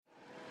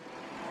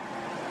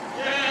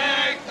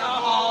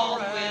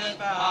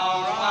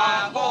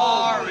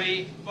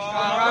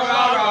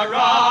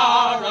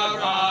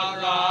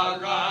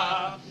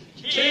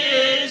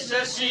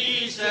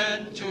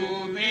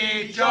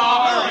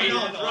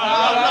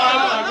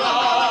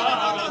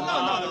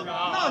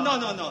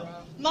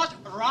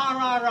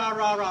ra, ra,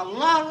 ra, ra,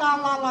 la, la,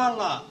 la, la,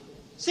 la.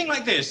 Sing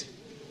like this.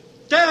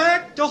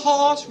 Deck the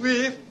halls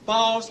with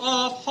boughs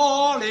of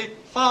holly.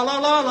 Fa la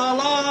la la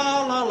la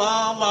la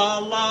la la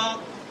la.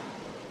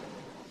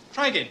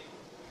 Try again.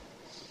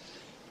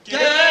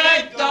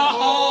 Deck the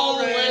hall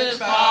with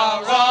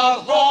boughs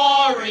of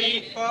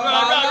holly. Ra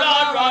ra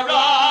ra ra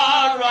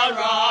ra ra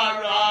ra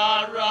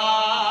ra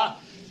ra.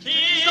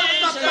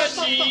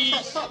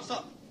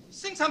 Stop.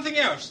 Sing something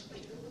else.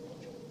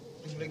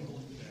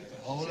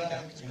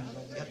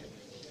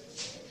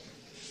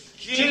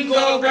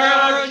 Jingle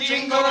bell,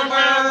 jingle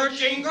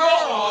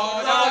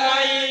all the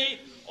way.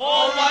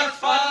 Oh, what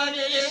fun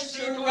it is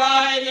to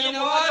ride in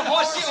a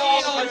one-horse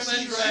open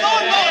sleigh.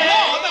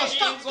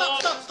 No,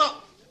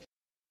 stop.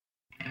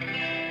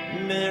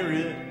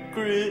 Merry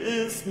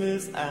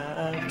Christmas,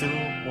 I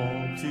don't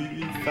want to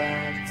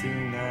fight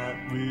tonight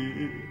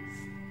with.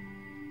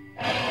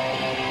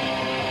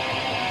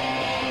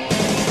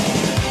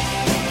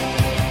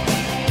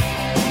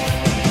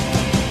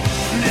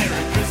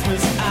 Merry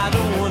Christmas, I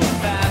don't want to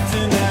fight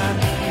tonight.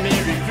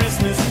 Merry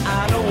Christmas,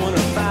 I don't want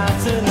to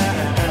fight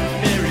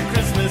tonight. Merry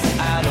Christmas,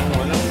 I don't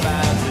want to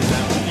fight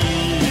tonight with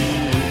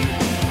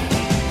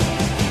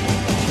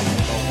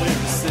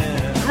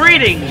you.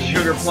 Greetings,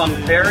 Sugar Plum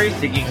Fairies,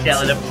 to Geek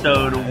Salad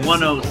episode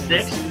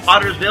 106,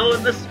 Pottersville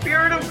in the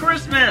Spirit of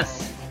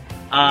Christmas.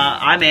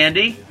 I'm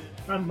Andy.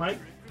 I'm Mike.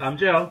 I'm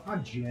Joe.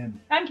 I'm Jim.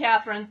 I'm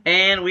Catherine.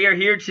 And we are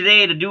here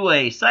today to do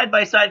a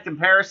side-by-side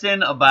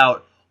comparison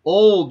about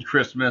old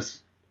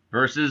Christmas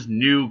versus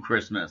new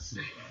Christmas.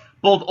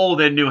 Both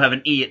old and new have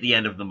an E at the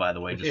end of them, by the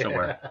way, just so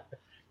we're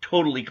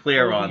totally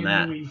clear on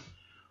that.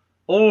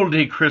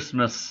 Oldie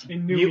Christmas.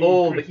 Ye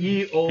old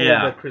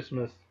Yeah.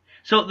 Christmas.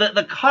 So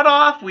the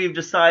cutoff, we've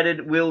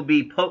decided, will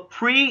be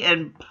pre-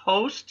 and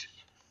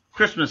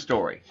post-Christmas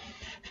Story.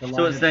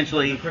 So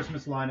essentially... The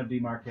Christmas line of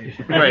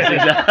demarcation. Right,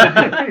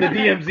 exactly. The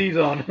DMZ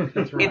zone.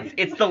 That's right.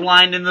 It's the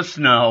line in the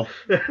snow.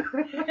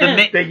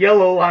 The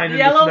yellow line in the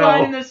Yellow snow.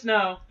 line in the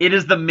snow. It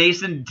is the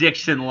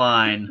Mason-Dixon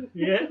line.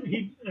 Yeah,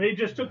 they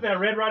just took that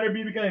Red Ryder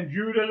BB gun and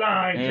drew the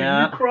line.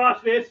 Yeah. So you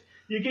cross this,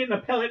 you're getting a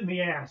pellet in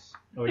the ass.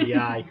 Oh,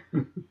 yeah.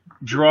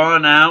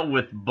 Drawn out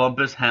with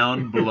bumpus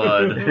hound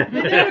blood.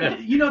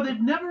 You know,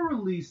 they've never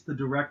released the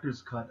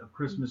director's cut of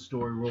Christmas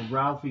Story where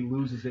Ralphie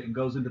loses it and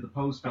goes into the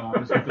post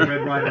office with the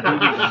Red Ryder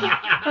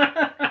BB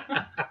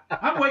gun.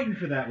 I'm waiting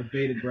for that with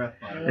bated breath.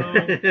 By the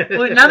way.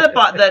 Well, now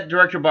that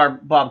director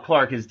Bob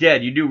Clark is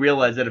dead, you do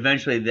realize that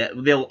eventually that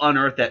they'll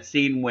unearth that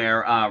scene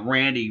where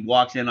Randy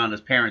walks in on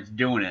his parents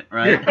doing it,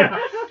 right?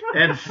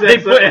 And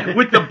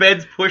With the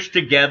beds pushed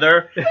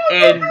together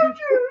and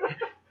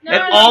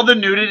all the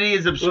nudity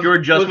is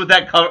obscured with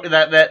that cover,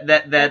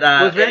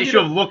 that issue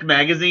of Look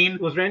magazine.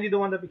 Was Randy the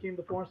one that became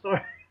the porn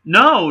star?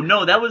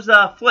 No, that was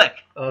Flick.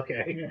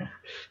 Okay. Yeah.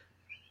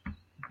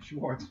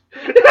 Schwartz.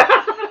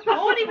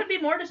 What would even be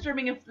more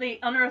disturbing if they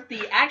unearthed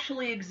the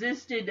actually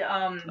existed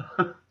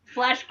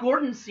Flash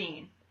Gordon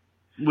scene?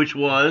 Which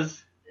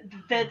was?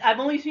 That I've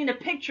only seen a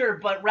picture,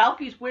 but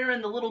Ralphie's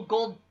wearing the little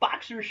gold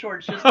boxer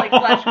shorts just like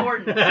Flash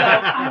Gordon. So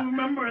I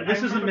remember.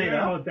 This isn't made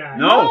up.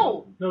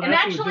 No. And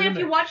actually, if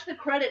you watch the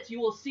credits, you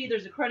will see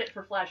there's a credit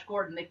for Flash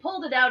Gordon. They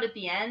pulled it out at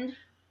the end.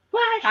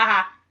 Flash.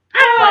 Haha.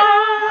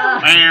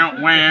 Wow.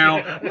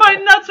 My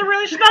nuts are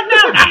really snug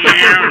now. And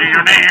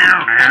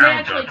they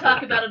actually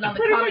talk about it on the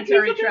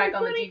commentary track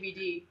on the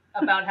DVD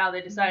about how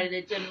they decided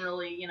it didn't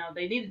really,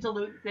 they needed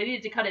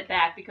to cut it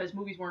back because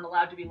movies weren't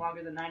allowed to be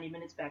longer than 90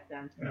 minutes back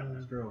then. Yeah,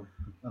 that's true.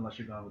 Unless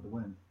you're gone with the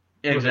wind.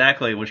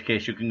 Exactly, in which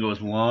case you can go as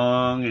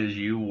long as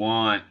you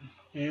want.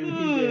 And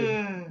he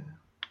did.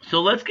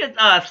 So let's get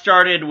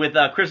started with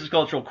Chris's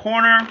Cultural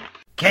Corner.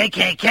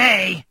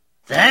 KKK?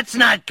 That's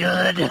not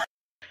good.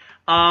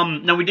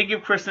 Now, we did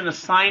give Chris an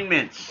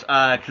assignment,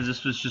 because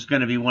this was just going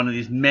to be one of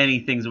these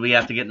many things that we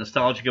have to get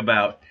nostalgic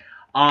about.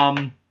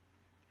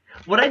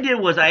 What I did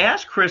was I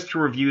asked Chris to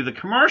review the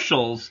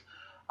commercials,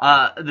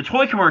 the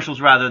toy commercials,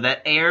 rather,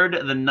 that aired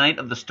the night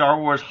of the Star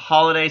Wars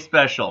Holiday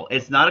Special.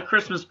 It's not a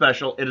Christmas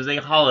special, it is a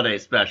holiday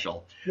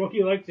special.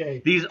 Wookiee like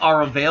Day. These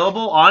are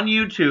available on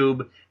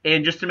YouTube,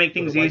 and just to make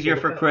things easier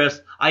for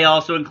Chris, I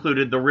also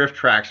included the Riff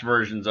Tracks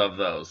versions of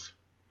those.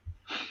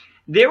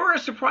 There were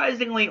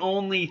surprisingly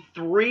only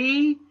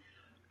 3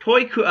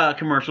 toy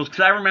commercials,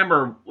 because I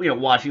remember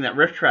watching that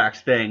Riff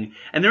Tracks thing,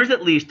 and there's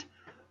at least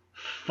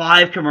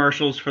 5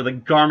 commercials for the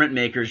Garment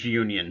Makers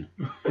Union.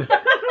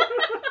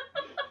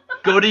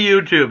 Go to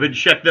YouTube and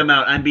check them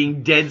out. I'm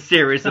being dead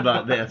serious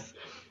about this.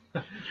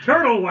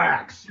 Turtle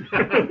wax.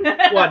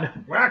 What?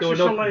 Wax your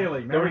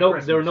shillelagh. There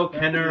were no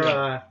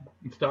Kenner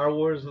Star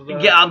Wars.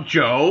 Yeah, I'm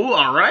Joe.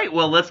 All right.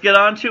 Well, let's get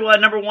on to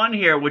number 1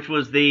 here, which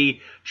was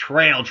the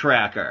Trail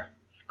Tracker.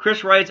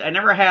 Chris writes, I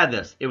never had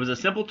this. It was a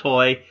simple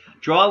toy.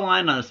 Draw a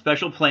line on a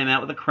special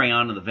playmat with a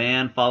crayon, and the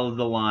van follows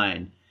the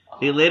line.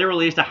 They later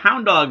released a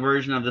Hound Dog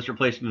version of this,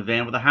 replacing the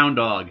van with a Hound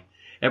Dog.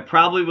 It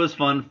probably was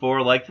fun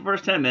for like the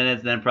first 10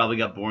 minutes, then probably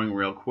got boring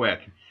real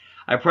quick.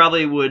 I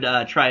probably would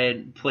try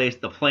and place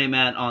the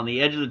playmat on the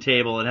edge of the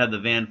table and have the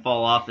van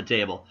fall off the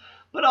table.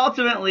 But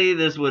ultimately,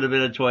 this would have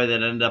been a toy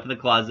that ended up in the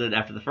closet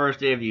after the first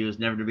day of use,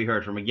 never to be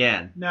heard from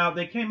again. Now,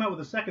 they came out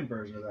with a second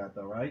version of that,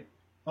 though, right?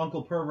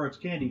 Uncle Pervert's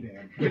Candy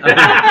Van.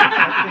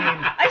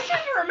 I seem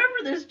to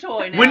remember this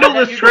toy now.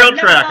 Windowless I've trail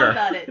never thought tracker.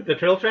 about it. The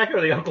trail tracker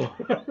or the uncle?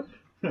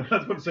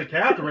 That's what say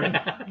Catherine.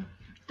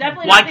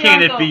 Definitely Why not the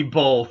can't it uncle. be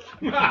both?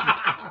 No,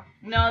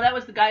 that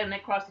was the guy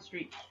across the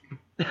street.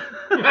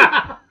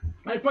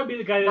 I'd probably be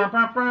the guy that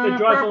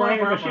draws the line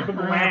in the shape of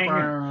a wang.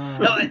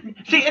 No,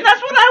 see, and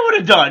that's what I would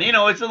have done. You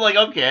know, it's like,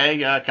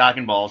 okay, cock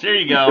and balls. Here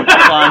you go.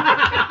 Have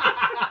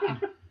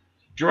fun.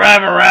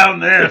 Drive around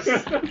this.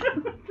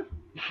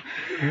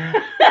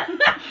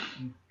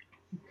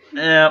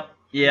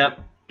 Yep.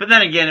 But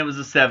then again, it was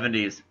the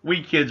 70s.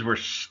 We kids were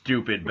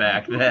stupid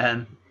back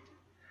then.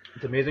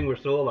 It's amazing we're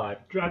still alive.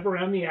 Drive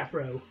around the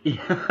afro.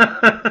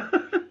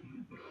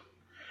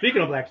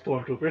 Speaking of black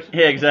stormtroopers.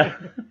 Yeah,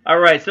 exactly. All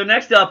right, so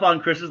next up on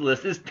Chris's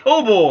list is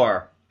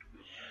Tobor.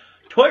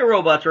 Toy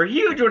robots were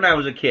huge when I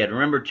was a kid.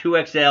 Remember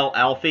 2XL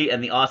Alfie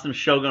and the awesome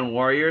Shogun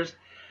Warriors?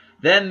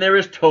 Then there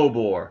is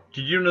Tobor.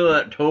 Did you know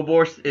that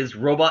Tobor is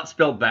robot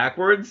spelled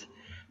backwards?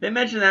 They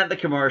mentioned that in the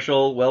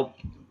commercial. Well,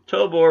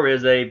 Tobor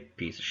is a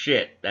piece of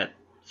shit. That's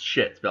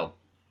shit spelled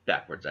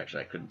backwards,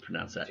 actually. I couldn't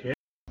pronounce that.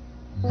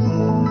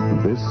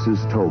 This is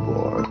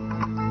Tobor.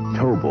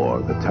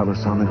 Tobor, the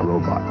telesonic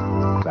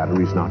robot.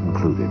 Batteries not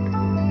included.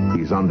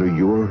 He's under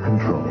your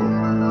control.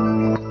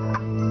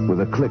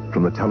 With a click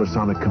from the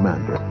telesonic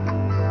commander,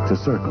 to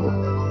circle,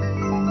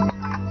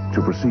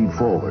 to proceed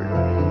forward,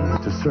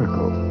 to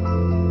circle,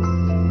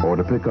 or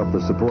to pick up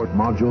the support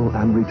module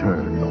and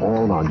return,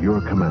 all on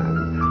your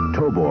command.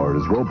 Tobor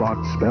is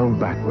robot spelled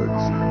backwards.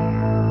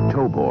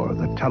 Tobor,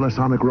 the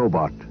telesonic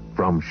robot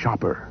from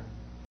Shopper.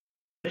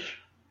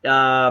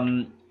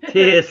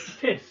 This.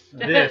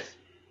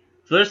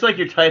 So it's like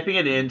you're typing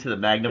it into the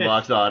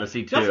Magnavox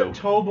Odyssey 2. Doesn't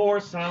Tobor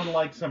sound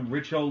like some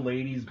rich old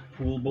lady's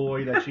pool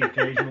boy that she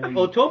occasionally...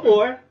 Oh,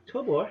 Tobor.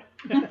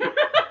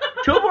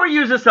 Tobor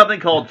uses something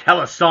called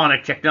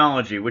telesonic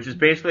technology, which is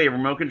basically a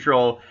remote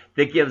control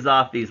that gives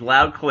off these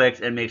loud clicks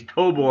and makes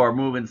Tobor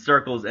move in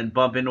circles and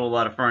bump into a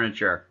lot of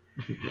furniture.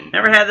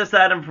 Never had this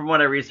item from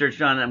what I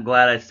researched on it. I'm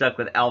glad I stuck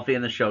with Alfie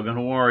and the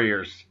Shogun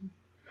Warriors.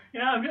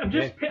 Yeah, I'm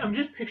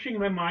just picturing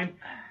in my mind.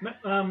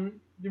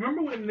 Do you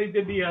remember when they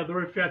did the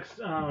Reflex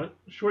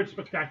short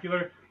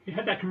spectacular? They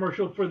had that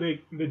commercial for the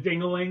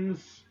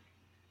dinglings.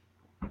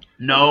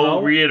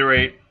 No,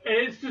 reiterate. And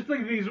it's just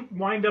like these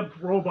wind-up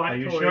robot Are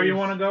you toys. sure you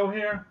want to go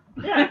here?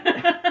 Yeah.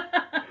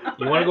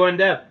 You want to go in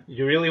depth.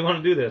 You really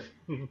want to do this.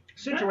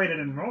 Situated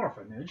in an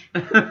orphanage.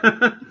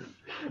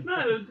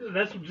 No,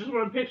 that's just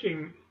what I'm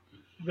pitching.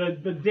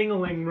 The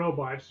dingling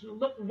robots.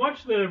 Look,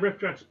 watch the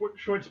Reflex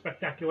short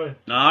spectacular.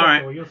 All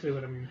right. You'll see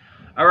what I mean.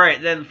 All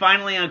right, then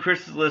finally on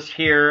Chris's list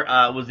here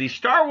was the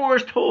Star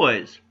Wars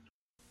toys.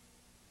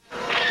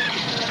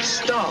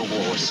 Star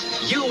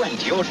Wars. You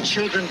and your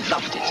children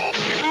loved it.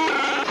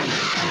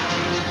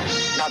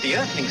 Now the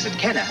Earthlings at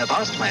Kenner have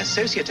asked my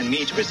associate and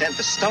me to present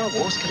the Star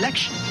Wars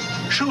collection.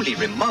 Truly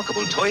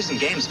remarkable toys and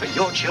games for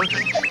your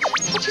children.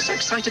 What are you so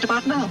excited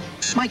about now?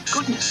 My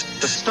goodness,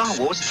 the Star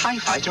Wars TIE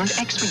Fighter and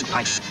X-Wing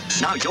fighter.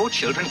 Now your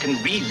children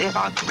can relive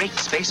our great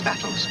space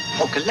battles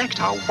or collect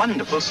our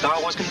wonderful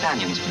Star Wars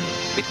companions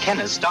with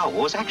Kenner's Star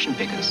Wars action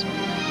figures.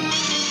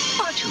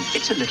 R2,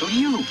 it's a little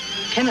you.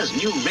 Kenner's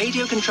new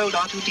radio-controlled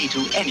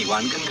R2-D2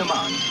 anyone can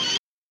command.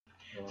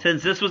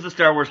 Since this was the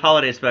Star Wars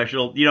Holiday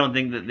Special, you don't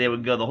think that they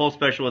would go the whole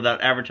special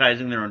without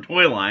advertising their own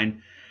toy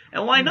line.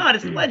 And why not?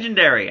 It's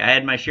legendary. I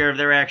had my share of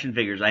their action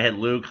figures. I had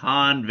Luke,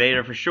 Han,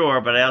 Vader for sure,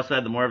 but I also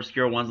had the more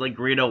obscure ones like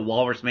Greedo,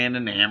 Walrus Man,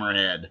 and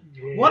Hammerhead.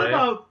 Yeah. What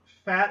about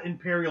Fat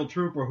Imperial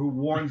Trooper who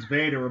warns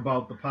Vader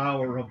about the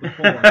power of the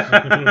Force?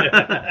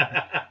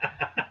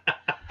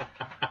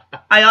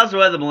 I also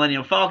had the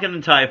Millennium Falcon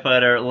and TIE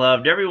Fighter.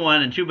 Loved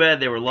everyone, and too bad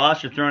they were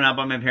lost or thrown out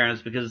by my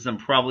parents because I'm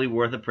probably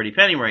worth a pretty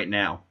penny right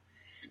now.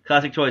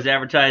 Classic Toys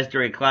advertised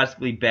during a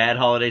classically bad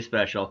holiday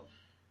special.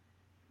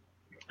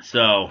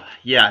 So,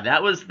 yeah,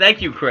 that was...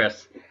 Thank you,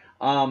 Chris.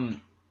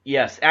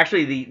 Yes,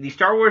 actually, the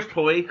Star Wars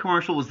toy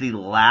commercial was the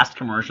last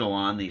commercial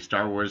on the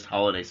Star Wars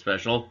Holiday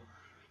Special.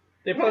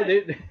 They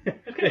probably did.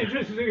 It's kind of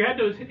interesting. You had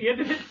to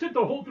sit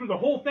through the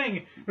whole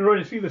thing in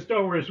order to see the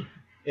Star Wars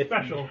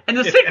special. And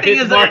the sick thing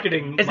It's is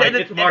marketing, that, Mike, at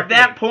it's marketing.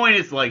 that point,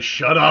 it's like,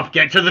 shut up,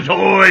 get to the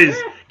toys!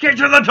 Get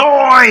to the toys!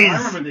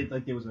 I remember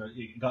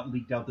it got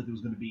leaked out that there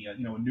was going to be a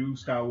new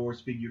Star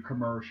Wars figure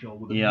commercial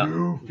with a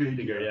new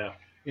figure. Yeah.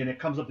 And it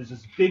comes up, there's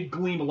this big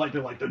gleam of light.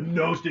 They're like, the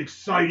most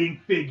exciting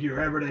figure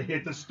ever to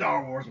hit the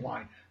Star Wars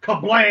line.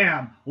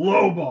 Kablam!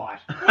 Lobot!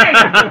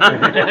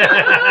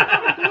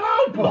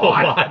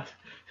 Lobot!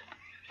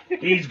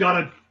 He's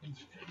got a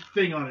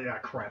thing on it. Ah,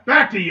 crap.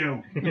 Back to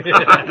you!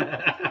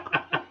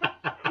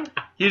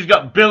 He's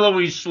got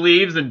billowy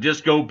sleeves and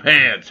disco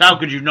pants. How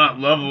could you not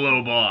love a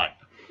Lobot?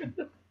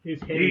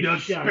 He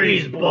does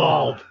space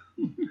bald.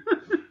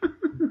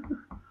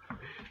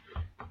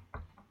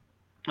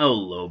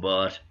 Oh,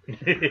 Lobot.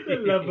 The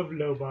love of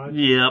Lobot.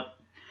 Yep.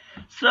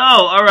 So,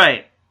 all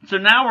right. So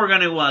now we're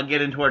going to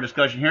get into our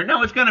discussion here.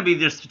 No, it's going to be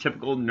just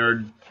typical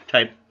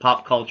nerd-type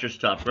pop culture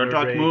stuff. We're going to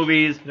talk Rage.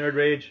 movies. Nerd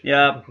rage.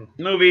 Yeah,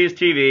 movies,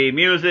 TV,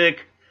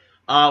 music.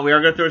 We are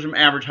going to throw some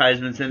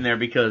advertisements in there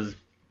because,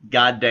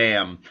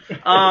 goddamn.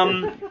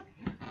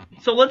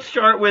 So let's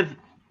start with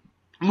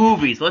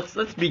movies. Let's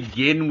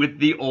begin with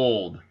the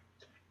old.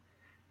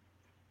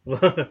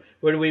 Where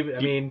do we? I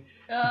mean,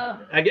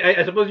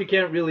 I suppose you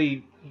can't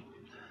really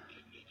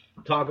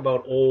talk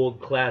about old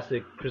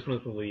classic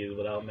Christmas movies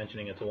without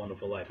mentioning It's a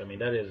Wonderful Life. I mean,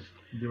 that is.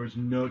 There is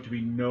no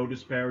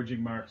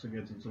disparaging marks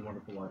against It's a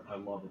Wonderful Life. I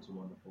love It's a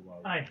Wonderful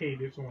Life. I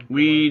hate It's a Wonderful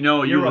We Life.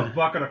 know You're a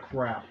bucket of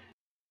crap.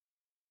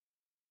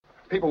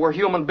 People were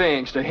human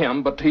beings to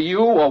him, but to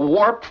you, a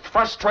warped,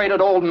 frustrated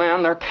old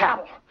man, they're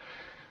cattle.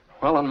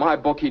 Well, in my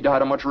book, he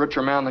died a much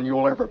richer man than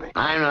you'll ever be.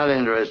 I'm not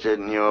interested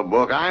in your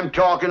book. I'm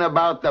talking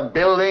about the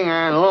building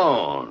and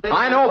loan.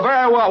 I know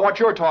very well what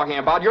you're talking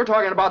about. You're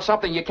talking about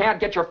something you can't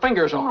get your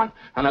fingers on,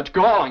 and it's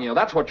galling you.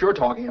 That's what you're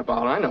talking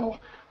about, I know.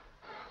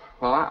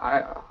 Well,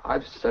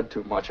 I've said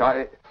too much.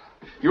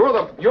 You're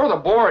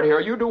the board here.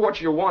 You do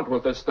what you want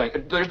with this thing.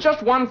 There's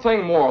just one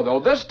thing more,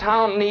 though. This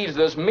town needs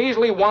this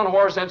measly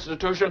one-horse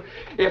institution,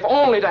 if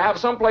only to have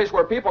some place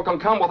where people can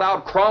come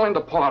without crawling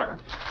to Potter.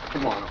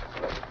 Come on.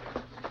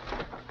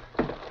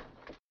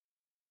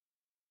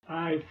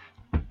 I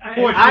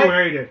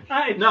hate it.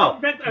 No.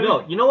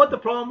 You know what the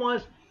problem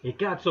was? It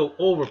got so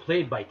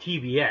overplayed by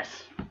TBS.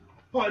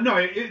 Well, no,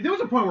 there was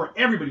a point where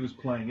everybody was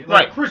playing it.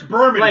 Like Right. Chris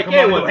Berman Like, would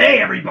come on and hey, go,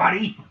 hey,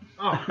 everybody.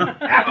 After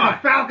the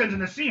Falcons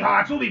and the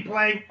Seahawks, we'll be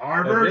playing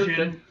our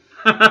version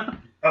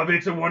of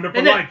It's a Wonderful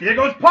And then- Life. There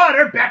goes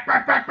Potter. Back.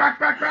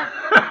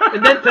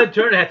 And then Ted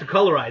Turner had to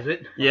colorize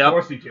it. Yeah. Of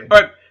course he did.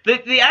 All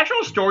right. The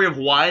actual story of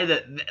why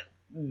that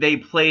they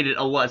played it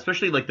a lot,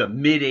 especially like the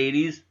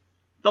mid-'80s,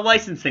 the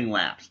licensing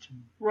lapsed.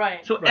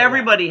 Right. So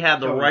everybody had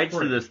the So it was rights to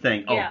free. this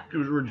thing. Oh, Yeah. it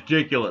was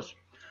ridiculous.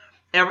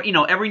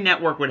 Every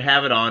network would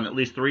have it on at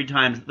least 3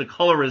 times. The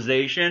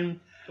colorization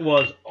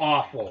Was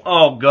awful.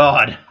 Oh,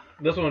 God.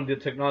 This one, the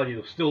technology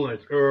was still in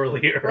its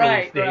early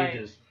Right,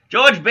 stages.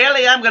 George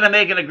Bailey, I'm going to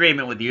make an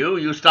agreement with you.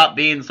 You stop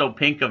being so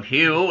pink of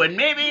hue, and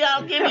maybe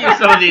I'll give you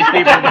some of these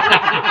people.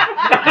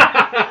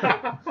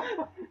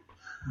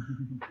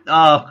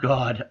 Oh,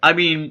 God. I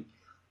mean...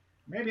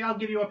 Maybe I'll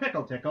give you a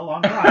pickle tickle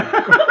on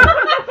Friday.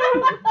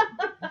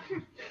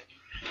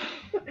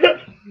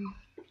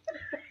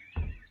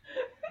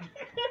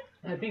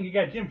 I think you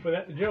got Jim for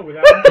that. Joe with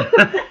that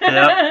one.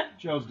 Yep.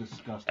 Joe's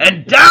disgusting.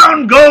 And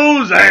down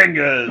goes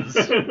Angus.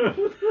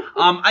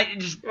 I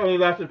just only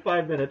lasted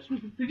 5 minutes.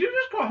 Did you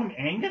just call him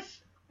Angus?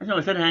 No,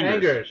 I said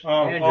Angus.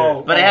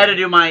 But I had to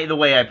do the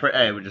way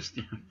I would just.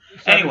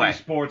 Anyway.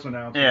 Sports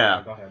announcer.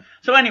 Yeah. Go ahead.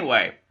 So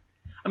anyway,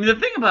 I mean the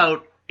thing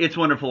about It's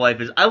Wonderful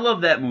Life is I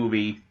love that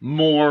movie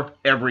more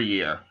every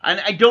year, and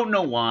I don't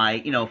know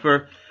why.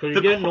 For you're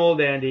getting old,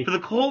 Andy. For the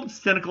cold,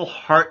 cynical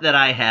heart that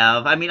I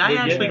have. I mean, I You're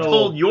actually getting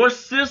told old. your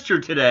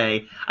sister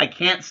today I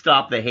can't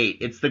stop the hate.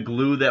 It's the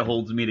glue that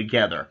holds me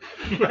together.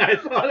 I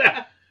saw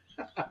that.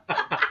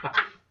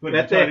 But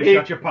Let you try the to hate-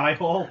 shut your pie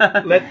hole.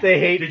 Let the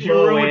hate Did you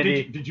flow, ruin?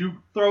 Andy. Did you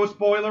throw a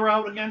spoiler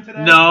out again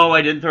today? No,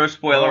 I didn't throw a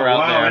spoiler out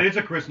wow, there. It is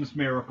a Christmas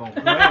miracle.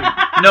 Great.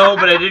 No,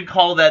 but I did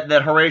call that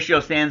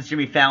Horatio Sands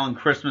Jimmy Fallon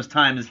Christmas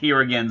Time is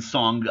Here Again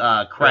song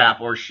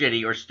crap or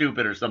shitty or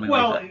stupid or something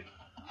Well, like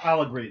that.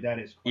 I'll agree. That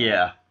is.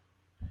 Yeah.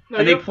 No,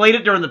 And they you're- played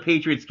it during the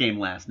Patriots game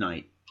last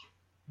night.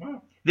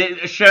 Wow. I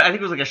think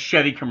it was like a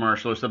Chevy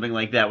commercial or something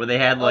like that, where they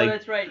had like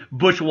that's right.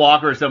 Butch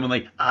Walker or someone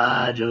like,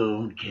 I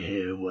don't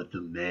care what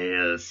the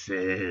mayor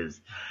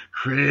says,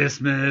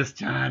 Christmas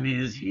time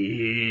is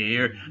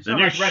here. The sound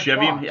new like Red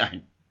Chevy, Fox.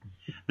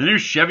 the new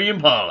Chevy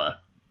Impala.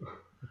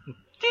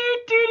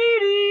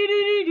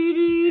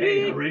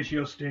 Hey,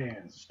 Horatio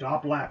Sands,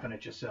 stop laughing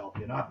at yourself.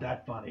 You're not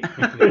that funny.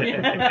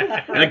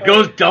 And it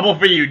goes double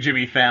for you,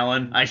 Jimmy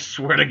Fallon. I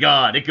swear to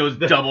God, it goes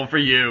double for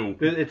you.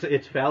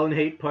 It's Fallon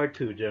Hate Part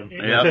 2, Jim.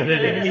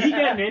 Yep. He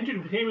got an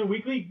Entertainment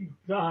Weekly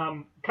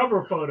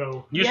cover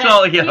photo. You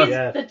saw, He's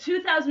yeah. the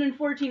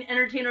 2014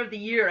 Entertainer of the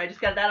Year. I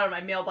just got that out of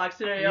my mailbox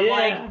today.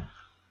 I'm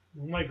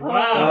I'm like, Oh.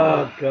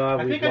 wow. Oh,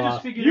 God, I we think I just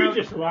lost. figured You out.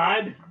 just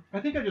lied. I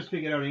think I just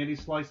figured out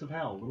Andy's slice of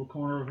hell, little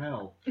corner of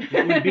hell.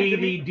 It would be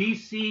the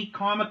DC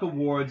Comic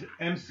Awards,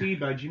 MC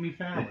by Jimmy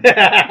Fallon.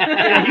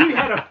 Yeah, he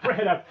had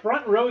a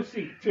front row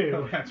seat too.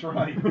 Oh, that's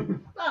right.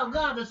 Oh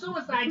God, the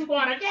Suicide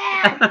Squad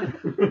again!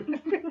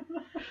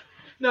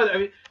 No, I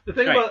mean the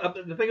thing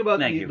Right. about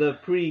Thank you. the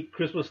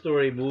pre-Christmas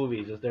Story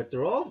movies is that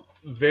they're all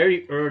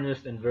very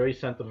earnest and very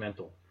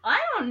sentimental. I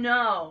don't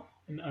know.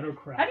 An utter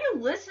crap. Have you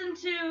listened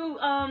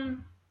to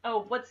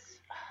what's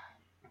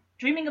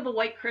Dreaming of a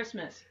White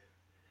Christmas?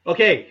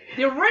 Okay,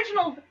 The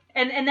original,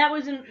 and that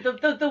was in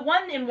the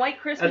one in White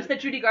Christmas that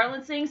Judy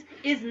Garland sings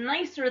is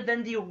nicer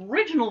than the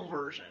original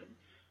version.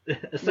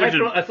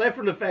 aside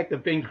from the fact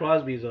that Bing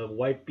Crosby's a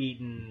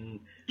wife-beaten,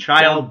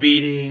 Child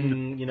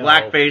beating,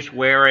 blackface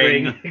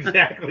wearing.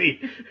 Exactly.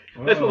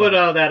 Let's put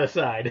all that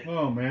aside.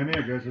 Oh, Mammy,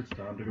 I guess it's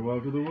time to go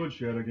out to the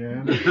woodshed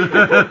again. With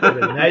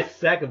a nice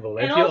sack of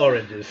Valencia And also-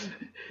 oranges.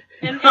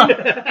 And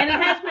it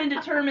has been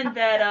determined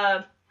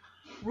that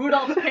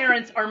Rudolph's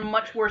parents are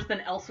much worse than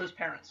Elsa's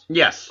parents.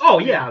 Yes. Oh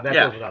yeah, that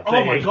goes without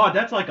saying. Oh my God,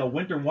 that's like a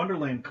Winter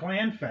Wonderland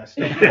clan fest.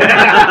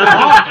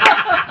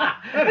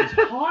 That is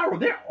horrible.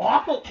 They're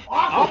awful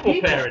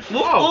people. parents.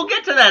 We'll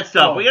get to that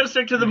stuff. We got to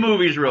stick to the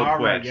movies real All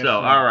quick. right, yes,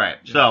 so, sir. all right.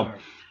 Yes, so,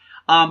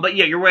 sir. but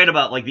yeah, you're right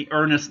about like the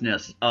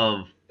earnestness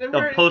of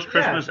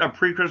post-Christmas,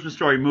 pre-Christmas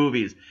story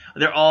movies.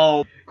 They're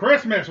all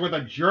Christmas with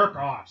a jerk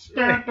off.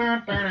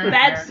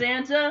 Bad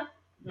Santa,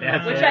 which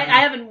I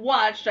haven't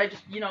watched. I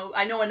just,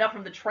 I know enough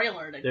from the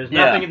trailer. There's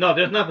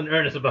nothing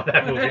earnest about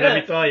that movie. Let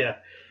me tell you,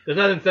 there's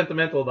nothing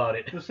sentimental about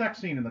it. The sex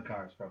scene in the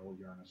car is probably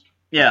earnest.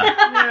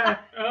 yeah.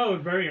 Oh,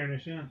 very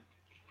earnest, yeah.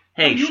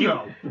 Hey,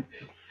 You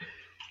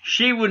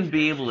she wouldn't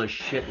be able to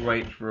shit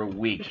right for a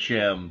week,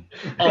 Jim.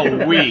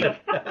 A week.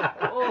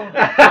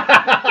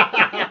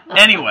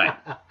 Anyway.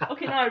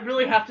 Okay, now I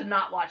really have to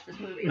not watch this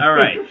movie. All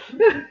right.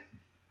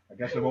 I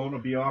guess I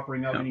won't be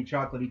offering up any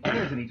chocolatey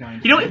tears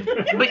anytime soon. You know what?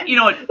 But you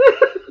know what? You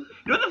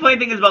know what the funny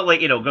thing is about,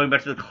 like, going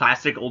back to the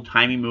classic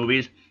old-timey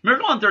movies?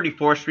 Miracle on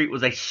 34th Street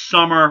was a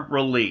summer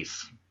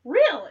release.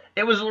 Really?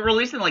 It was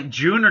released in, like,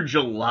 June or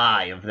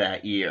July of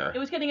that year. It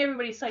was getting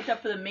everybody psyched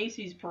up for the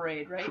Macy's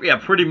parade, right? Yeah,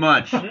 pretty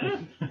much.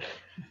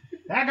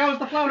 There goes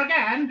the float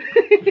again.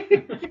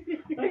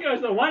 There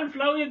goes the one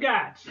flow you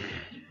got.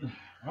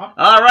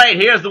 All right,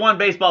 here's the one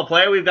baseball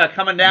player we've got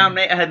coming down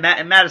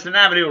Madison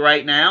Avenue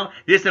right now.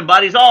 This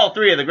embodies all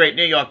three of the great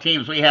New York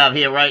teams we have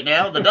here right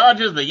now. The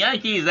Dodgers, the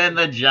Yankees, and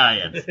the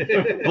Giants.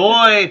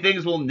 Boy,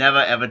 things will never,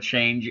 ever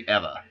change,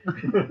 ever.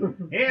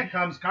 Here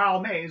comes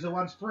Carl Mays, who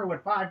once threw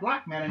at 5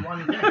 black men in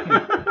one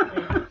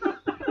game.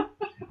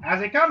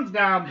 As he comes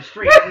down the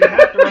street, we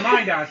have to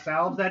remind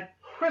ourselves that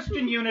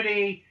Christian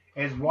unity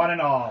is one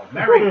and all.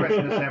 Merry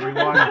Christmas,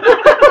 everyone.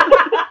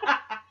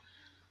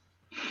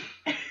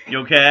 You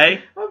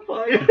okay? I'm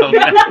fine.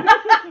 Okay.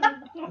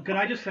 Can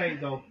I just say,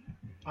 though,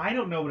 I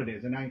don't know what it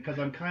is, and because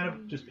I'm kind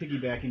of just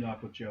piggybacking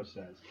off what Joe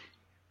says.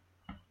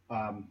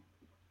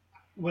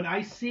 When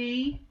I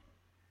think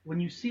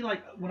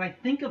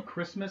of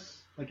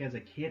Christmas, like as a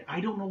kid,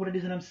 I don't know what it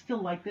is, and I'm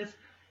still like this.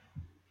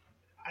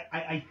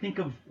 I think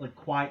of like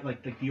quiet,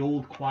 like the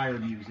old choir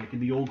music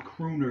and the old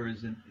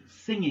crooners and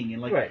singing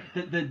and like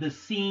the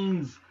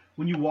scenes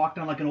when you walk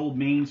down like an old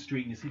main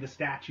street and you see the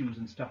statues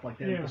and stuff like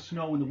that, and the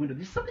snow in the window.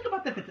 There's something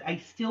about that I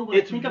still,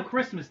 when I think of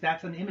Christmas,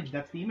 that's an image.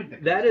 That's the image.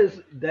 That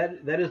is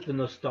the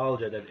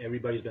nostalgia that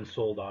everybody's been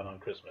sold on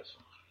Christmas.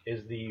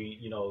 Is the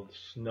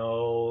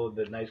snow,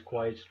 the nice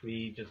quiet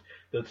street, just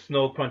the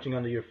snow crunching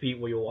under your feet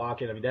while you're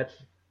walking. I mean, that's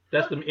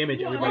the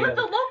image everybody has.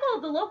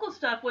 The local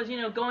stuff was,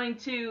 going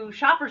to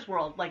Shoppers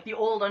World, like the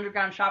old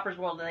underground Shoppers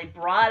World, and they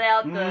brought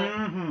out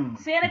the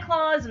Santa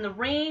Claus and the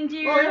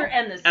reindeer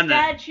and the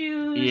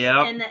statues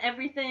and the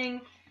everything.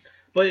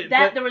 But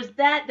there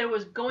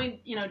was going,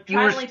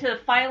 traveling to the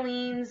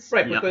Filene's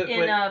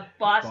in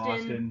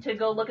Boston to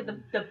go look at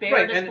the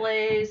bear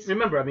displays. And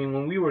remember, I mean,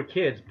 when we were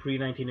kids,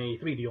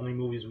 pre-1983, the only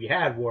movies we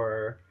had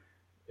were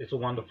It's a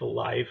Wonderful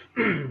Life,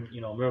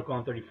 Miracle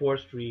on 34th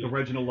Street, the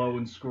Reginald Lowe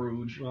and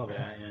Scrooge, all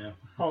that, yeah,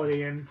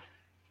 Holiday Inn.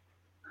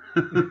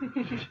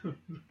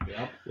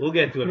 We'll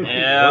get to it.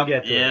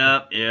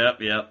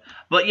 Yep.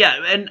 But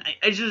yeah, and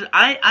it's just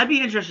I'd be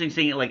interested in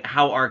seeing like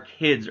how our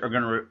kids are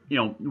gonna,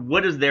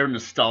 what is their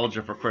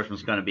nostalgia for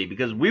Christmas gonna be?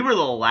 Because we were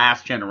the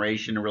last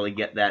generation to really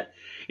get that,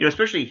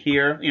 especially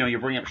here. You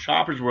bring up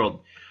Shoppers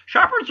World.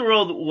 Shoppers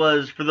World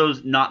was, for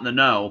those not in the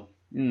know,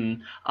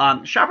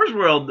 Shoppers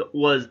World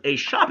was a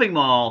shopping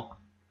mall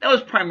that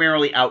was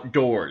primarily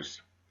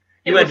outdoors.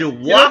 You had to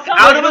walk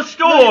out of a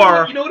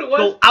store,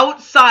 go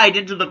outside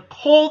into the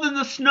cold and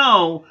the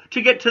snow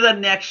to get to the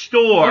next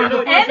store.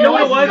 But it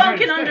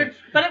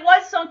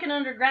was sunken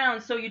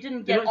underground, so you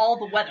didn't get all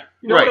the weather.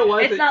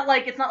 It's not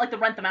like the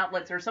Rentham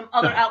outlets or some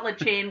other outlet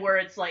chain where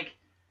it's like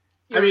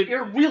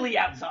you're really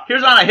outside.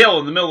 Here's on a hill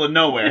in the middle of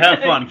nowhere.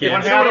 Have fun,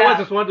 kids. You know what it was?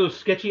 It's one of those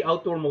sketchy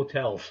outdoor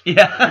motels.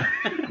 Yeah.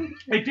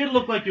 It did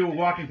look like you were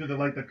walking through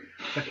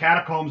the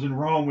catacombs in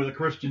Rome where the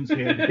Christians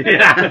hid.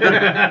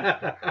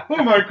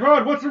 Oh my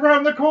God, what's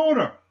around the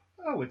corner?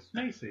 Oh, it's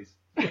Macy's.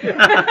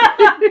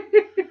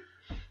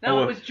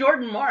 No, it was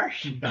Jordan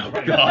Marsh. Oh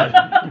God.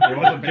 There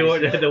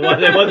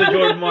was a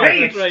Jordan Marsh.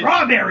 Hey, it's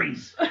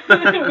strawberries.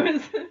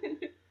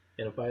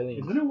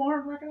 Isn't it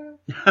Warren record?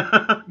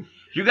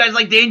 You guys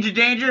like Danger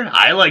Danger?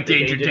 I like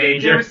Danger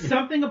Danger. There's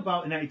something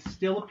about, and it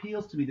still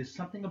appeals to me, there's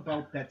something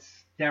about that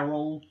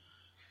sterile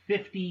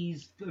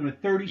 50s,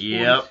 30s,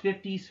 40s,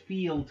 50s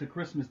feel to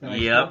Christmas that I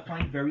still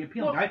find very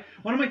appealing.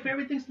 One of my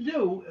favorite things to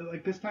do,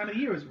 like this time of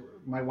year, is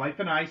my wife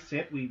and I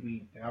sit,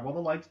 we have all the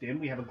lights dim,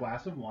 we have a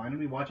glass of wine, and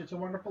we watch It's a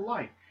Wonderful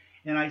Life.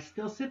 And I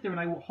still sit there and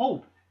I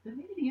hope that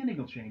maybe the ending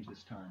will change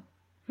this time.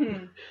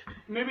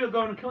 Maybe they'll go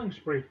on a killing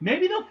spree.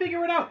 Maybe they'll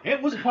figure it out.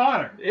 It was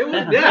Potter.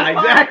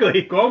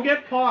 Exactly. Go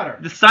get Potter.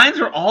 The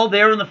signs were all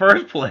there in the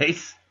first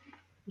place.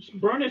 Just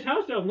burn his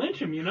house down, lynch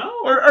him,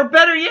 Or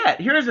better yet,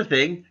 here's the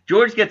thing.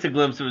 George gets a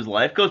glimpse of his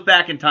life, goes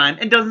back in time,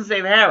 and doesn't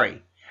save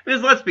Harry.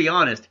 Because let's be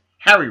honest,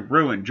 Harry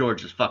ruined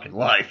George's fucking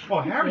life.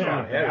 Oh, Harry's Yeah,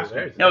 not a Harry's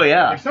bastard. Oh,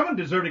 yeah. If someone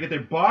deserved to get their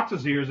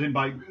boxes ears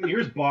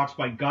boxed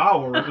by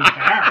Gower, it was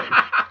Harry.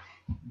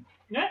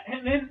 Yeah,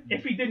 and then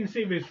if he didn't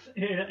save his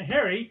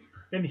Harry,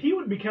 then he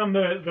would become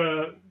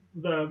the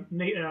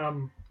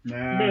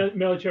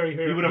military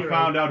hero. He would have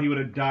found out he would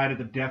have died at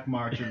the death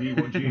march of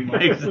Iwo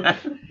Jima.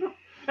 Exactly.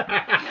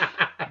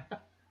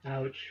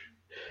 Ouch.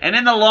 And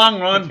in the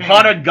long run,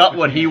 Potter got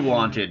what he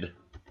wanted.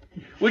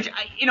 Which,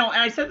 and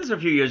I said this a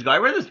few years ago. I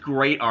read this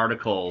great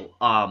article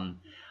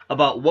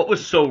about what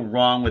was so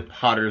wrong with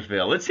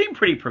Pottersville. It seemed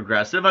pretty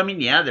progressive. I mean,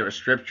 yeah, there were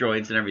strip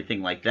joints and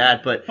everything like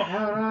that, but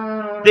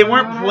they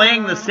weren't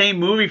playing the same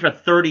movie for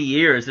 30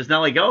 years. It's not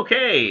like,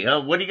 okay,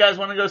 what do you guys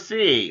want to go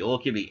see? Well,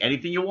 it can be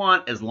anything you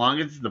want as long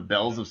as it's the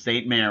Bells of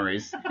St.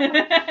 Mary's.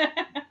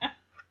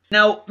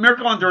 Now,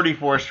 Miracle on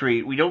 34th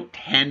Street, we don't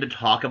tend to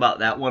talk about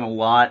that one a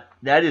lot.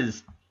 That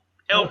is...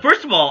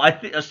 first of all,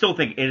 I still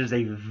think it is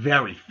a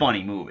very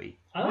funny movie.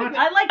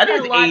 I liked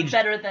it a lot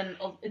better than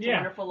It's a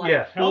Wonderful Life.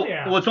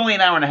 Yeah. Well, it's only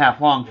an hour and a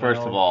half long, first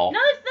of all. No,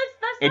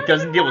 that's It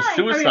doesn't deal with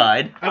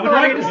suicide. I would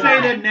like to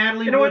say that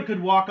Natalie Wood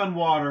could walk on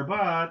water,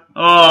 but...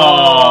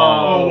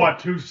 Oh, what,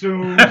 too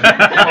soon?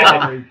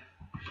 Sorry.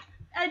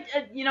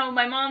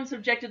 My mom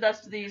subjected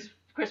us to these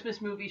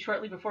Christmas movies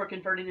shortly before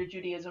converting to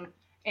Judaism.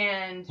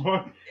 And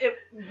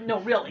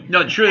really.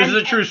 No, true. This is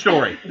a true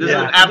story. This is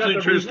an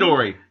absolute true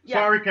story. Yeah.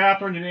 Sorry,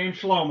 Catherine, your name's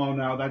Shlomo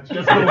now. That's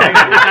just the way it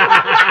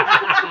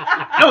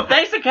is. No,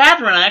 thanks to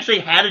Catherine, I actually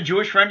had a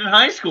Jewish friend in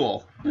high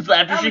school. This is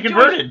after she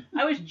converted.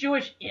 I was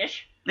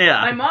Jewish-ish.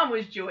 Yeah. My mom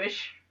was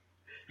Jewish.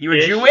 You were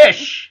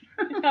Jewish.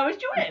 I was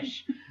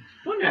Jewish.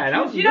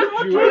 Yeah, She doesn't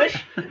look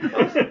Jewish.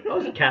 I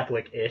was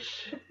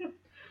Catholic-ish.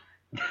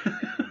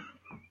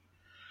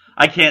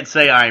 I can't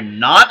say I'm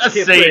not a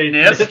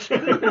Satanist.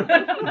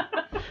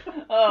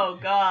 Oh,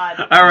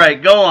 God. All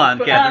right, go on,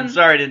 Catherine.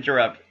 Sorry to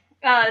interrupt.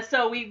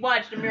 So we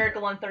watched A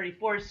Miracle on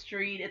 34th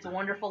Street, It's a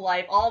Wonderful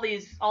Life, all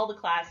the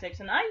classics,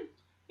 and I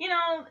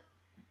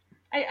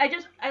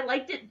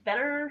liked it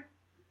better.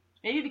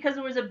 Maybe because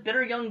there was a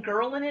bitter young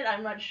girl in it.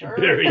 I'm not sure.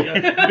 Bitter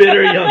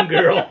young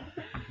girl.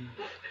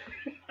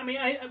 I mean,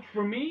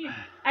 for me,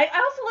 I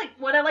also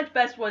what I liked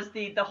best was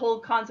the whole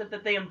concept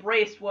that they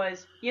embraced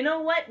was, you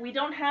know what, we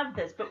don't have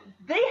this, but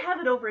they have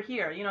it over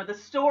here. The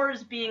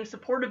stores being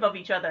supportive of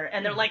each other,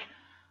 and they're like,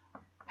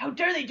 how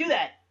dare they do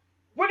that?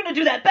 We're gonna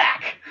do that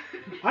back.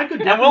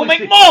 And we'll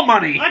make more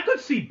money. I could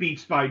see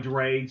Beats by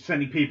Dre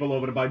sending people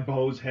over to buy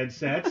Bose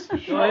headsets.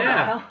 Oh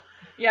yeah.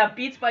 Yeah,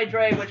 Beats by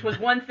Dre, which was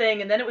one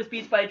thing, and then it was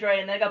Beats by Dre,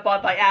 and then it got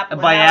bought by Apple.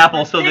 By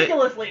Apple, so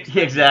ridiculously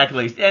expensive.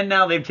 Exactly. And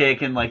now they've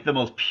taken the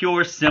most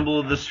pure symbol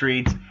of the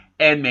streets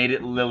and made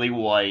it lily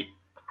white.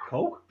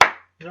 Coke?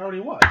 It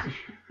already was.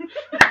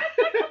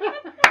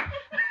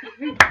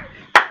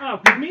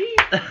 For me,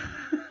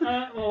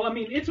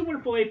 It's a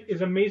Wonderful Life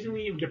is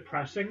amazingly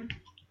depressing.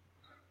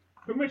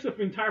 Pretty much the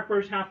entire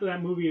first half of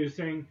that movie is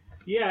saying,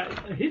 yeah,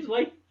 his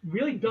life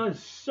really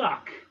does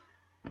suck.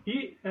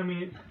 It's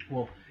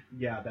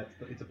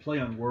a play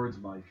on words,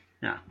 Mike.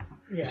 Yeah.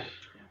 Yeah.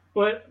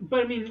 But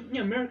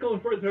Miracle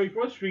on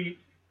 34th Street,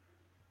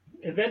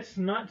 it's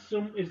not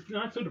so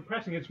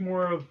depressing. It's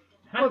more of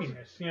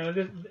happiness.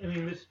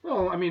 It's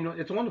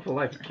a Wonderful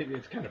Life.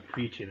 It's kind of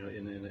preachy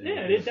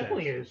it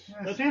definitely is.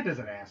 Santa's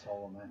an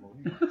asshole in that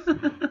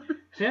movie.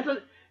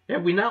 Santa.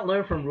 Have we not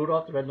learned from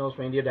Rudolph the Red-Nosed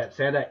Reindeer that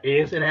Santa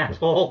is an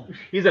asshole?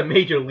 He's a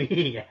major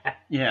league.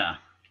 Yeah.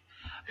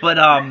 But,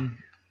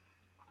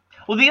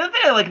 well, the other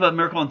thing I like about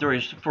Miracle on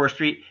 34th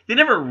Street, they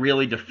never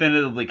really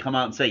definitively come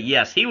out and say,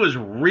 yes, he was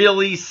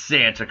really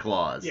Santa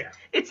Claus. Yeah.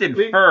 It's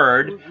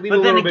inferred, leave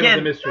but then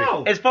again,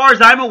 as far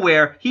as I'm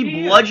aware,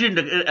 he bludgeoned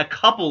a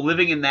couple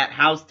living in that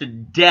house to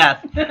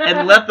death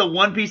and left the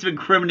one piece of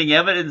incriminating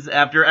evidence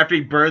after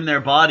he burned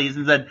their bodies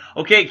and said,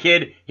 okay,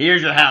 kid,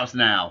 here's your house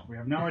now. We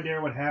have no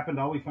idea what happened.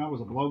 All we found was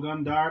a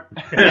blowgun dart.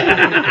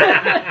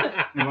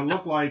 And it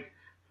looked like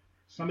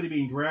somebody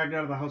being dragged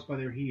out of the house by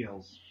their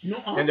heels.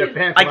 And their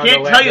pants. I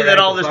can't tell you that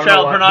all this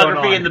child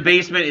pornography in the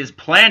basement is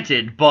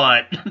planted,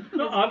 but...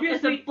 No,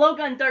 obviously, it's a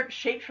blowgun dart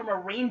shaped from a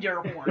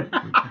reindeer horn.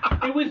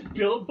 It was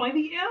built by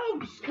the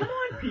elves. Come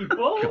on,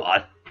 people.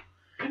 God.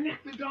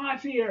 Connect the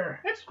dots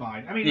here. That's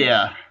fine. I mean,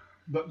 yeah.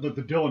 The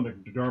Dylan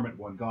McDermott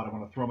one, God, I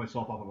want to throw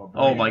myself off of a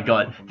bridge. Oh my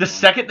God. The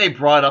second they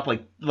brought up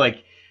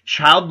like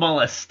child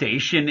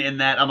molestation in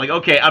that, I'm like,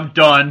 okay, I'm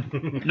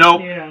done.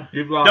 Nope. Yeah.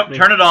 Nope,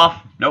 turn it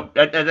off. Nope,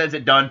 that's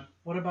it, done.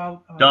 What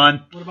about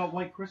done? What about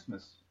White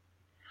Christmas?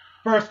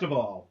 First of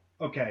all,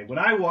 okay, when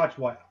I watch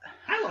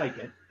I like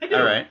it. I do.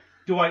 All right.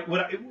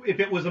 If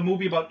it was a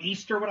movie about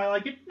Easter, would I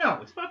like it? No,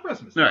 it's about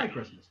Christmas. Right. White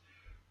Christmas.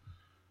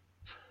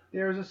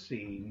 There's a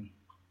scene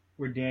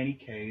where Danny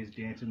Kaye is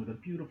dancing with a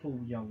beautiful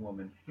young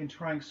woman and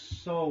trying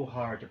so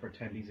hard to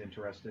pretend he's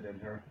interested in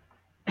her.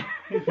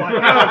 He's like,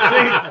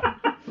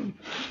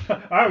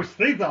 oh,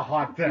 she's a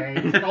hot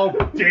thing. Oh,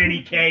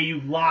 Danny Kaye, you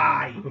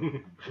lie.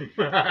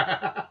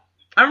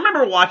 I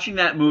remember watching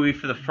that movie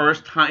for the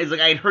first time. It's like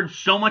I had heard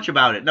so much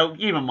about it. Now,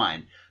 keep in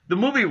mind, the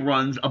movie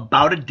runs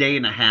about a day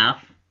and a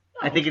half.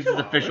 I think it's his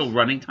official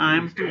running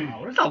time. 2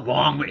 hours. It's a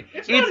long way.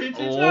 It's it's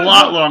a not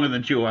lot as- longer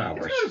than 2 It's hours.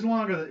 not as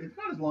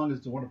long as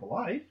It's a Wonderful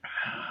Life.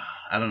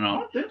 I don't know. I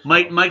don't think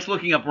so. Mike's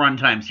looking up run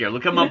times here.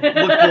 Look them up. Look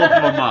both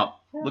of them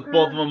up. Look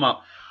both of them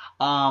up.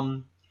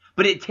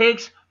 But it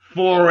takes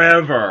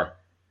forever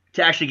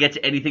to actually get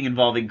to anything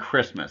involving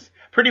Christmas.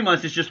 Pretty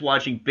much, it's just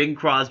watching Bing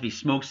Crosby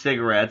smoke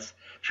cigarettes,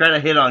 try to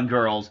hit on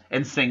girls,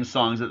 and sing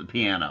songs at the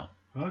piano.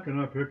 How can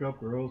I pick up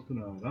girls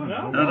tonight?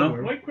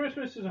 No. White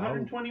Christmas is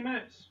 120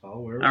 minutes.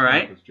 I'll wear All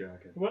right. a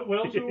jacket. What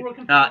else are we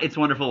looking for? It's a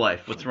Wonderful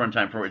Life. What's the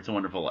runtime for It's a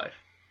Wonderful Life?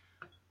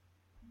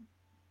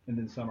 And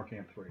then Summer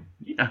Camp 3.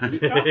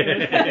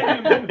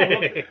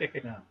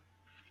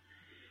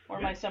 Or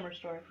My Summer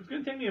Story. It's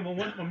going to take me a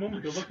moment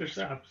to look this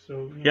up.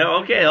 So. Yeah,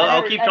 okay.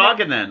 I'll keep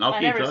talking then. I'll I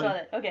keep never talking. saw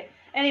that. Okay.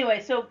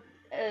 Anyway, so.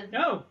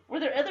 No. Were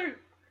there other?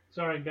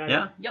 Sorry, guys.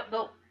 Yeah. Yep.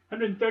 Go.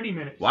 130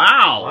 minutes.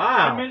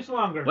 Wow. 10 minutes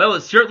longer. Well,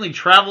 it's certainly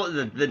travel.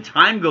 The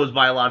time goes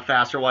by a lot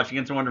faster watching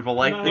It's a Wonderful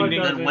Life No, than it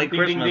doesn't. White Ding,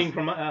 Christmas. ding,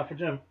 ding for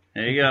Jim.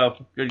 There you go.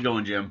 Good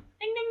going, Jim.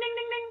 Ding ding ding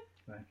ding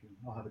ding. Thank you.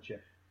 I'll have a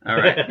chip. All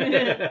right.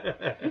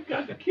 You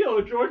got to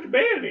kill George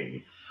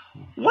Bailey.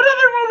 What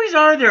other movies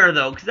are there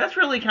though? Because that's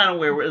really kind of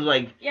where it's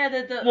like. Yeah.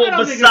 The.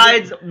 Well,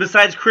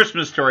 besides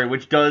Christmas Story,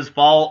 which does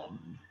fall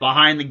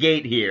behind the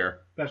gate here.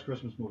 Best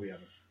Christmas movie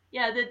ever.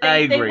 Yeah. I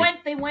agree.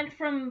 They went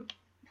from.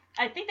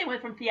 I think they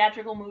went from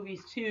theatrical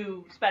movies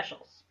to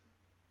specials.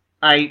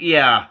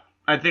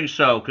 I think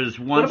so because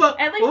once. What about,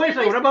 At least- well, wait a at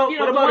second, least, what you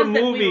know, about the a ones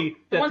that we- movie the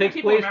that ones takes that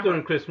people place remember.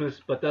 during Christmas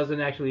but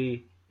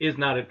is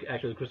not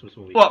actually a Christmas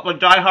movie? What, like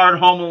Die Hard,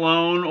 Home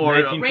Alone, or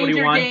 1941?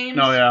 Ranger Games.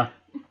 No, yeah.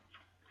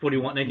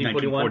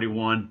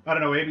 1941. I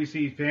don't know.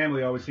 ABC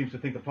Family always seems to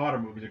think the Potter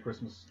movies are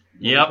Christmas.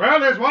 Yep. Well,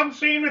 there's one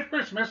scene with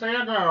Christmas. There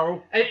you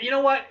go. You know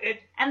what?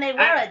 And they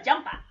wear a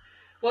jumper.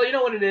 Well, you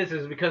know what it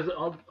is because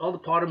all the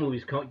Potter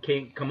movies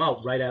came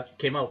out right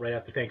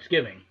after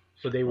Thanksgiving,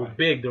 so they were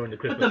big during the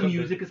Christmas. But the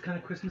music is kind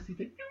of Christmassy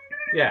thing.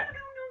 Yeah.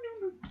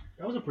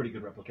 That was a pretty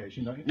good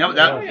replication, don't you? No,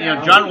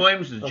 John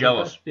Williams is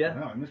jealous. Yeah.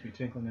 No, he must be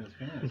tinkling in his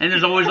pants. And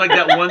there's always like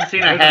that one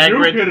scene of There's a new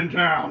Hagrid. kid in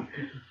town.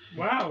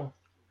 Wow.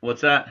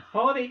 What's that?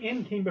 Holiday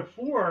Inn came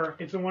before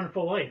It's a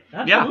Wonderful Life.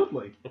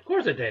 Absolutely. Of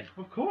course it did.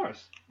 Of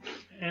course.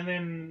 And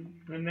then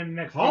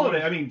next Holiday.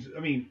 year I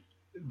mean,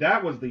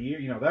 that was the year.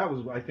 You know, that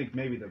was. I think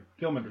maybe the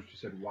film industry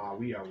said, "Wow,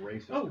 we are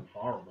racist and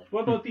horrible."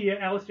 What about the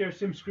Alistair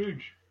Sim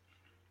Scrooge?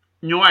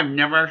 No, I've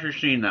never actually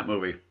seen that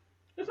movie.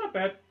 It's not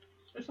bad.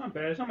 It's not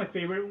bad. It's not my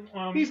favorite.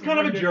 He's kind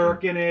of a rendition.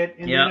 jerk in it,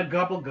 and Yeah. then a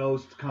couple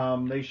ghosts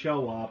come. They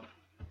show up.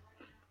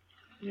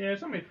 Yeah,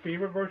 it's not my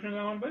favorite version of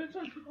that one, but it's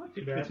not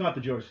too bad. It's not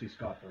the George C.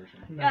 Scott version.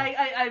 No.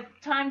 I've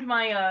timed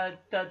my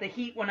the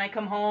heat when I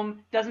come home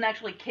doesn't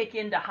actually kick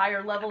into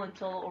higher level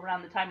until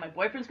around the time my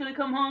boyfriend's gonna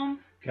come home.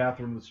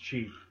 Catherine was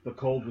cheap. The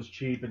cold was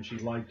cheap, and she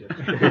liked it.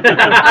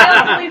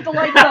 I always leave the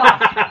lights off.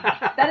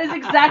 That is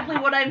exactly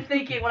what I'm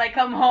thinking when I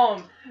come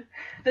home.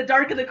 The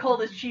dark and the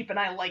cold is cheap, and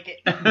I like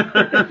it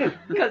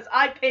because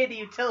I pay the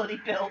utility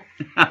bills.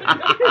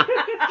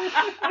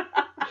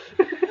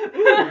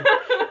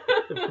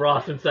 The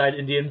frost inside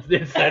Indians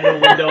inside the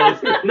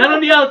windows, not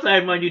on the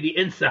outside, mind you, the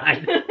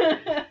inside.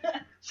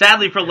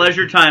 Sadly, for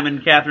leisure time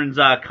in Catherine's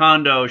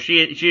condo,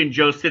 she and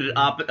Joe sit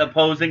at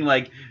opposing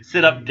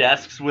sit-up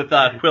desks with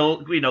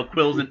quills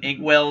and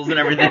inkwells and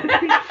everything.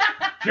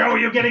 Joe,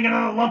 you getting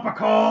another lump of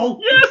coal?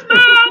 Yes, ma'am.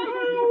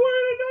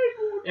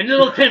 And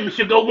little Tim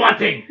should go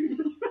wanting.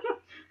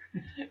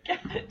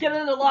 Get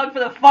another log for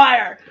the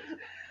fire.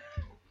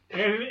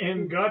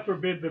 And God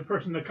forbid the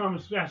person that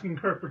comes asking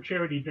her for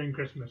charity during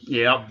Christmas.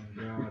 Yep.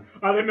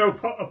 Are there no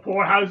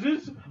poor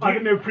houses? Are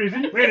there no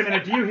prisons? Wait a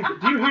minute. Do you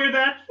hear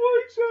that?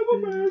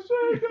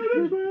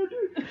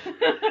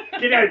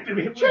 Get out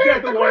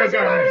the water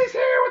guns.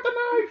 here with the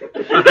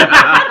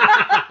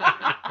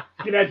knife.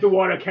 Get out the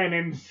water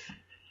cannons.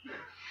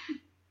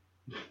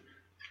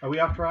 Are we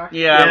off track?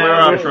 Yeah, we're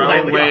off track.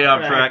 slightly We're way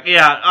off off track. track.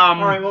 Yeah.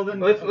 All right. Well, then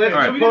Let's so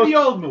we did the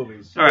old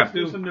movies. All right. Let's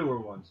do some newer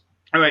ones.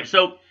 All right.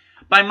 So,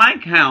 by my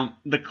count,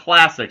 the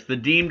classics, the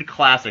deemed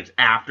classics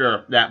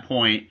after that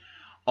point,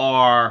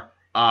 are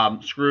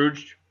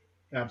Scrooged,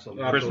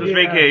 Absolutely. Christmas Yeah.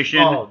 Vacation,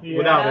 Oh,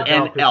 without a doubt,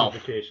 and Christmas Elf.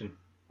 Vacation.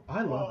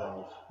 I love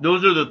Elf.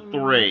 Those are the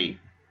three.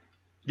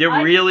 They're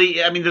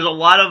really. I mean, there's a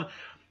lot of.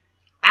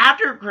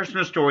 After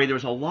Christmas Story, there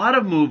was a lot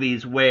of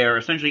movies where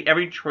essentially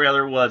every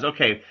trailer was,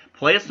 okay,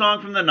 play a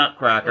song from the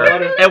Nutcracker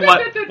and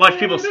watch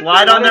people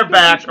slide on their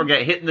backs or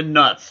get hit in the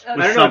nuts Okay.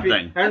 with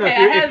something. I don't know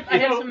Okay, I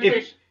have some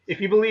addition.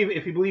 if you believe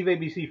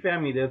ABC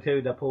Family, they'll tell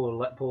you that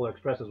Polar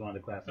Express is one of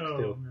the classics Oh,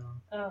 too.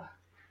 no.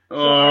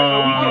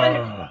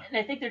 And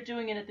I think they're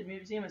doing it at the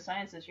Museum of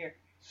Science this year.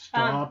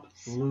 Stop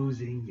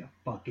losing your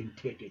fucking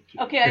ticket,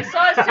 kid. Okay, I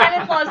saw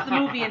Santa Claus the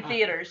movie in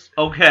theaters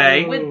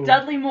Okay. with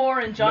Dudley Moore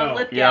and John No.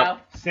 Lithgow.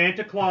 Yep.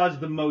 Santa Claus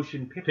the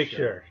Motion Picture.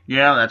 Picture.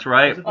 Yeah, that's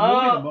right. Was it the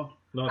movie?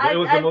 The No, I- it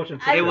was I- the motion I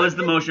picture. It was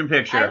the motion I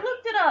picture.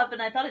 looked it up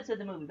and I thought it said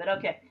the movie, but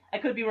okay, I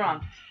could be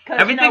wrong. 'Cause,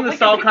 Everything the Wiki-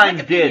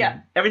 Salkinds did,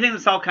 Wikipedia. everything the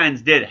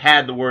Salkinds did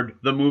had the word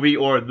the movie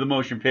or the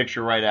motion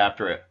picture right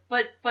after it.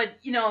 But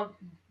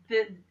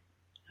the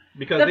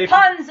Because the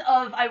puns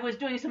of I was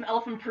doing some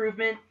elf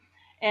improvement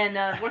and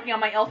working on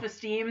my elf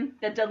esteem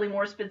that Dudley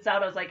Moore spits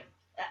out. I was like,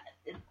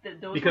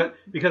 those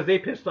because they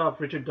pissed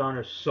off Richard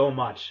Donner so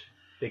much,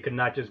 they could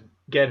not just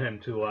get him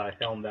to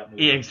helm that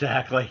movie. Yeah,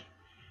 exactly.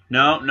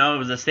 No, it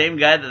was the same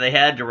guy that they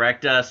had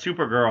direct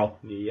Supergirl.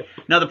 Yep.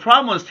 Now the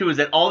problem was too is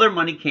that all their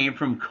money came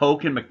from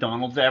Coke and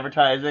McDonald's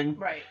advertising.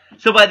 Right.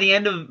 So by the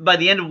end of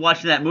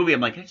watching that movie, I'm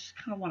like, I just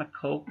kind of want a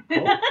Coke,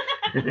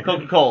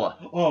 Coca-Cola.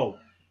 Oh,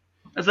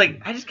 I was like,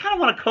 I just kind of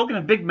want a Coke and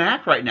a Big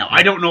Mac right now.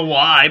 I don't know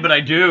why, but I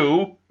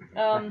do.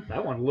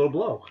 That one, low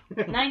blow.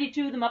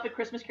 92, The Muppet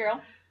Christmas Carol.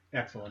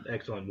 Excellent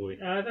movie.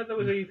 I thought that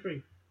was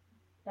 83.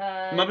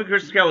 Muppet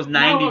Christmas Carol was No,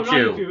 92.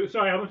 92.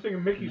 Sorry, I was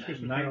thinking Mickey's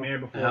Christmas Nightmare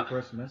Before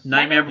Christmas.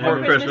 Nightmare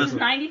Before Christmas.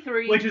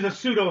 93. Which is a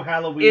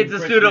pseudo-Halloween. It's a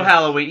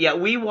pseudo-Halloween. Yeah,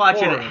 we watch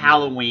it at Horror.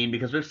 Halloween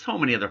because there's so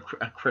many other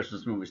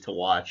Christmas movies to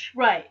watch.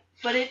 Right.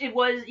 But it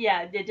was,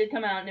 it did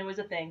come out and it was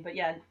a thing. But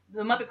yeah,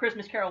 The Muppet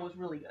Christmas Carol was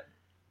really good.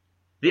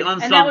 The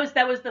And that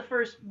was the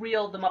first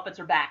real The Muppets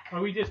Are Back.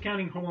 Are we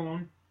discounting Home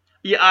Alone?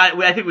 Yeah,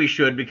 I think we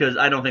should because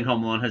I don't think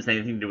Home Alone has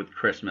anything to do with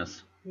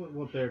Christmas.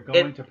 Well, they're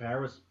going to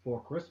Paris for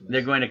Christmas.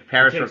 They're going to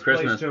Paris It for takes place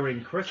Christmas.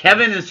 during Christmas.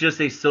 Kevin is just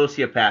a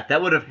sociopath. That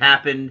would have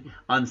happened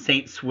on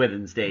St.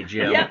 Swithin's Day,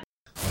 Jim. Yep.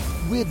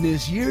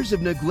 Witness years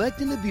of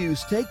neglect and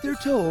abuse take their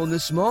toll on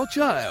the small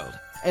child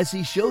as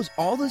he shows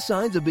all the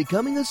signs of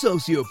becoming a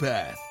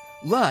sociopath,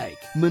 like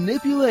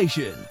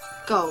manipulation,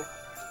 Go.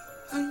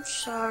 I'm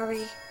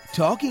sorry.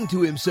 talking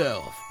to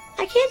himself,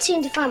 I can't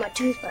seem to find my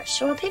toothbrush,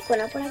 so I'll pick one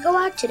up when I go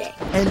out today.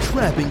 and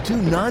trapping two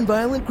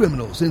nonviolent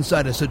criminals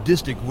inside a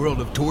sadistic world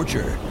of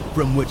torture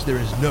from which there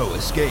is no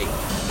escape.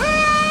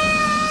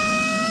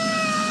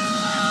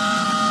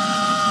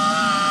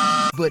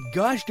 But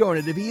gosh darn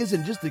it if he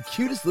isn't just the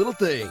cutest little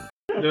thing.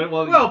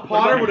 Well,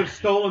 Potter would have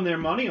stolen their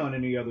money on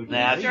any other day.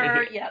 That's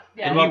Sure, yeah.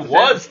 And he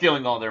was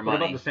stealing all their What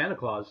money. about the Santa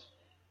Claus?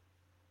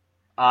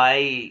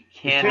 I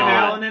cannot. Tim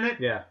Allen in it?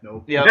 Yeah.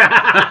 Nope. Yep.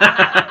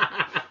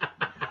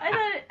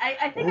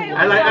 I think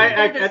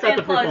I I the thought Santa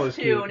the first one Claus was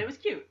too, cute. and it was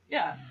cute.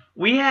 Yeah.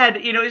 We had,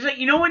 it's like,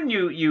 when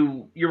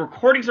you're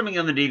recording something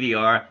on the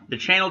DVR, the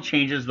channel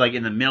changes like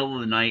in the middle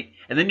of the night,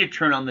 and then you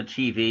turn on the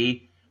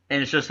TV,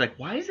 and it's just like,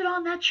 why is it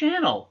on that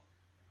channel?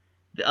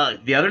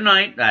 The other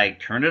night, I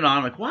turned it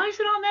on, like, why is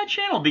it on that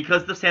channel?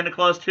 Because the Santa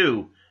Claus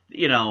 2,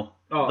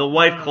 the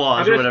White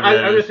Claus or whatever I'm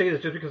it just is. saying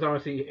this just because I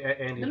want to see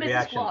Andy's The Mrs.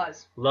 reaction.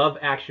 Claus. Love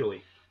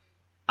Actually.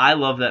 I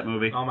love that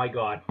movie. Oh my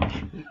God.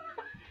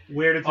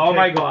 Where does it Oh take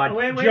my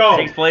God. Joe,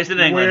 Takes place in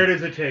England. Where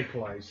does it take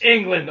place?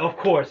 England, of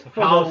course.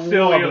 For How the silly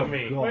love of of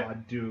me.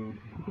 God, dude.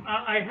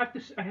 I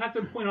have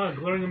to point out a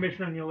glaring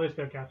omission on your list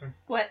there, Catherine.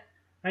 What?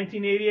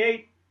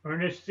 1988,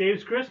 Ernest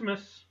Saves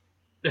Christmas.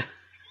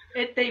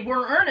 They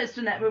were earnest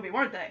in that movie,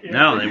 weren't they?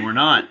 No, they were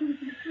not.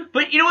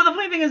 But you know what? The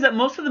funny thing is that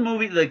most of the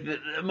movies,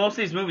 most of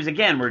these movies,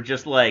 again, were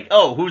just like,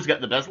 oh, who's got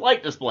the best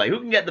light display? Who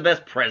can get the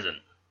best present?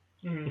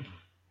 Mm.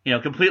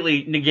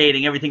 Completely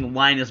negating everything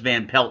Linus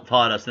Van Pelt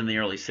taught us in the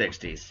early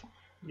 60s.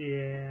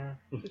 Yeah.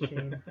 It's a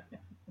shame.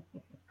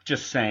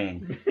 Just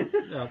saying.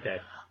 Okay.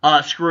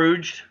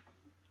 Scrooged.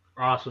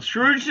 Awesome.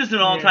 Scrooged is an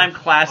all-time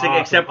classic,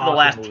 Awesome, except for the awesome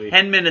last movie.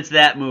 10 minutes of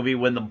that movie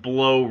when the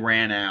blow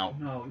ran out.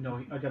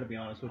 No, I gotta be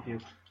honest with you.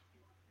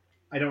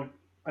 I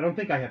don't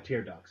think I have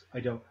tear ducts.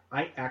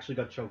 I actually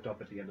got choked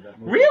up at the end of that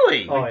movie.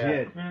 Really? I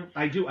did.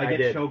 I do. I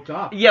get choked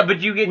up. Yeah, but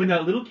you get... When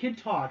that little kid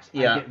talks,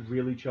 Yeah. I get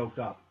really choked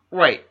up.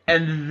 Right,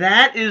 and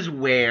that is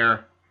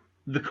where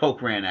the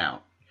Coke ran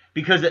out.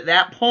 Because at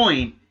that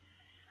point,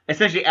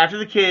 essentially after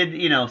the kid,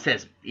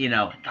 says,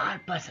 God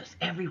bless us,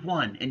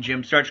 everyone, and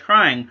Jim starts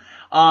crying,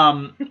 all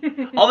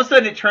of a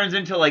sudden it turns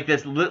into like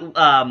this little,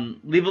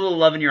 Leave a Little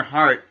Love in Your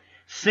Heart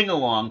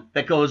sing-along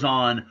that goes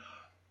on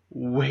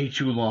way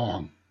too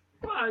long.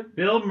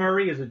 Bill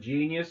Murray is a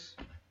genius.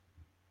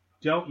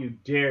 Don't you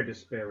dare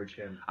disparage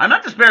him. I'm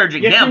not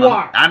disparaging Yes, him. you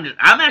are. I'm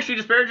actually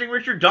disparaging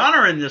Richard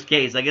Donner in this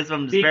case. I guess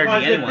I'm disparaging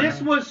Because anyone. if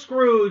this was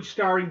Scrooge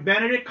starring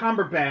Benedict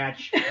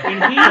Cumberbatch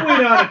and he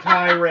went on a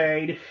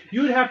tirade,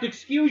 you'd have to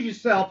excuse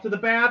yourself to the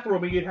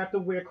bathroom and you'd have to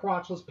wear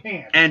crotchless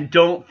pants. And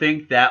don't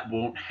think that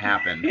won't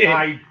happen.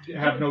 I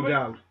have no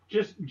doubt.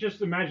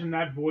 Just imagine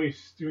that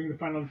voice doing the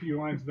final few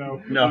lines,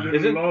 though. No. Wait a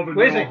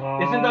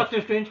second. Isn't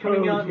Doctor Strange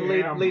coming Oh, out in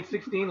yeah. late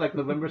 16, like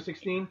November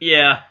 16?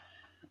 Yeah.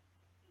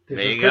 This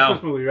There is you Christmas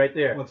go. movie right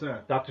there. What's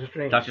that? Doctor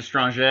Strange. Dr.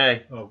 Strange.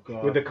 Oh,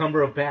 God. With the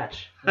Cumberbatch.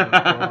 Oh,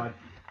 God.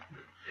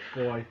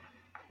 Boy.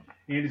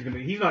 Andy's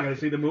he's not gonna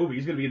see the movie.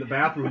 He's gonna be in the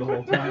bathroom the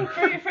whole time.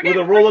 With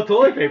a roll of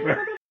toilet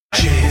paper.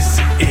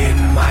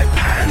 in my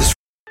pants.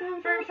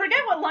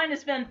 Forget what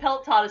Linus Van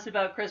Pelt taught us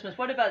about Christmas.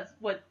 What about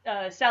what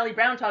Sally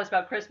Brown taught us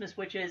about Christmas,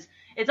 which is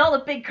it's all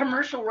a big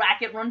commercial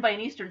racket run by an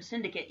Eastern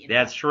syndicate.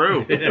 That's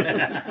true.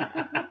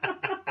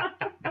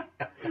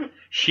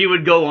 She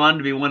would go on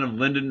to be one of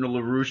Lyndon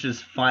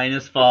LaRouche's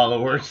finest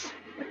followers.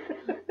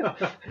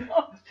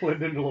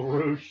 Lyndon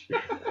LaRouche.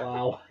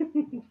 Wow.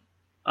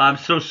 I'm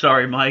so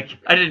sorry, Mike.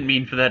 I didn't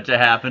mean for that to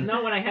happen.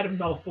 Not when I had a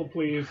mouthful,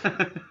 please.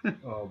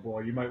 Oh,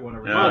 boy, you might want to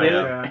Oh,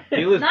 remember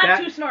that. Not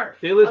too snarf.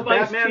 They list Of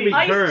Ice Batman Tea.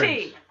 Returns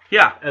Ice-T.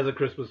 Yeah. as a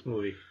Christmas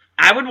movie.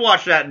 I would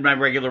watch that in my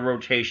regular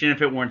rotation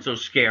if it weren't so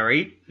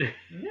scary.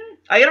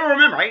 I gotta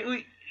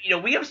remember,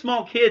 we have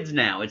small kids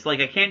now. It's like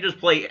I can't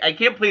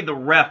play the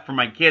ref for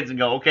my kids and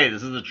go, okay,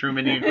 this is a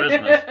Truman Indian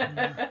Christmas.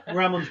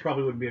 Gremlins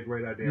probably wouldn't be a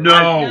great idea.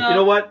 No. You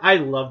know what? I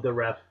love the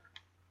ref.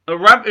 The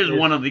Ref is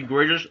one of the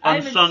greatest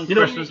unsung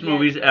Christmas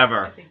movies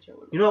ever.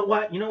 You know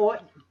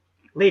what?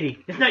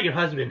 Lady, it's not your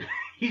husband.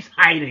 He's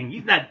hiding.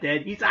 He's not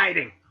dead. He's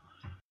hiding.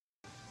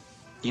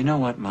 You know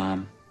what,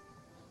 Mom?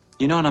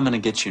 You know what I'm going to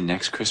get you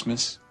next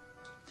Christmas?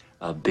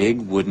 A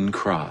big wooden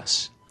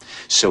cross.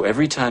 So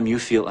every time you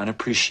feel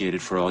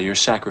unappreciated for all your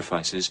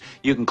sacrifices,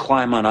 you can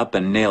climb on up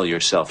and nail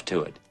yourself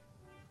to it.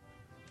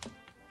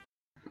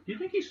 Do you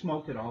think he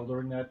smoked it all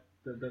during that,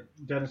 the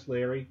Dennis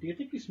Leary? Do you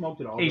think he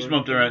smoked it all? He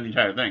smoked around the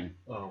entire thing.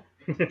 Oh.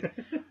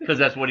 Because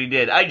that's what he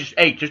did.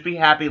 Just be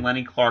happy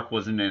Lenny Clark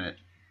wasn't in it.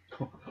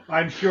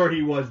 I'm sure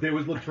he was. There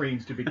was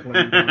latrines to be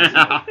cleaned.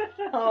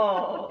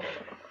 Oh.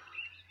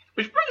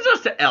 Which brings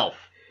us to Elf.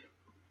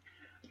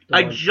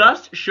 I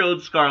just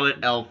showed Scarlett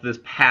Elf this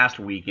past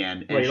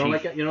weekend, and You don't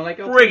like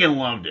Elf? friggin'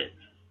 loved it.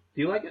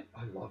 Do you like it?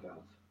 I love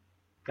Elf.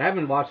 I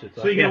haven't watched it.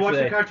 So you gonna watch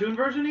the cartoon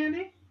version,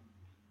 Andy?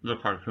 The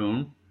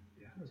cartoon?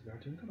 Yeah, there's a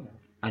cartoon coming out.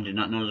 I did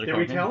not know there was a They're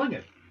cartoon. retelling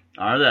it.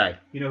 Are they?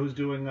 You know who's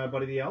doing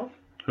Buddy the Elf?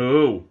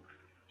 Who?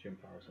 Jim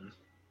Parsons.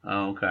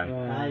 Oh, okay.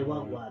 I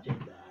won't watch it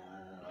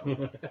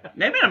though.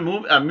 They made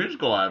a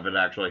musical out of it,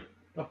 actually.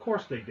 Of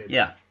course they did.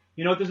 Yeah.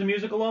 You know what there's a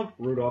musical of?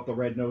 Rudolph the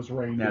Red-Nosed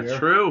Reindeer. That's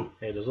true.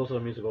 Hey, there's also a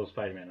musical of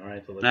Spider-Man, all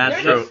right? So That's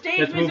There's true. a stage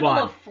Let's move musical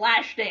on. of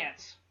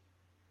Flashdance.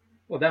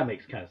 Well, that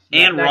makes kind of sense.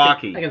 And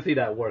Rocky. I can see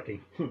that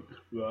working.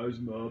 Rise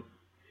up.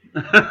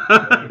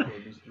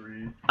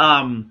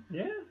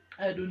 Yeah.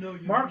 I don't know.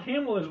 Mark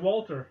Hamill is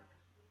Walter.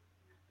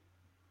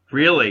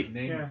 Really?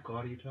 Name Yeah. of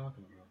God are you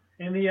talking about?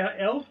 And the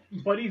Elf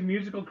Buddy's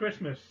Musical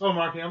Christmas. Oh,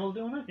 Mark Hamill's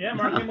doing it? Yeah,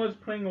 Mark Hamill is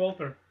playing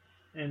Walter.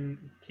 And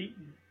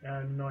Keaton, I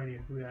have no idea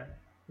who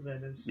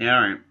that is. Yeah,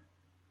 all right.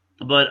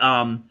 But,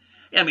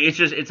 yeah, I mean,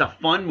 it's a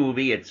fun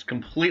movie. It's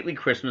completely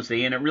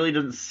Christmassy, and it really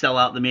doesn't sell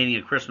out the meaning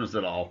of Christmas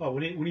at all. Oh,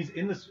 when he leaves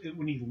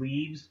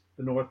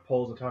the North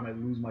Pole, the time I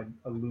lose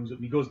it.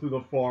 When he goes through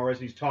the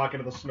forest, he's talking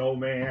to the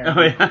snowman.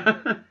 Oh,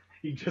 yeah.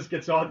 He just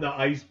gets on the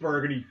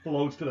iceberg and he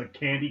floats to the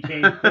candy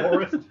cane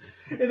forest.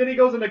 And then he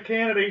goes into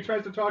Canada and he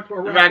tries to talk to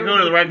a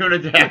raccoon. The raccoon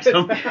attacks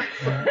him.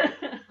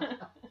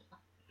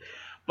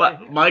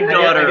 But my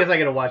daughter... I guess I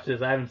gotta watch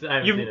this. I haven't seen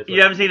it.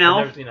 You haven't seen Elf?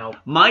 I've never seen Elf.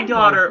 My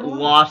daughter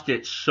lost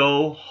it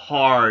so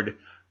hard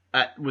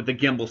with the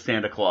gimbal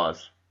Santa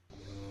Claus.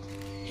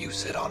 You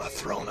sit on a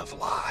throne of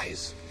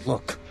lies.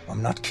 Look,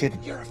 I'm not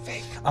kidding. You're a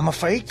fake. I'm a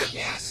fake?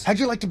 Yes. How'd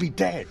you like to be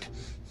dead?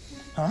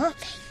 Huh?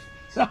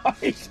 No,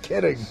 he's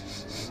kidding.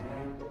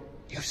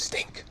 You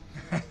stink.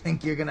 I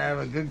think you're gonna have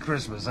a good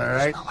Christmas, all You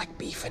right? smell like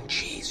beef and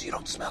cheese. You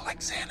don't smell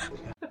like Santa.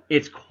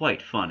 It's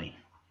quite funny.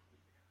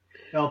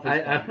 Elf is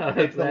fun.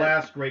 It's the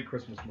last great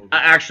Christmas movie.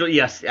 Actually,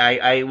 yes,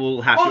 I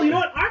will have to... Oh, you know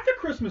what? Arthur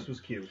Christmas was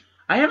cute.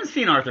 I haven't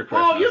seen Arthur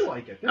Christmas. Oh, you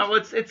like it. No,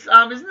 it's isn't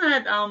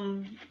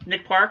that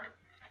Nick Park?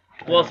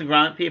 Wallace and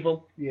Gromit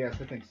people? Yes,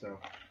 I think so.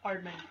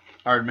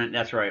 Aardman.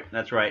 That's right.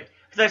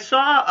 Because I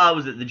saw,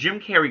 was it the Jim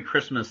Carrey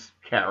Christmas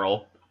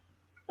Carol,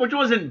 which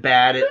wasn't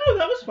bad. No,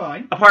 that was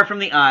fine. Apart from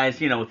the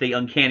eyes, with the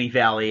uncanny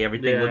valley,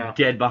 everything Yeah. looked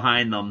dead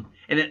behind them,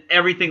 and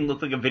everything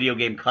looked like a video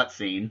game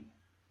cutscene.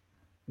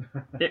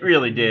 It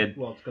really did.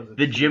 Well, it's 'cause it's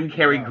the Jim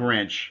Carrey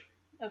Grinch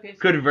Okay. So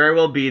could very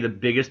well be the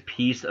biggest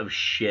piece of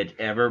shit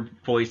ever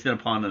foisted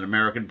upon an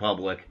American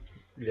public.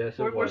 Yes,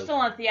 we're still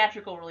on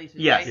theatrical releases.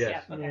 Yes. Right?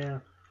 Yes. Yeah. Okay. Yeah.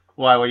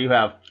 Why? What do you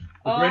have?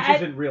 The Oh, Grinch I-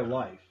 is in real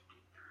life.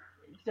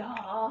 Duh.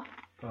 Oh.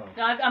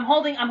 No, I'm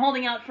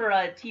holding out for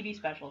TV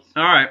specials.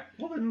 All right.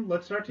 Well, then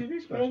let's start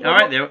TV special. All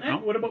right. There.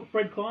 What about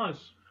Fred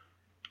Claus?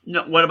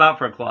 No. What about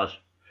Fred Claus?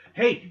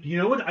 Hey, do you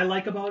know what I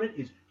like about it?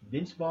 Is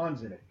Vince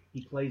Vaughn's in it.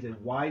 He plays a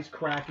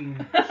wisecracking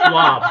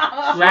Slob.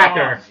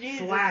 Slacker.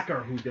 Slacker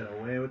who's got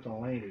away with the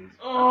ladies.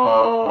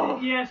 Oh.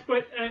 Yes,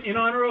 but in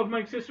honor of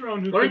Mike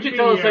Cicerone, who Why don't couldn't you be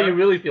tell us how here, you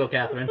really feel,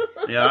 Catherine?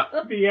 Yeah.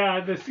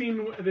 the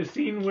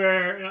scene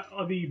where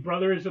the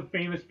brothers of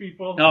famous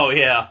people. Oh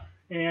yeah.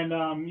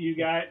 And you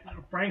got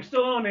Frank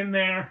Stallone in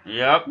there.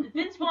 Yep.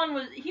 Vince Vaughn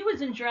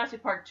was in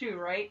Jurassic Park 2,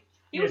 right?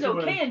 He Yes, was he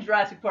okay was. in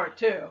Jurassic Park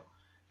 2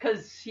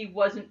 because he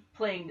wasn't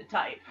playing the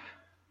type.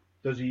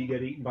 Does he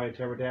get eaten by a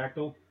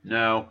pterodactyl?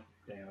 No.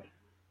 Damn it.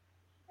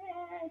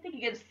 I think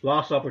he gets.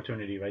 Lost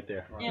opportunity right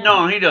there. Yeah.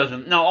 No, he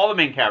doesn't. No, all the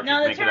main characters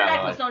No, the make it out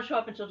pterodactyls alive. don't show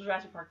up until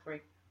Jurassic Park 3.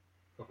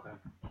 Okay.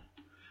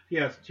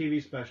 Yes,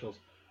 TV specials.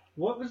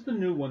 What was the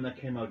new one that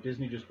came out?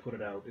 Disney just put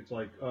it out. It's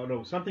like, oh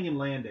no, something in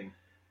landing.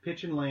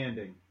 Pitch and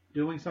landing.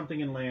 Doing something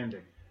in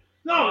landing.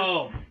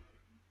 No!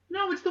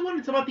 No, it's the one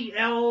that's about the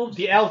elves.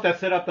 The elves that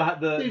set up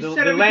They the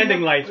set everything landing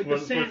up, lights like for, the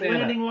for Santa.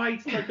 landing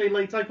lights. Like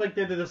it's like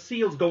the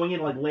seals going in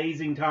like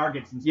lasing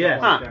targets and stuff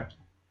Yes. like Huh. that.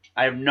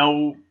 I have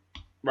no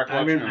I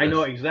recollection mean, of I this.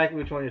 know exactly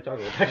which one you're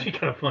talking about. It's actually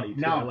kind of funny.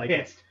 Too. Now I I'm like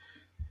pissed.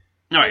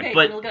 it. All right, Okay,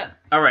 but look up.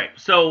 all right.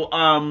 So,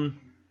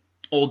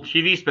 old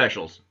TV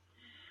specials.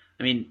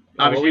 I mean,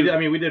 Well,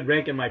 obviously, we did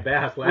Rankin My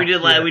Bass last we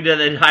did year. we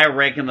did a higher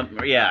rank in the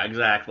yeah,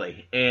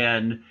 exactly.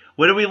 And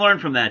what did we learn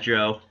from that,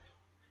 Joe?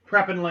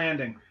 Prep and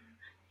Landing.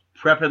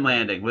 Prep and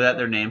Landing. Was that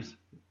their names?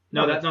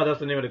 No, that's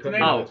the name of the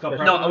company. Oh,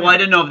 no. Well, I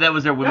didn't know if that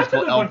was their That's a whimsical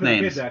good one elf for the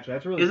names. kids, actually.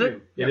 That's really Is cute.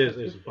 it? Yeah, It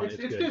is. It's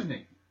good.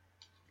 Disney,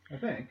 I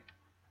think.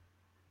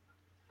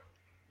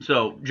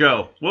 So,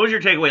 Joe, what was your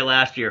takeaway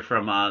last year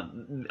from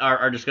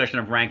our discussion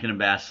of Rankin and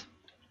Bass?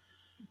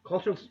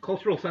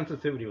 Cultural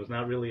sensitivity was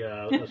not really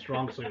a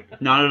strong suit.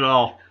 Not at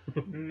all.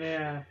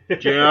 Nah.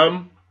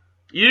 Jim,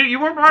 you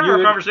weren't part of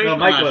our conversation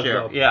Mike last was, year.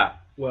 though. Yeah.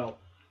 Well,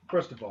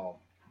 first of all,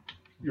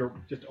 you're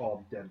just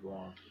all dead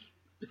wrong.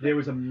 There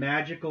was a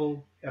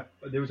magical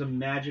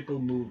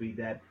movie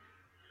that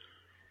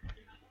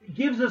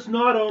gives us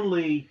not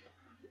only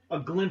a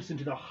glimpse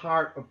into the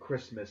heart of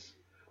Christmas,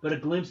 but a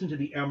glimpse into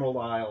the Emerald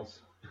Isles.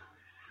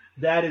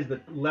 That is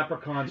the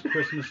Leprechaun's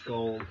Christmas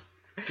Gold,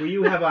 where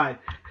you have a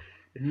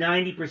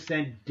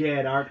 90%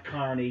 dead Art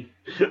Carney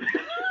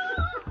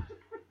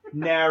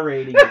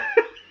narrating it.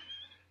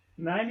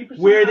 90%.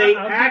 Where they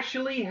I'll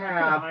actually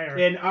have higher.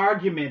 an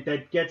argument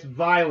that gets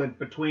violent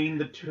between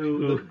the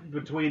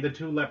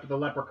the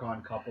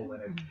leprechaun couple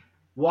in it.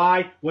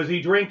 Why? Was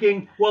he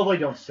drinking? Well, they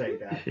don't say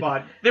that,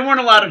 but They weren't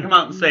allowed to come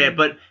out and say it,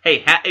 but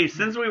hey,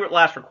 since we were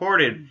last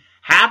recorded,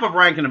 half of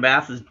Rankin and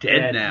Bass is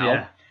dead now.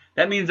 Yeah.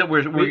 That means that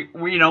we're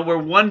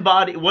one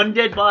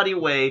dead body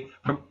away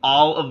from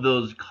all of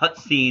those cut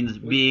scenes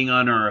being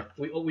unearthed.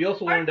 We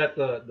also learned that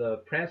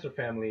the Prancer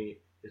family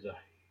is a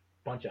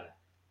bunch of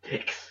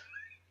dicks.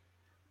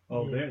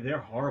 oh, they're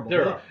horrible.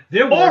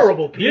 They're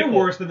horrible worse, people. They're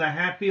worse than the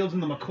Hatfields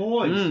and the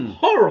McCoys.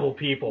 Horrible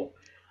people.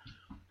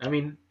 I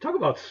mean, talk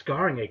about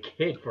scarring a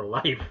kid for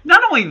life.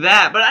 Not only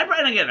that, but I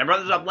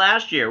brought this up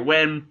last year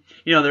when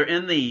they're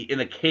in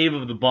the cave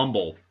of the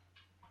Bumble,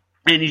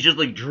 and he's just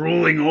like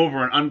drooling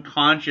over an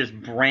unconscious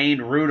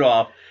brained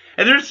Rudolph,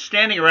 and they're just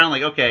standing around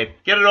like, okay,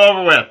 get it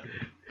over with.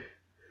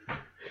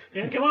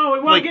 Yeah, come on, we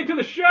want to get to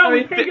the show.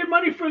 We pay good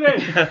money for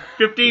this.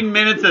 15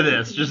 minutes of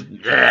this, just.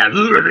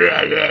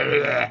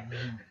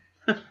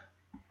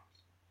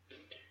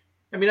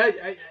 I mean,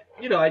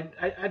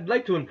 I'd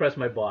like to impress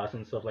my boss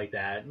and stuff like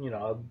that,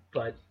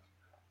 but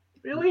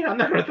really, I'm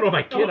not going to throw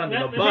my kid under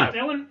the bus.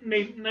 That one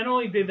made, not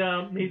only did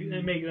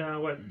make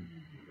what,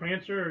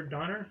 Prancer or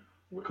Donner?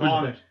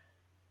 Comet.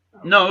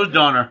 No, it was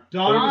Donner.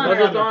 Donner was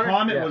the Donner?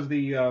 Comet Yeah. was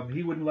the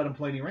he wouldn't let him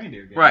play any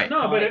reindeer games. Right.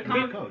 No, but it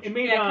Comet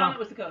made Comet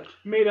was the coach.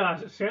 made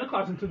Santa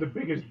Claus into the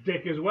biggest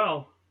dick as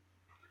well.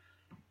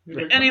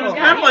 And he was Yeah,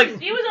 kind of like,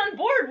 he was on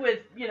board with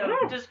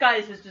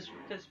disguise his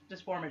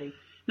disformity.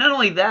 not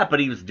only that, but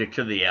he was a dick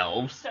to the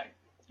elves. Sorry.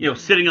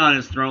 Sitting on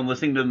his throne,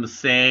 listening to them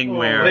sing.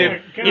 Where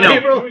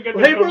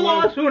labor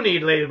laws? Who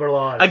need labor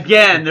laws?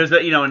 again, there's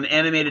an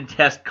animated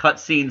test cut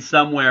scene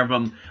somewhere of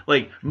him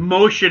like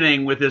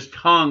motioning with his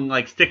tongue,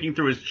 like sticking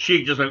through his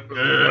cheek, just like.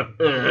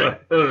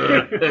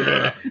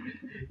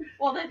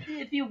 Well,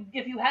 if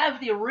you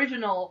have the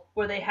original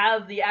where they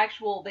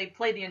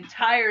play the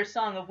entire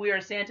song of "We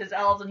Are Santa's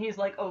Elves," and he's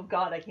like, "Oh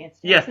God, I can't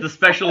stand Yes, this the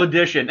special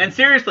edition. And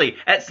seriously,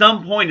 at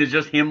some point, it's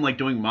just him like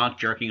doing mock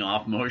jerking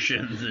off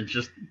motions and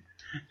just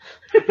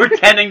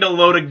pretending to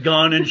load a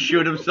gun and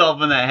shoot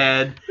himself in the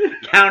head,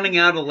 counting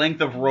out a length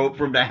of rope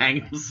for him to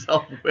hang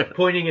himself with.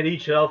 Pointing at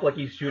each elf like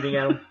he's shooting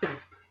at him.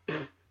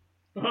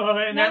 No,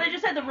 they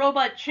just had the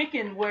robot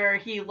chicken where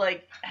he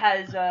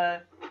has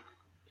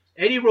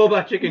Any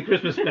Robot Chicken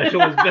Christmas special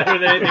was better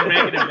than anything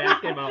Rankin and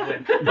Bass came out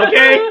with.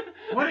 Okay?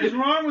 What is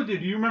wrong with you?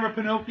 Do you remember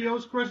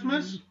Pinocchio's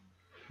Christmas?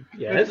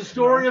 Yes. It's the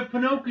story of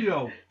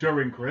Pinocchio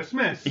during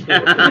Christmas.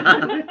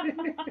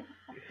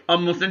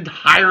 Almost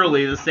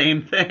entirely the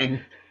same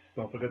thing.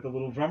 Don't forget the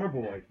little drummer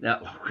boy. Oh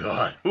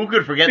God, who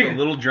could forget the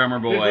little drummer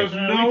boy? Because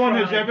no one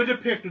has ever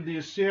depicted the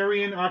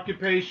Assyrian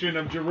occupation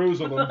of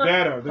Jerusalem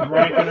better than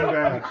Rankin and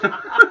Bass.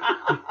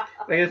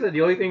 Like I said,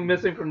 the only thing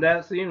missing from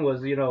that scene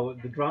was, the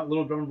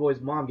little drummer boy's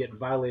mom getting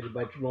violated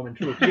by Roman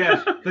troops.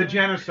 Yes, the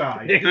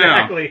genocide.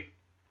 Exactly.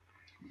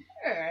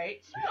 All right,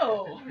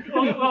 so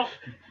Well,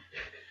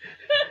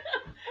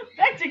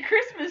 back to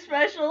Christmas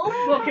specials.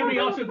 well, can we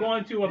also go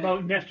on to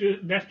about Nestor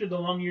the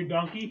long-eared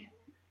donkey?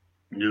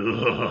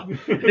 From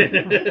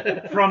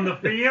the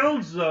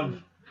fields of...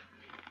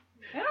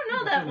 I don't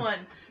know that one.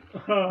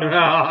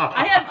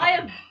 I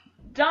have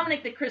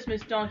Dominic the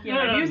Christmas donkey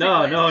on my music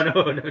list.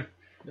 No.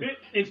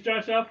 It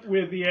starts off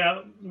with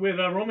a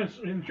Roman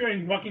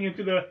centurion walking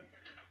into the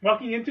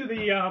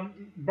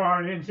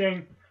barn and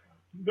saying,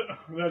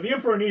 the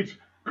emperor needs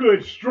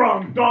good,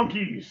 strong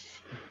donkeys.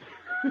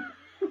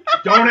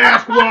 Don't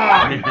ask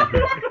why.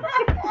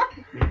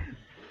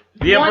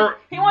 He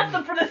wants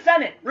them for the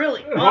Senate,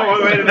 really.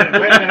 Oh, wait a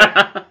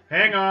minute.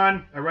 Hang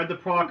on. I read the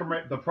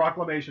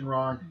proclamation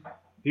wrong.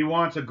 He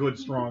wants a good,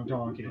 strong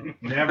donkey.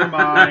 Never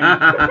mind.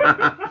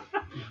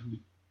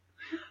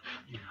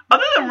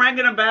 Other than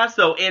Rankin and Bass,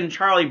 though, and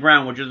Charlie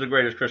Brown, which is the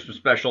greatest Christmas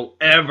special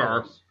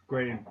ever.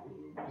 Great,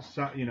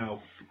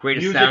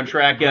 greatest music,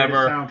 soundtrack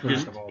ever.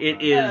 Soundtrack of all It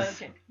time. is.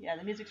 Okay. Yeah,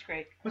 the music's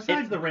great.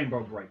 Besides the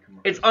Rainbow Bright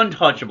commercial. It's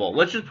untouchable.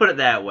 Let's just put it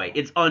that way.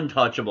 It's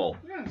untouchable.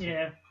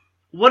 Yeah.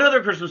 What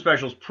other Christmas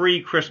specials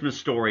pre-Christmas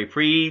Story,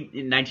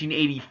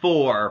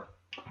 pre-1984?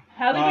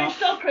 How the Grinch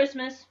Stole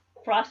Christmas.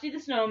 Frosty the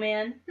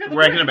Snowman.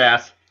 Rankin and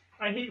Bass.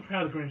 I hate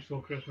How the Grinch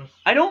Stole Christmas.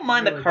 I don't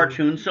mind the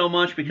cartoon so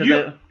much because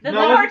The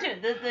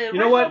cartoon. The You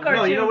know original what? cartoon.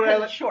 No, you know what I because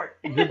like? it's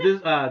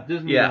short.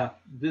 Disney. Yeah.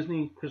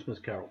 Disney Christmas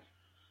Carol.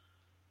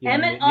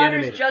 Emmett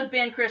Otter's Jug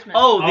Band Christmas.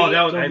 Oh,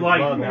 that was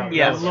delightful. that.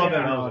 Yes. I love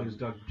Emmett Otter's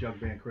Jug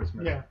Band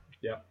Christmas. Yeah.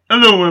 Yeah.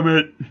 Hello,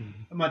 Emmett.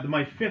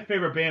 My fifth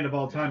favorite band of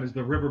all time is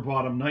the River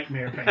Bottom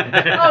Nightmare Band.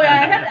 Oh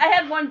yeah, I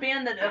had one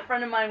band that a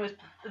friend of mine was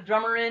the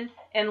drummer in,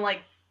 and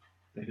like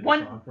They did a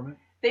one song from it?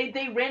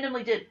 they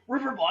randomly did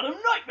River Bottom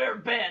Nightmare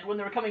Band when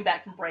they were coming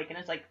back from break, and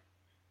it's like,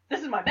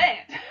 this is my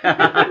band.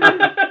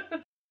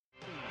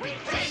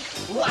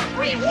 What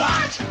we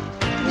want,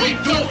 we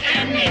do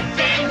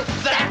anything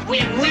that we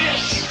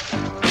wish.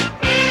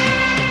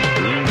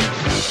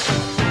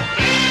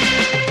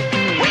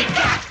 We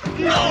got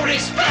no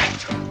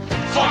respect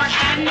for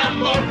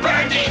animal,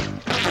 birdie,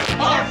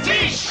 or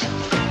fish.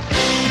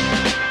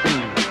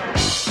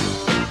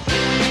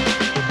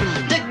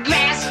 The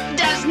grass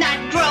does not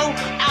grow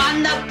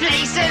on the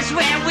places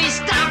where we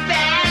stop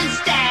and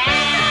stand.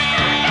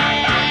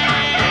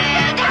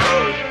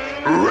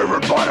 River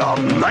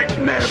Bottom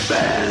Nightmare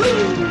Band.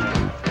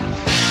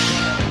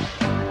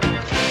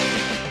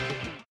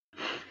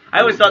 I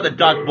always thought that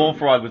Doc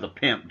Bullfrog was a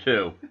pimp,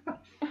 too.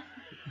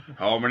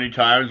 How many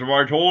times have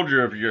I told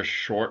you if you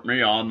short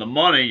me on the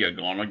money, you're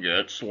gonna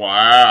get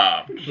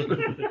slapped? No.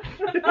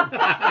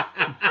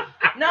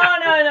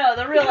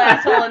 The real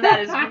asshole in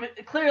that is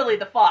clearly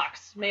the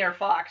Fox, Mayor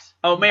Fox.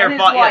 Oh, Mayor and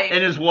his Fox wife.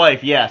 and his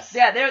wife, yes.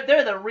 Yeah,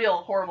 they're the real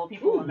horrible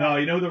people. in that. No,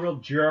 you know the real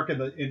jerk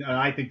and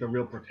I think the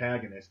real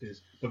protagonist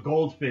is the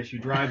goldfish who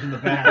drives in the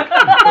back.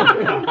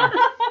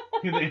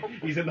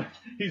 he's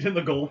in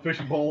the goldfish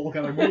bowl,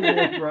 kind of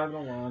driving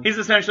along. He's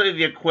essentially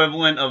the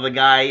equivalent of the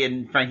guy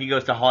in Frankie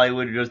Goes to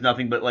Hollywood who does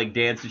nothing but like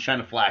dance and shine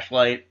a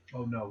flashlight.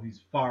 Oh no,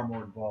 he's far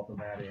more involved than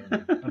that,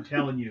 Andy. I'm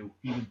telling you,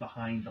 he was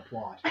behind the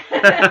plot.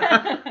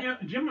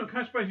 Jim, I'm kind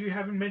of surprised you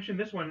haven't mentioned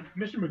this one,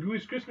 Mr.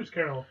 Magoo's Christmas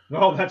Carol.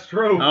 Oh, that's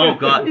true. Oh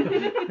god.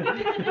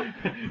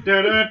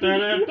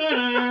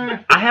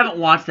 I haven't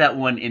watched that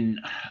one in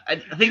I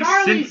think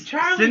Charlie since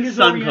his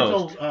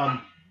Suncoast.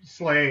 Oriental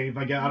slave.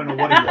 I don't know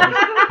what he was.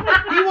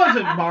 He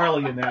wasn't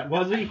Marley in that,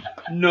 was he?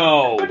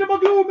 No. Mr.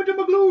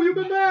 Magoo, you've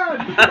been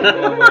bad.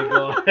 Oh my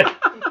god.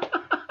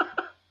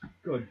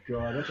 Good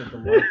God, that's a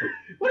delightful.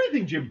 What do you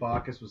think Jim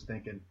Bacchus was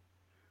thinking?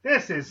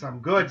 This is some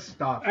good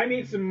stuff. I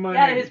need some money.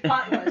 Yeah, his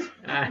pot was.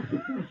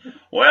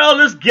 Well,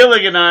 this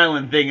Gilligan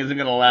Island thing isn't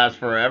going to last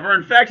forever.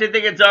 In fact, I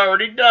think it's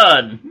already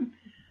done.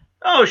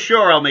 Oh,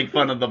 sure, I'll make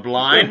fun of the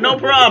blind. No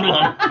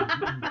problem.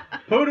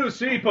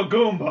 Pudusi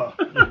Pagoomba.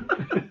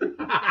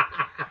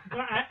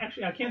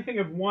 Actually, I can't think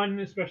of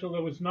one special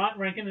that was not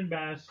Rankin and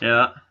Bass.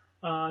 Yeah.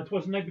 It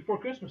was The Night Before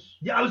Christmas.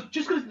 Yeah, I was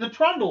just going to the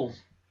Trundles.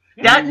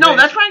 That's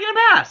Rankin and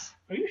Bass.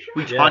 Are you sure?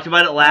 We talked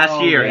about it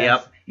last year.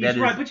 Yes. Yep. He's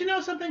right, but you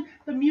know something?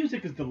 The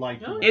music is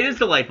delightful. It is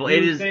delightful.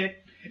 It is.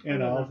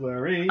 And I'll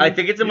flurry. I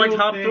think it's in my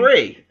top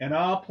 3. And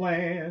our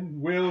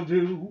plan will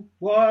do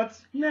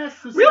what's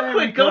necessary. Real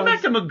quick, going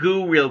back to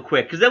Magoo real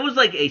quick, because that was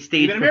like a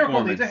stage Even a miracle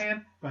performance. needs a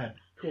hand. Go ahead.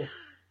 Cool.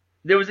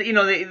 There was,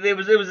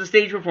 it was a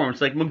stage performance.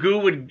 Like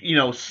Magoo would,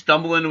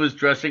 stumble into his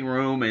dressing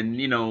room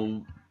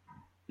and,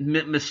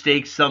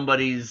 mistake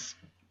somebody's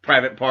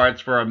private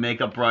parts for a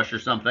makeup brush or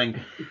something.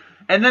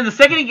 And then the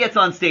second he gets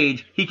on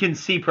stage, he can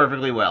see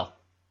perfectly well.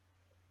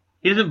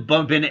 He doesn't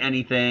bump into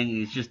anything.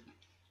 He's just...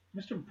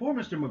 Poor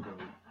Mr. Magoo.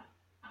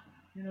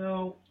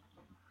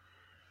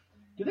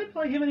 Do they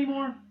play him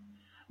anymore?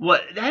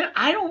 What?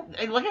 I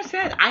don't... Like I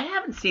said, I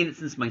haven't seen it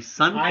since my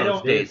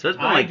Suncoast days. So it's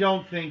been I like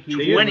don't think he's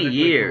 20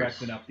 years.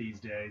 correct enough these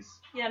days.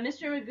 Yeah,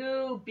 Mr.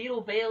 Magoo,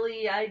 Beetle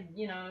Bailey,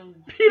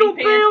 Beetle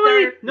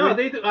Bailey? No,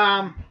 they do. Those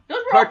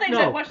were all things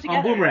I watched together.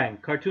 On Boomerang,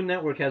 Cartoon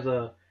Network has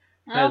their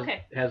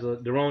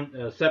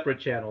own separate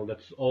channel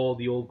that's all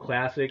the old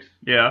classics.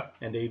 Yeah.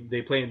 And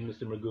they play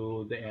Mr.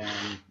 Magoo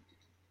and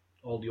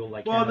all the old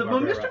Well,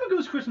 Mr.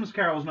 Magoo's Christmas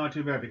Carol is not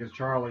too bad because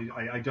Charlie.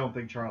 I don't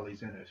think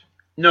Charlie's in it.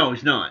 No,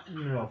 he's not.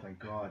 Oh, thank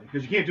God.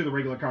 Because you can't do the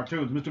regular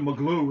cartoons. Mr.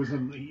 Magoo is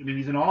in.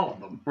 He's in all of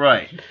them.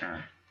 Right.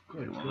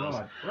 Good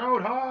God.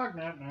 Roadhog.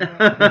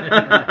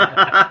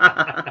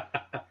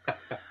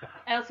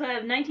 I also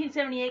have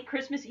 1978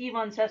 Christmas Eve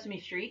on Sesame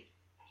Street.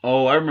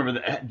 Oh, I remember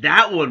that.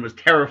 That one was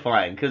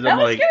terrifying because That I'm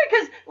was like,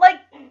 scary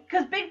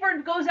because Big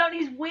Bird goes out and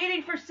he's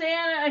waiting for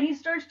Santa and he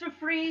starts to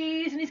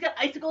freeze and he's got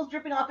icicles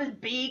dripping off his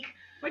beak.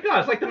 My God,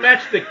 it's like the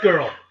Matchstick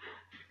Girl.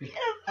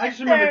 I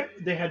just remember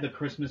they had the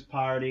Christmas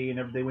party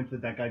and they went to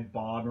that guy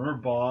Bob. Remember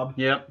Bob?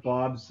 Yep.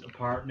 Bob's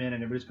apartment,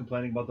 and everybody's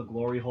complaining about the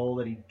glory hole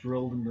that he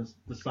drilled in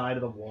the side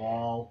of the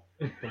wall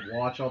to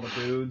watch all the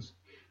dudes.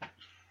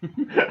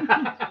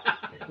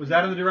 Was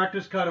that in the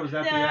director's cut, or was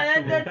that the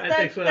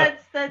actual?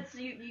 That's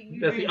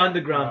the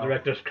underground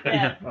director's cut.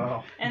 Yeah.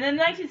 Oh. And then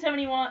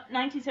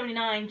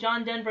 1979,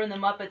 John Denver and the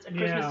Muppets, A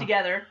Christmas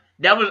Together.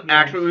 that was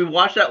actually, we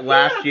watched that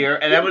last year,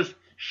 and I was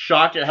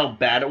shocked at how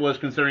bad it was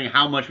considering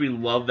how much we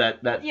love that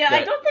Yeah,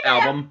 I don't think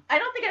album. I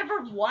don't think I ever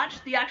never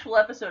watched the actual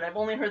episode. I've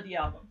only heard the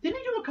album. Didn't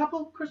he do a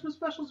couple Christmas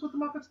specials with the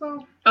Muppets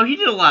though? Oh, he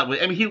did a lot.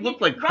 I mean, he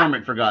looked like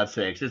Kermit, for God's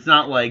sakes. It's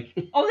not like...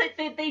 Oh,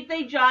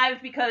 they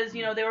jived because,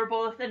 you know, they were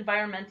both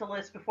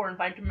environmentalists before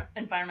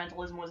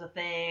environmentalism was a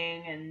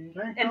thing, and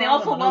they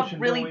also loved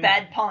really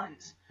bad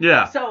puns.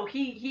 Yeah. So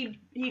he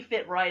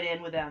fit right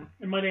in with them.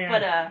 And my name.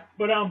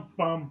 But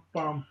bum.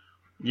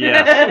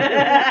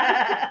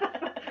 Yeah.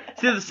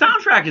 See, the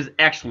soundtrack is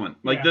excellent.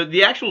 Like,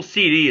 the actual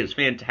CD is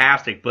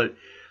fantastic, but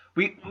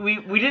we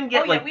didn't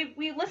get,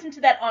 we listened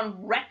to that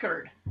on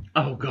record.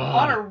 Oh,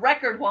 God. On a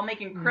record while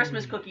making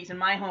Christmas cookies in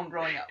my home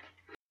growing up.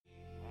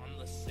 On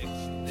the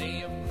 6th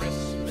day of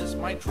Christmas,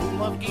 my true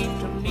love gave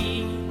to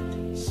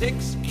me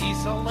 6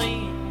 geese a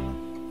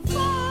laying,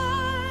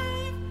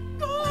 5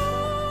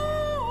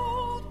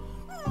 gold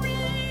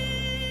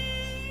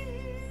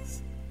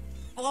rings,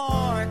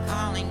 4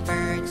 calling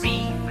birds,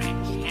 3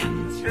 French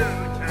hens, 2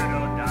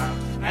 turtle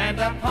doves, and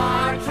a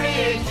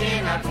partridge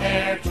in a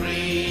pear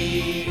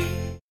tree.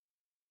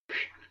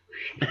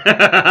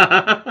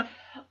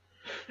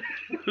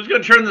 Who's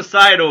going to turn the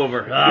side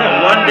over?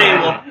 One day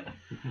we'll...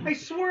 I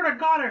swear to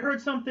God, I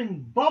heard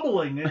something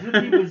bubbling as if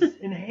he was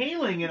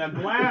inhaling in a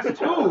glass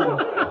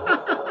tube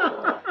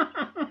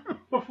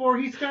before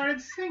he started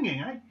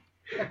singing.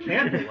 That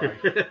can't be right.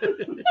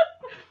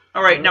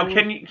 All right, now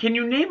can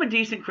you name a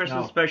decent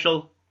Christmas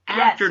special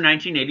after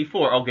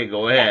 1984? Okay,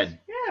 go ahead.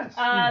 Yes.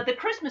 The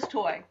Christmas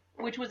Toy,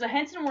 which was a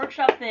Henson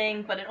Workshop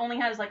thing, but it only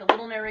has like a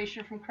little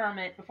narration from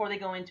Kermit before they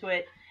go into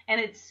it, and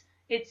it's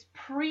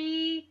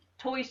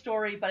pre-Toy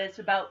Story, but it's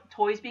about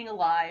toys being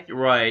alive.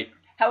 Right.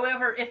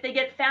 However, if they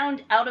get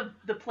found out of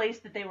the place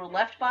that they were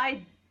left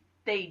by,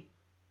 they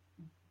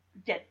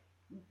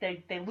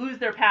lose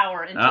their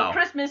power until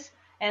Christmas,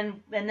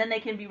 and then they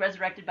can be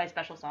resurrected by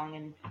special song,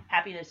 and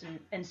happiness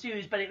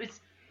ensues. But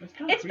it's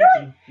really it's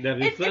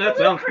a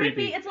little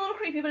creepy. It's a little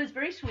creepy, but it's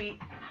very sweet,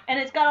 and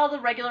it's got all the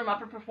regular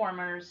Muppet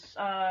performers.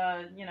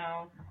 You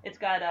know, it's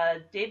got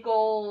Dave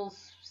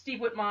Goelz, Steve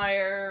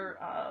Whitmire,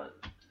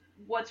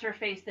 what's her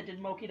face that did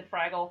Moki the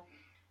Fraggle.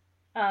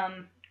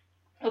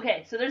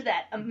 Okay, so there's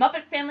that. A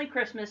Muppet Family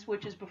Christmas,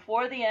 which is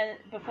before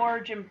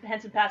Jim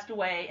Henson passed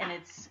away, and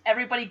it's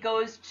everybody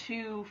goes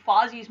to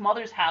Fozzie's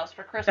mother's house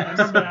for Christmas.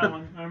 I remember that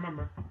one. I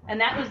remember.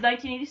 And that was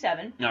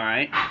 1987. All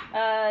right.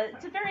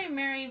 It's a very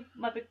merry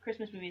Muppet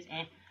Christmas movie.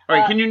 All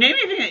right, can you name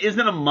anything that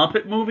isn't a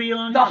Muppet movie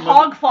on? The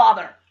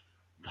Hogfather.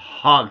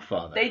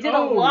 Hogfather. They did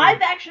a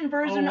live-action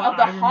version of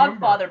The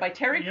Hogfather by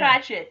Terry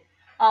Pratchett.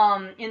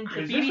 In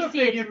the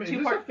BBC. Is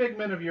this a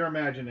figment of your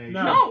imagination?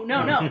 No.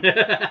 And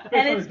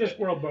it's a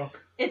Discworld book.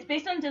 It's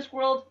based on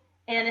Discworld,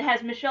 and it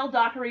has Michelle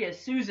Dockery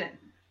as Susan,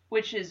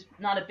 which is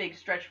not a big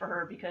stretch for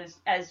her because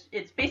as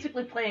it's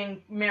basically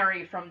playing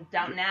Mary from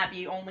Downton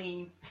Abbey,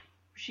 only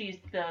she's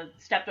the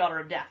stepdaughter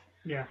of Death.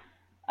 Yeah.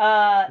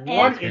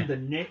 What in the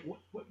name?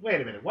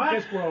 Wait a minute.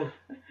 What?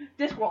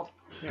 Discworld.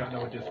 I don't know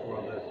what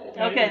Discworld is.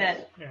 Okay then.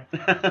 Yeah.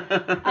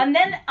 And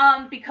then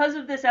because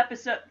of this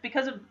episode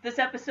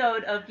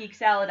of Geek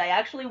Salad, I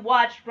actually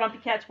watched Grumpy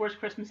Cat's Worst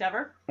Christmas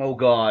Ever. Oh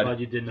God. Oh,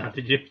 you did not,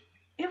 did you?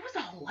 It was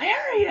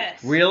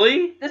hilarious.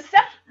 Really? The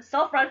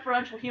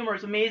self-referential humor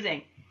is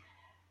amazing.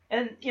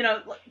 And, you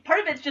know,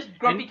 part of it's just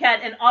Grumpy Cat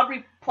and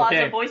Aubrey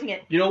Plaza voicing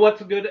it. You know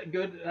what's good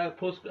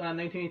post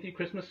 1983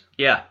 Christmas?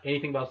 Yeah.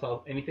 Anything by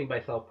South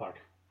Park.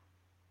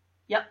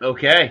 Yep.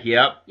 Okay.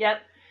 Yep.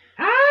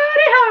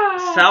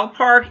 South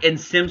Park and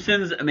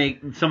Simpsons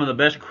make some of the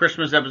best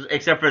Christmas episodes,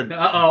 except for.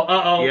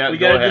 Yeah, we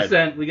got a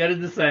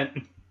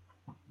dissent.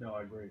 No,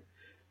 I agree.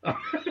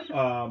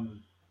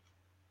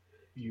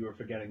 You are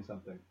forgetting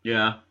something.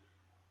 Yeah.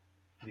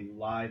 The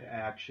live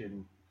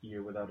action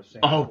Year Without a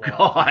Santa Oh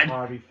Claus, God.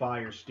 Harvey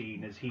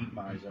Firestein as Heat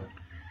Miser.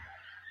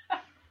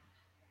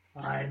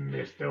 I'm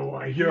Mr.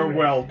 White. You're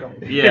welcome.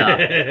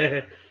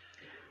 Yeah.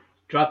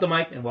 Drop the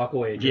mic and walk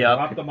away. Yeah.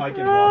 Drop the mic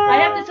and walk away. I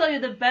have to tell you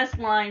the best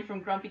line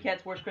from Grumpy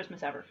Cat's Worst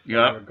Christmas Ever.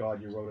 Yeah. Oh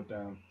God, you wrote it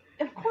down.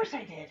 Of course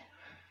I did.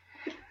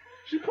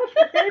 She puts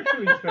her head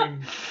through these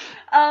things.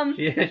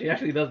 She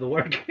actually does the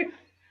work.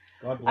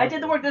 I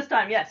did the work this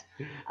time, yes.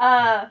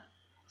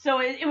 So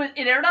it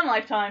aired on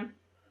Lifetime,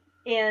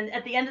 and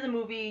at the end of the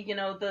movie, you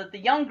know, the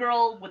young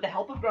girl, with the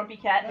help of Grumpy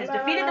Cat, has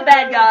defeated the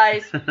bad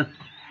guys,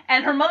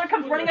 and her mother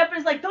comes running up and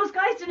is like, "Those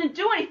guys didn't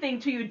do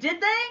anything to you,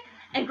 did they?"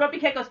 And Grumpy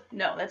Cat goes,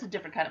 "No, that's a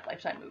different kind of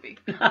Lifetime movie."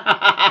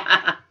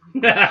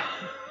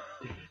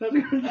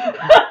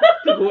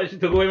 She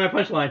took away my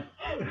punchline.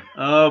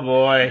 Oh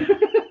boy.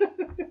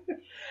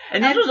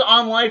 And this was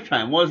on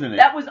Lifetime, wasn't it?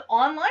 That was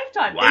on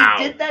Lifetime. Wow.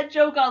 They did that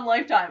joke on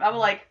Lifetime. I'm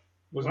like,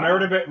 Was wow.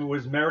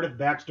 Meredith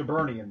Baxter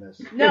Burney in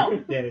this?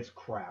 No. Then it's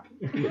crap.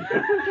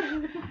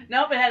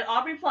 Nope, it had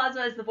Aubrey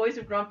Plaza as the voice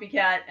of Grumpy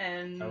Cat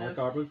and I like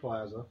Aubrey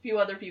Plaza. a few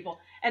other people.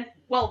 And,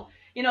 well,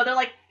 you know, they're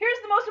like, here's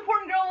the most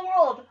important girl in the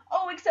world.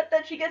 Oh, except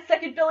that she gets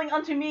second billing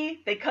unto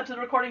me. They cut to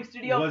the recording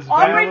studio. Was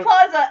Aubrey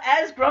Plaza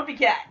as Grumpy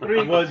Cat.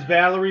 Was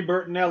Valerie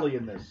Bertinelli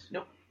in this?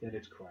 Nope. Then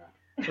it's crap.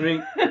 I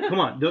mean, come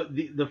on.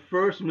 The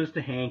first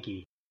Mr.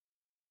 Hanky.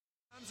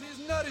 His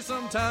nutty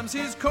Sometimes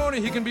he's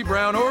corny, he can be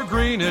brown or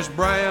greenish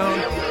brown.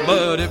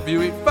 But if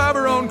you eat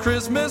fiber on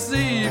Christmas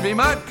Eve, he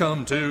might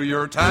come to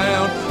your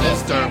town.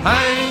 Mr.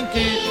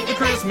 Hanky, the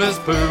Christmas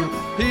Pooh,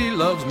 he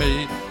loves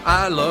me,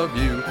 I love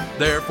you.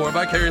 Therefore,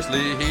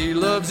 vicariously, he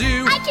loves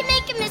you. I can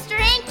make a Mr.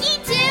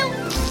 Hanky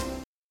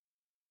too.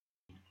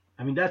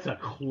 I mean, that's a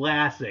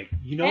classic.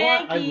 You know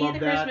Hanky, what? I love the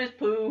that. Christmas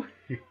Pooh.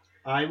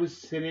 I was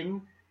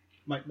sitting.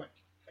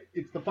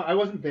 I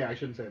wasn't there. I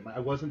shouldn't say it. I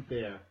wasn't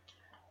there.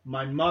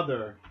 My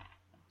mother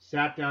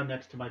sat down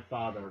next to my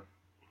father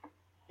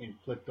and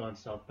flipped on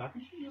South Park,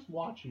 and she was just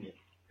watching it.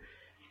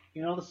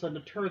 And all of a sudden,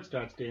 a turd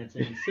starts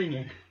dancing and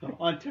singing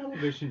on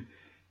television.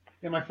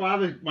 And my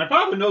father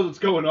knows what's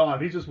going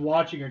on. He's just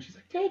watching her, and she's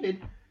like, David,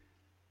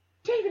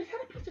 is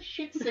that a piece of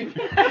shit singing?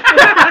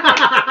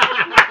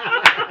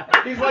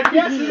 He's like,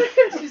 yes,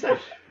 it is. She's like,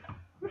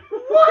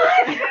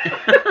 what?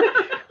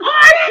 Oh,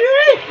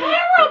 that's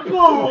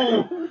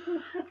terrible!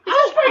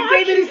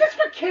 David, is this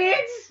for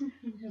kids?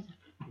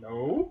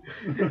 No.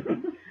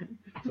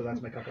 So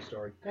that's my Cucka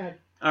story. Go ahead.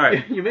 All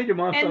right. You made your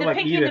mom And sound the like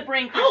Pinky Edith. and the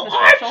Brain Christmas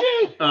special.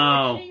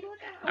 Oh,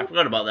 I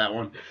forgot about that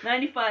one.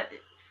 95.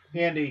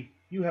 Andy,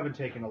 you haven't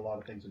taken a lot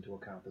of things into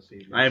account this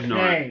evening. I have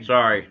not. Shame.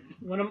 Sorry.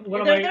 There are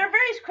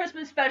various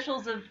Christmas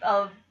specials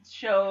of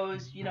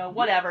shows,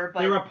 whatever,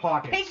 but There are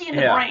pockets. Pinky and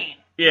the Brain.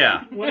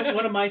 Yeah.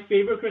 One of my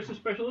favorite Christmas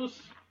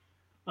specials,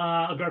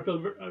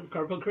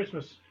 Garfield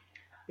Christmas.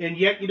 And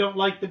yet you don't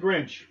like the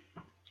Grinch.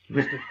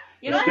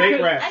 You know,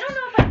 I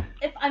don't know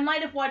if I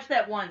might have watched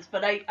that once,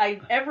 but I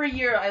every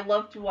year I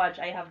love to watch.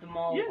 I have them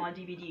all on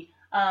DVD.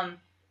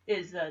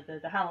 Is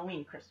the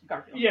Halloween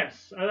Garfield?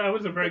 Yes, that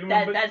was a very good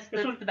That- one. that's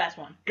the best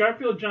one.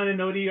 Garfield, John, and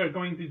Odie are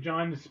going to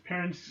John's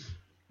parents,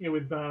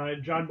 with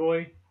John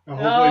Boy. Oh,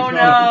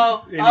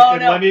 no.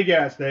 And let me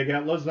guess, they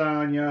got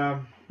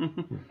lasagna.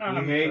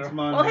 I'm He hates sure.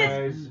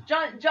 Mondays.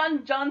 Well,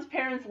 John's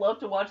parents love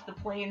to watch the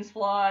planes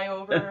fly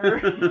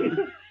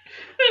over.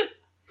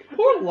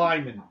 Poor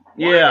Lyman.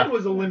 Yeah. Lyman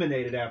was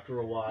eliminated after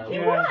a while. He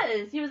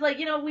was. He was like,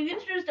 we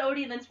introduced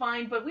Odie and that's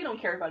fine, but we don't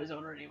care about his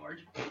owner anymore.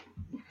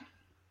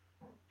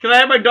 Can I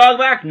have my dog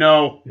back?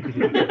 No.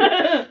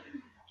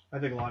 I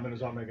think Lyman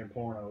is out making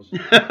pornos.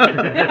 With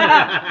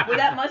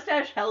that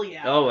mustache, hell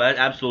yeah. Oh,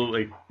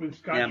 absolutely. With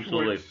Scott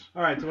Absolutely. Schwartz.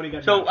 All right, so what do you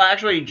got So, now?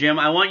 actually, Jim,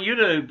 I want you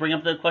to bring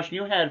up the question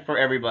you had for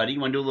everybody. You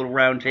want to do a little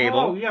round table?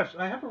 Oh, yes.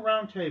 I have a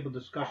round table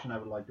discussion I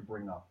would like to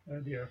bring up. Oh,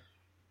 dear.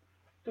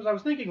 Because I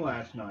was thinking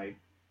last night,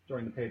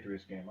 during the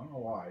Patriots game, I don't know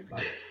why,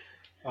 but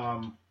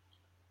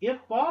if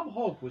Bob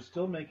Hope was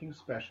still making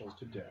specials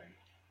today,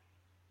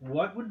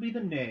 what would be the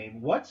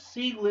name? What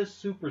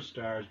C-list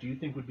superstars do you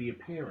think would be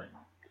appearing?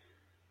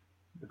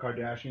 The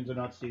Kardashians are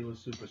not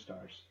C-list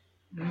superstars.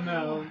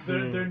 No,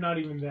 they're not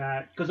even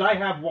that. Because I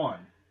have one.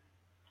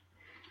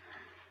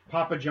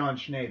 Papa John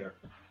Schneider.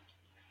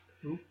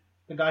 Who?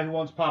 The guy who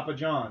owns Papa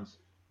John's.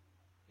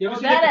 You ever Oh,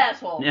 see that the,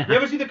 asshole. Yeah. You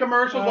ever see the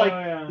commercials? Oh, like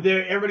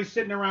yeah. everybody's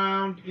sitting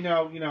around,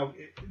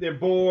 they're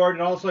bored,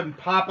 and all of a sudden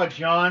Papa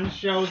John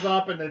shows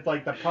up, and it's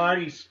like the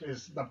party's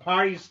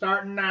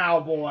starting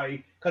now,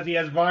 boy, because he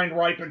has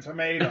vine-ripened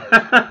tomatoes.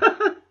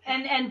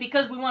 And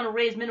because we want to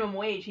raise minimum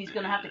wage, he's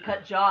going to have to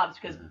cut jobs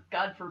because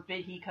God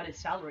forbid he cut his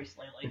salary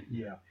slightly.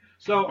 Yeah.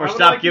 So Or I would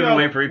stop like to giving know,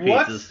 away free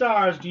what pizzas.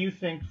 stars do you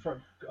think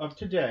of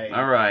today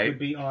All right. would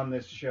be on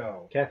this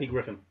show? Kathy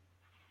Griffin.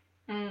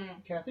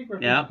 Kathy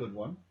Griffin's Yeah. a good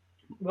one.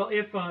 Well,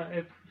 if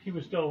he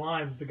was still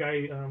alive, the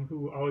guy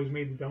who always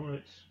made the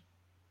donuts.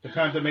 The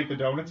kind to make the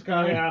donuts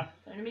guy? Yeah.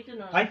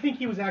 I think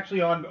he was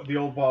actually on the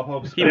old Bob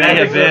Hope He may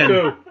have been.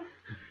 too.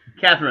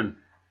 Catherine.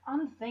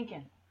 I'm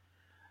thinking.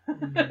 Is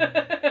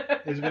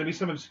it going to be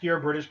some obscure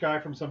British guy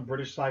from some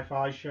British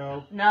sci-fi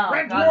show? No.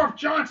 Red God. Dwarf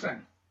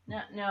Johnson! No.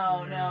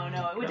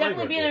 It would Kelly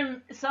definitely be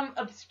Ripa. some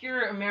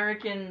obscure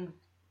American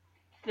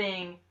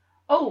thing.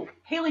 Oh,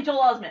 Haley Joel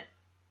Osment.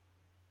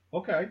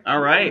 Okay. All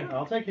right.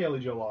 I'll take Haley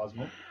Joel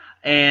Osment.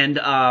 And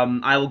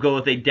I will go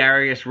with a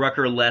Darius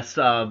Rucker-less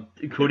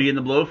Cootie and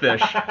the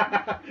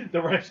Blowfish.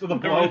 The rest of the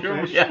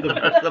blowfish. Yeah, the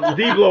rest of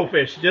The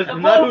blowfish. Just The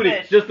not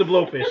blowfish. Hootie, just the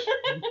blowfish.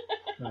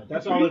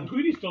 That's all.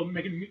 Cootie's still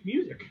making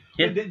music.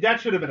 That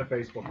should have been a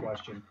Facebook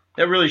question.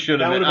 That really should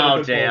have That been. would've been a Oh,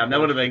 good damn. poll That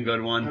would have been a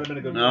good one. That would've been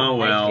a good Oh, poll.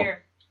 well. Next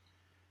year.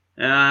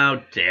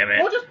 Oh, damn it.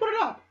 Well, just put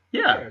it up. Who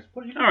Yeah. cares?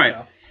 Put it All right.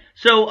 up.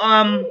 So,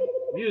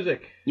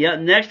 Music. yeah,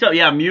 next up,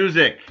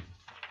 music.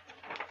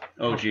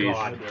 Oh, jeez.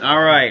 God.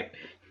 All right.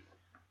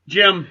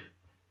 Jim,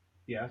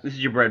 Yes. this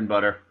is your bread and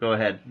butter. Go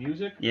ahead.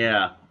 Music?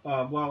 Yeah.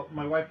 Well,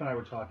 my wife and I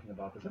were talking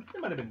about this. I think it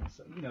might have been,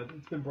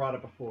 it's been brought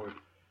up before.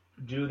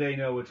 Do they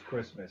know it's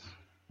Christmas?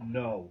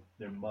 No,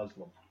 they're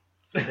Muslim.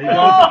 They don't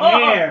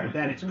care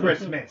that it's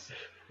Christmas.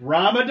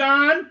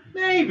 Ramadan?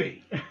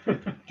 Maybe.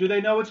 Do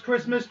they know it's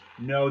Christmas?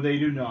 No, they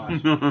do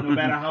not. No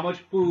matter how much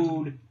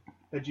food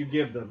that you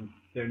give them,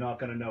 they're not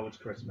going to know it's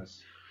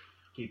Christmas.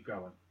 Keep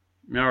going.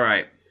 All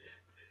right.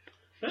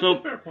 That's So-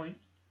 a fair point.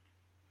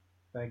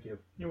 Thank you.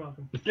 You're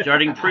welcome.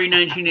 Starting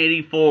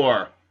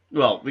pre-1984.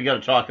 Well, we got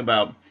to talk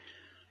about,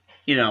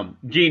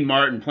 Gene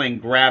Martin playing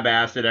grab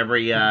ass at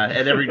every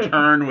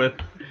turn with.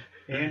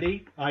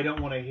 Andy, I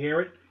don't want to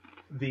hear it.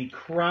 The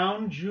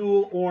crown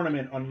jewel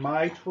ornament on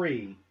my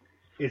tree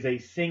is a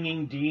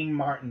singing Dean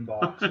Martin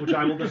box, which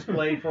I will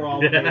display for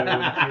all of you in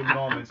a few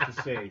moments to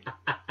see.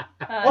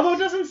 Although it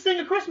doesn't sing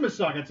a Christmas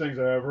song, it sings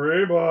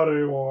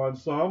 "Everybody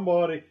Wants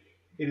Somebody."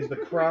 It is the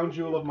crown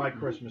jewel of my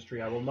Christmas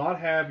tree. I will not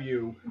have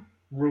you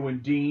ruin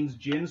Dean's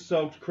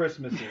gin-soaked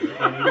Christmases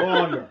any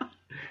longer.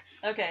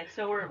 Okay,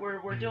 so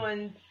we're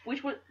doing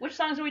which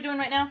songs are we doing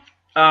right now?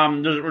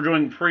 We're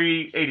doing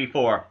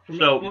pre-84.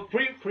 So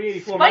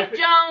pre-84. Spike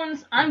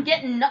Jones, I'm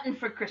getting nothing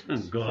for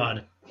Christmas. Oh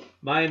God.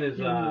 Mine is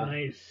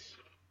nice.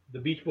 The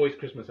Beach Boys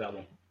Christmas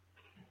album.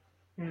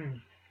 Hmm.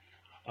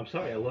 I'm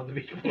sorry, I love the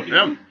Beach Boys.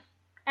 Yep.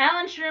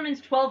 Alan Sherman's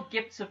 12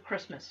 Gifts of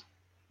Christmas.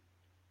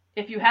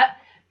 If you have,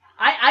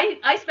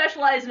 I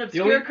specialize in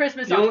obscure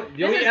Christmas songs.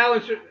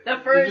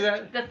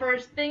 The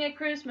first thing at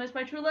Christmas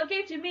my true love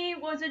gave to me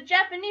was a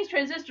Japanese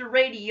transistor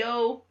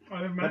radio.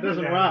 That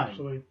doesn't rhyme.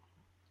 Actually.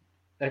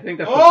 I think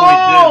that's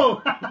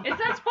Oh! the point. It's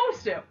not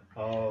supposed to.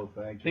 Oh,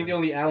 thank you. I think the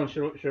only Alan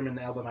Sherman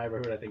album I ever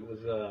heard, I think, was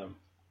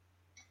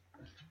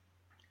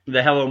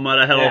The Hello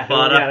Mudda, Hello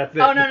Fada. Yeah, that's it.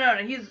 Oh no,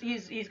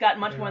 he's got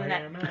much more than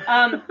that.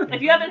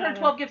 If you haven't heard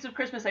 12 Gifts of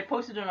Christmas, I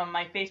posted it on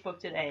my Facebook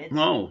today.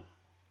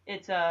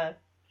 It's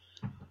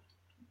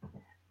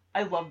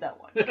I love that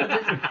one.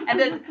 And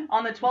then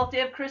on the 12th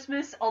day of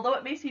Christmas, although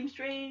it may seem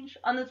strange,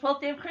 on the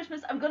 12th day of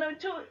Christmas, I'm going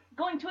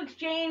to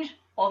exchange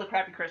all the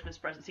crappy Christmas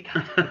presents he got.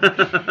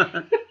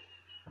 I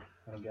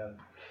don't get it.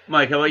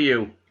 Mike, how about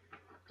you?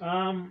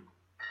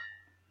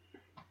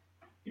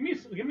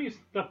 Give me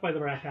Stuff by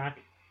the Rat Pack.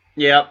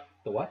 Yep.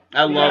 The what?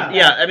 I love.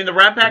 Yeah, I mean the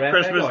Rat Pack Rat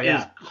Pack? Christmas Oh,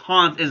 yeah.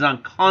 is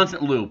on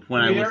constant loop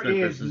when I listen to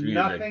There Christmas is music.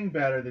 nothing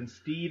better than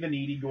Steve and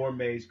Edie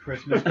Gourmet's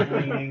Christmas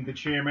cleaning the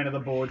chairman of the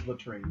board's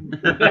latrine.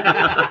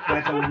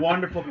 That's a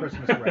wonderful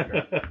Christmas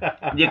record.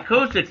 The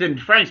acoustics in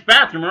Frank's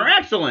bathroom are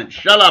excellent.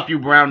 Shut up, you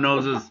brown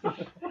noses.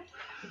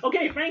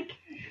 Okay, Frank.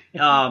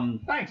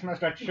 Thanks,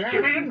 Mr.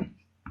 Chairman.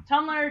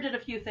 Tom Lehrer did a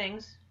few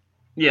things.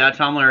 Yeah,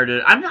 Tom Lehrer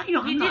did. I'm not.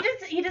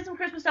 He did some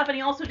Christmas stuff, and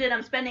he also did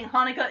I'm spending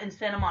Hanukkah in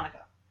Santa Monica.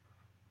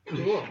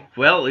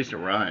 Well, at least it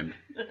rhymed.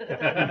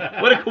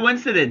 What a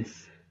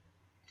coincidence.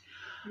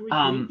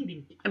 I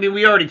mean,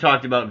 we already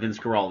talked about Vince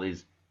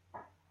Guaraldi's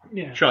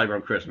Charlie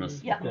Brown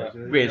Christmas. Yeah.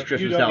 Greatest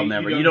Christmas album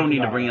ever. You don't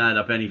need to bring that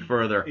up any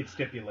further. It's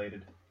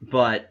stipulated.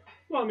 But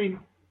Well,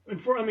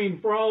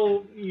 for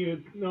all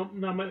you know,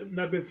 not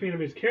a big fan of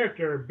his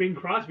character, Bing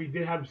Crosby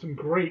did have some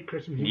great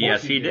Christmas music.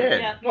 Yes, he did.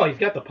 Yeah. Well, he's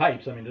got the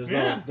pipes. I mean, there's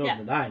no Yeah.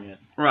 denying it.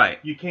 Right.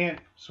 You can't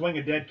swing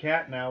a dead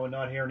cat now and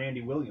not hear an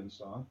Andy Williams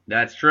song.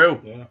 That's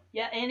true. Yeah.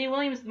 Yeah, Andy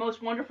Williams, the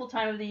most wonderful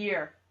time of the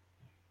year.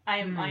 I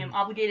am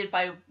obligated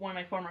by one of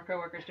my former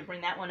coworkers to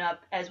bring that one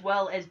up, as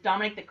well as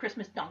Dominic the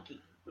Christmas Donkey.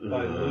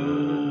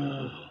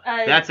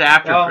 That's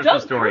after Christmas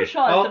Doug Story.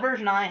 Kershaw is the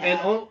version I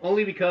have. And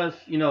only because,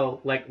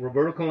 like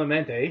Roberto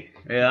Clemente,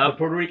 the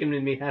Puerto Rican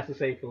in me has to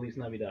say Feliz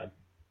Navidad.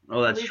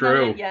 Oh, that's Feliz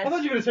true. Navidad, yes. I thought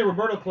you were going to say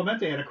Roberto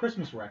Clemente had a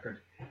Christmas record.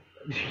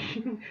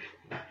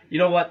 You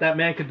know what? That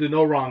man could do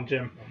no wrong,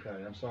 Jim.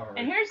 Okay, I'm sorry.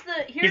 And here's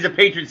He's a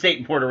patron saint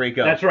in Puerto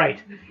Rico. That's right.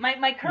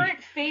 my current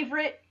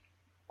favorite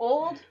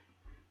old,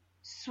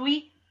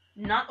 sweet,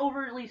 not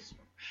overly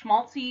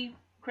schmaltzy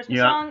Christmas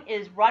song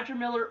is Roger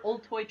Miller,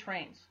 Old Toy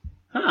Trains.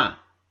 Huh.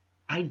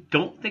 I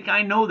don't think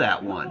I know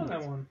that I one. know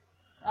that one.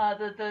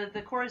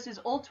 The chorus is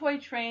Old Toy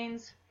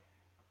Trains,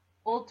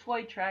 Old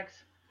Toy Tracks.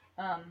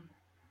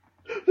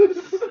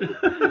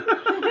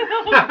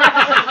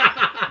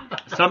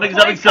 Something.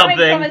 Coming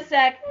from a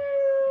sack,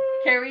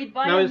 carried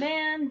by Now a is-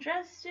 man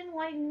dressed in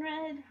white and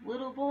red.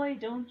 Little boy,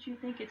 don't you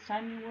think it's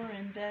time you were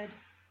in bed?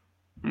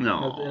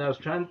 No. And I was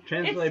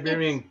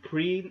Trans-Siberian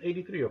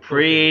pre-83 or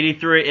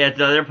Pre-83. Yeah,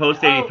 they're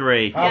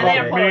post-83. Yeah, they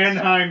are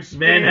Mannheim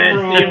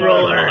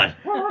Steamroller.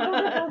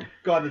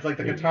 God, it's like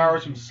the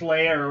guitarist from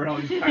Slayer when all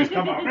these guys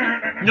come out.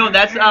 No,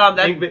 that's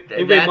Ingrid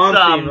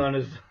Malmsteen on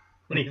his,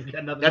 when he's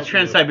got nothing that's else to do.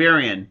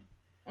 Trans-Siberian.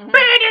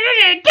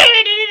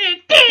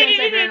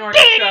 Trans-Siberian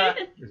Orchestra.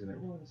 Isn't it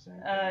really the same?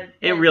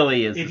 It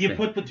really is. If the you same.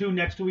 put the two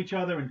next to each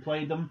other and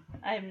played them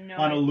I have no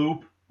on a idea.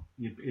 loop,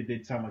 it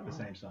did sound like the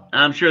same song.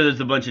 I'm sure there's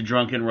a bunch of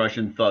drunken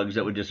Russian thugs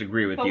that would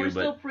disagree with But you, we're but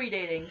still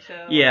predating,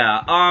 so.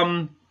 yeah.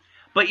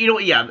 But you know,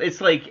 yeah, it's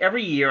like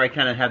every year I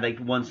kind of have like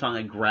one song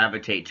I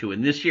gravitate to,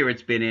 and this year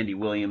it's been Andy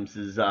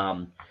Williams's it's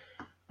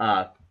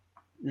not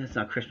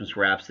Christmas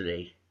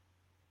Rhapsody.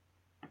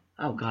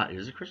 Oh God,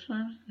 is it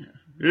Christmas? Yeah.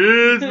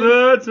 It's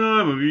that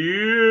time of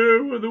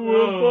year when the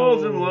world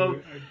falls in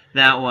love.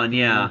 That one,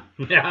 yeah.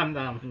 Yeah, I'm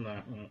not.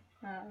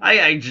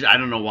 I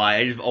don't know why.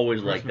 I just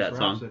always like that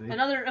song.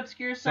 Another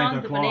obscure song,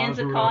 Santa the Claus,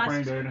 Bonanza Rudolph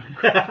Cast. Reindeer.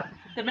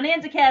 The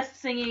Bonanza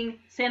Cast singing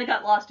Santa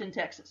Got Lost in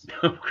Texas.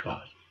 Oh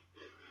God.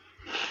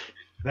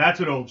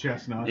 That's an old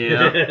chestnut.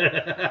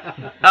 Yeah.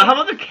 How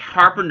about the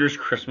Carpenters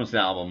Christmas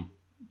album?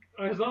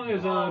 As long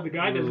as the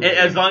guy doesn't.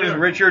 As long as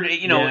Richard,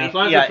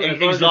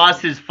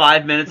 exhausts his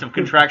 5 minutes of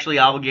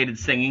contractually obligated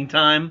singing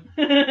time.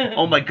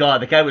 Oh my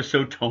God, the guy was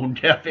so tone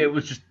deaf. It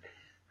was just.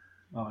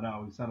 Oh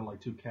no, he sounded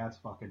like two cats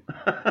fucking.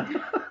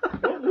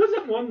 What was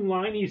it? One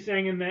line he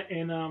sang in that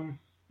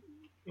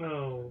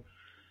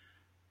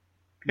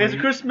It's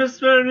Christmas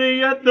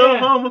party at the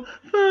home.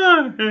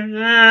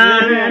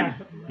 Yeah.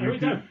 Every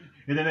time.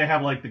 And then they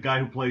have like the guy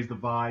who plays the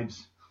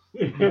vibes.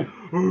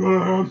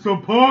 Have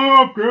some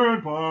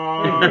pumpkin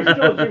pie. He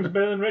still sings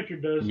better than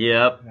Richard does.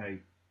 Yep.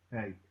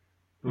 Hey,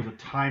 those are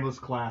timeless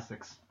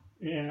classics.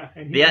 Yeah,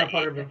 and he's not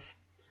part of it.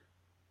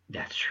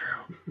 That's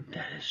true.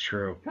 That is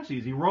true. That's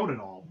easy. He wrote it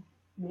all.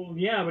 Well,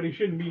 yeah, but he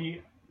shouldn't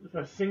be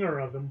a singer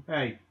of them.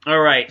 Hey. All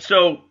right.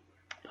 So,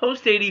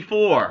 post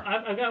 84.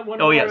 I got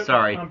one. Oh more yeah,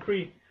 sorry.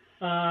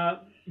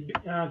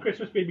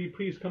 Christmas Baby,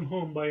 Please Come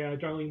Home by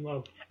Darlene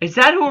Love. Is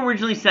that who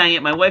originally sang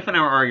it? My wife and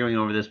I were arguing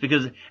over this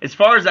because, as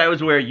far as I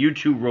was aware, you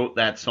two wrote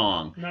that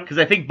song. No. Because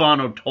I think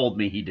Bono told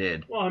me he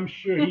did. Well, I'm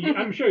sure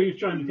he's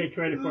trying to take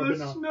credit for it,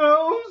 but no.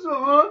 Snow's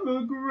on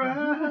the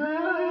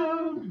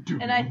ground.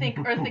 And I think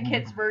Eartha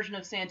Kitt's version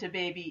of Santa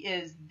Baby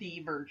is the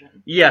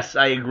version. Yes,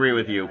 I agree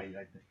with you.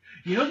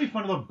 You know, it'd be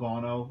fun to love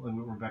Bono.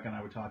 And Rebecca and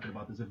I were talking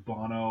about this. If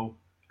Bono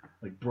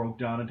broke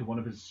down into one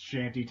of his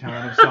shanty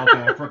town of South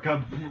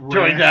Africa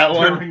During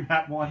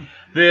that one.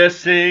 They're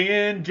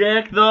singing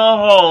Deck the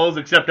Halls,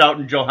 except out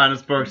in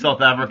Johannesburg, South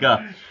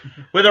Africa,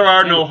 where there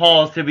are no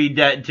halls to be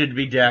decked.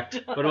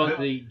 What about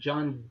the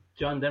John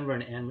Denver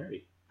and Anne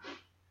Mary?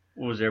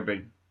 What was their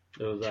big?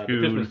 It was the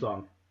tune? Christmas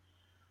song.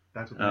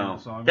 That's what the name of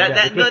the song.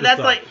 That's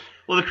song. like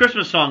the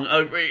Christmas song.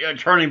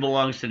 Turning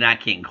belongs to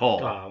Nat King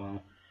Cole. Oh,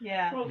 well.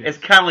 Yeah. It's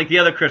kind of like the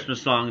other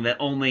Christmas song that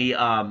only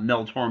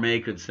Mel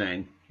Torme could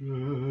sing.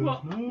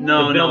 Well,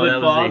 No, that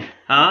was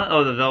huh?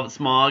 Oh, the Velvet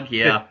Smog,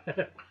 yeah.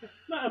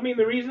 I mean,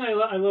 the reason I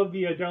love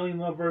the Darlene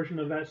Love version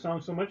of that song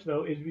so much,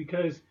 though, is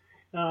because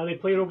they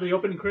played over the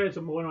opening credits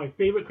of one of my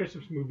favorite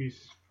Christmas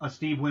movies. A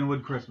Steve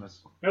Winwood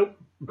Christmas. Nope,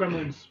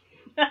 Gremlins.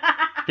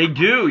 They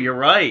do, you're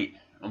right.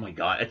 Oh my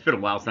god, it's been a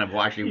while since I've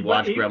actually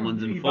watched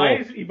Gremlins in full.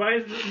 He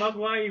buys the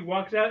Mugwai, he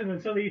walks out, and then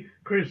suddenly,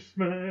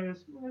 Christmas,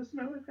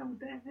 snow is coming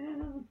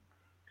down.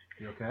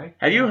 You okay?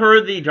 Have you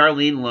heard the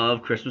Darlene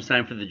Love Christmas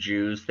Time for the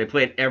Jews? They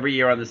play it every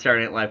year on the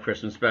Saturday Night Live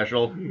Christmas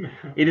special.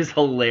 It is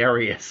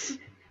hilarious.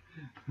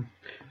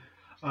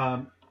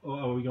 Are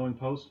we going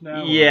post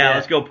now? Yeah,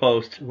 let's go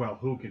post. Well,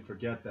 who can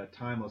forget that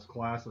timeless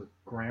classic?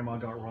 Grandma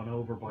got run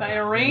over by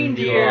a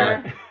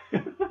reindeer.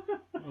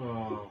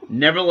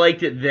 Never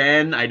liked it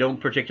then. I don't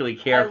particularly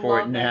care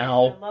for it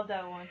now. I love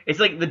that one. It's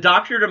like the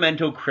Dr.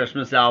 Demento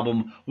Christmas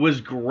album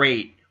was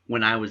great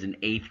when I was in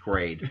 8th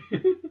grade.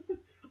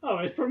 Oh,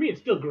 for me,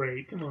 it's still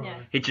great. Come on. Yeah.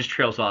 It just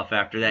trails off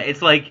after that.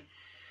 It's like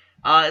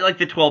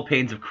the 12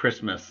 Pains of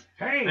Christmas.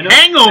 Hey,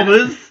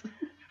 Hangovers!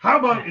 How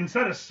about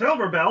instead of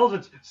silver bells,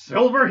 it's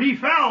silver he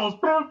fells?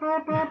 Gala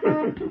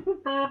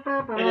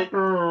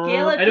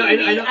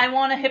Peavy, I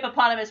want a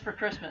hippopotamus for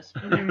Christmas.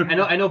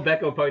 I know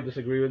Becca will probably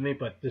disagree with me,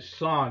 but this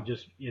song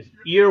just is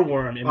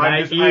earworm in my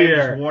I'm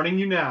just warning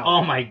you now.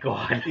 Oh my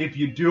god! If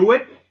you do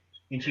it,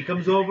 and she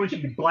comes over and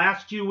she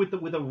blasts you with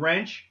a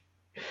wrench,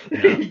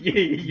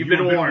 you've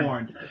been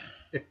warned.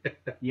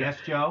 Yes,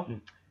 Joe.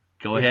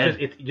 Go ahead.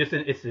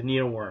 It's an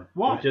earworm.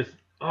 What? It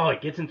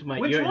gets into my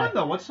Which ear. Which one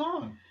though? What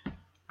song?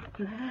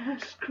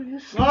 Last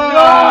Christmas. Oh,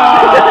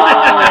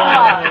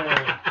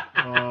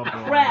 boy.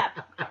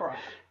 Crap.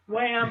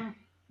 Wham.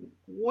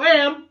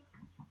 Wham.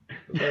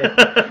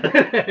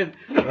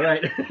 All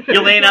right.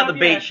 You're laying out the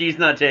bait. She's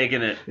not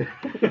taking it.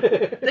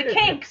 The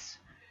Kinks.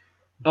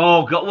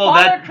 Oh, well,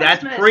 that's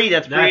Christmas.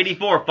 That's pre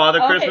 84. Father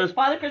Christmas.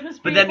 Father Christmas.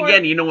 But then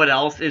again, you know what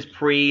else is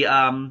pre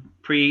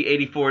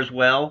 84 as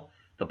well?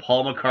 The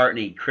Paul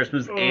McCartney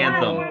Christmas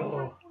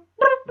anthem.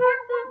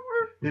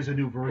 There's a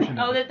new version.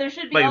 Oh, of it. there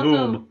should be By also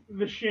whom?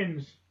 The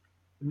Shins.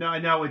 No,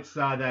 it's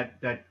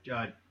that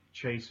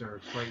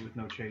Chaser, Straight with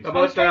No Chaser.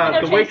 How about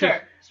the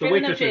waitress? The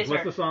waitresses.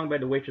 What's the song by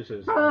the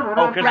waitresses?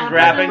 Oh, Christmas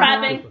rapping.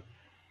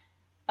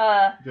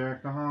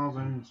 Deck the halls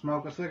and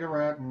smoke a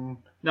cigarette and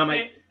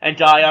and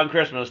die on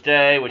Christmas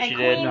Day, which she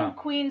did.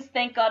 Queen's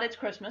Thank God It's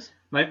Christmas.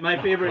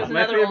 My favorite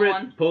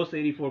one. post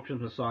 84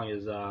 Christmas song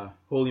is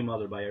Holy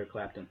Mother by Eric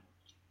Clapton.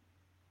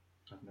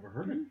 I've never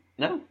heard it.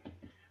 No.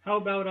 How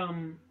about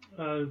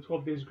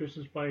 12 Days of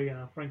Christmas by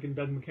Frank and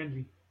Doug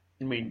McKenzie?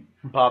 You mean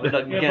Bob and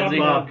Doug McKenzie?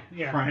 Bob.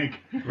 Yeah. Frank.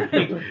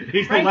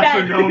 He's the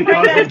lesser known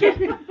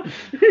cousin.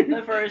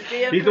 The first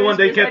day of He's the one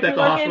they kept at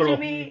the Christmas, hospital.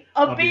 me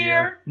a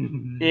beer.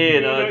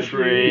 In a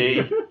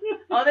tree.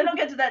 Oh, they don't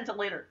get to that until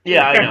later.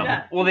 Yeah, I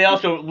know. Well, they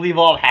also leave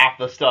off half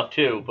the stuff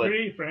too. But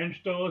 3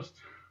 French toast.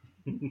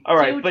 All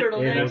right, 2 but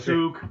turtlenecks.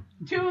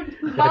 2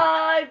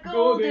 5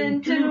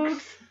 golden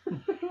toques.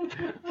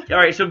 All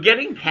right, so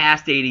getting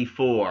past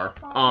 84.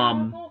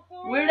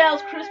 Weird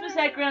Al's Christmas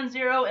at Ground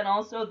Zero and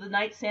also The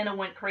Night Santa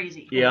Went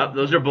Crazy. Yeah,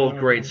 those are both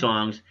great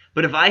songs.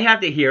 But if I have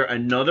to hear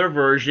another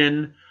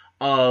version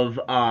of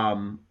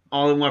All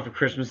I Want for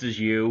Christmas Is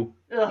You,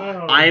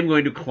 I am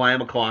going to climb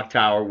a clock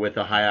tower with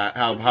a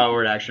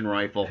high-powered action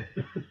rifle.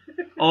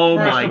 Oh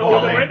my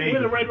god.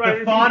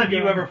 The thought of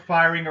you ever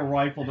firing a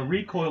rifle, the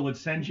recoil would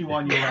send you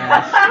on your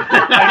ass.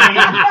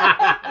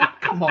 I mean,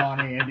 come on,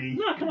 Andy.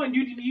 No, come on,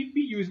 you'd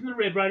be using the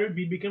Red Ryder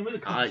BB gun with a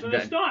compass and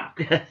a stock.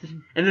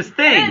 And this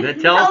thing that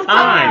tells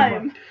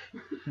time.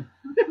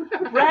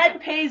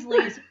 Brad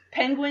Paisley's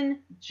Penguin,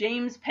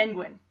 James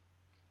Penguin.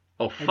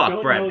 Oh, I fuck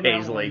don't Brad know that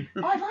Paisley.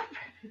 Oh, I love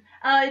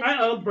I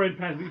love Brad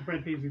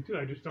Paisley too.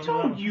 I just don't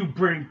know. Don't you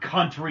bring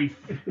country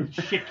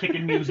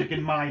shit-kicking music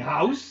in my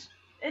house.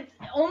 It's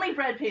only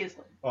Brad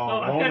Paisley. Oh,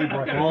 I've only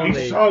got- Brad.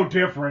 He's so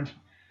different.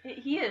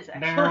 He is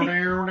Down, actually.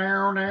 down,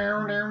 down,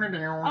 down, down,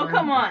 down. Oh,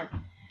 come on.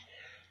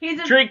 He's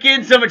a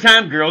Drinking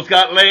summertime, girls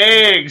got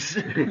legs.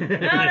 no.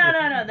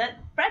 That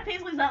Brad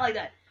Paisley's not like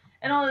that.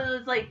 And all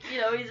it's like,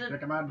 you know, he's a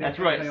That's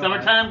right.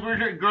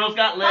 Summertime, girls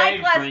got high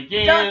legs. class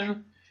Drinking. duck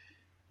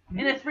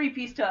in a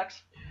 3-piece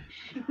tux.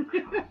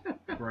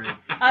 Great.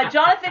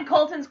 Jonathan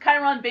Colton's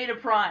Chiron Beta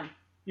Prime.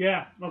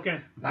 Yeah. Okay.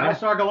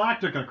 Battlestar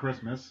Galactica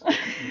Christmas.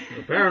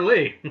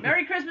 Apparently.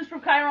 Merry Christmas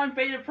from Chiron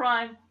Beta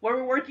Prime, where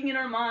we're working in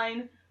our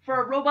mine for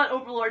our robot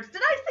overlords.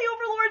 Did I say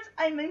overlords?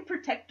 I mean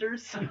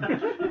protectors.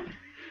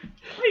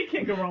 You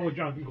can't go wrong with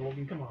Jonathan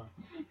Colton. Come on.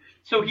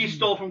 So he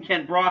stole from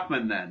Kent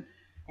Brockman then.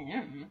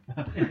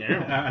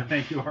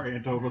 Thank you,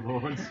 Orient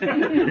Overlords.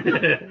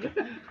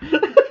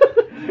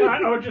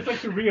 I would just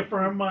like to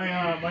reaffirm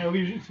my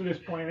allegiance to this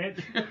planet.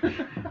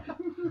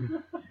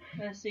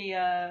 Let's see.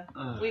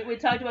 We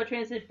talked about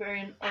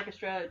Trans-Siberian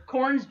Orchestra.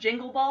 Korn's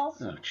Jingle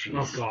Balls. Oh, jeez.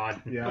 Oh God.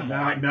 Yeah.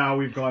 Now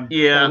we've gone.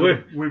 Yeah.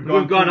 We've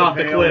gone through off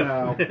the pale cliff.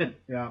 now.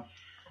 Yeah.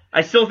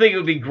 I still think it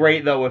would be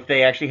great though if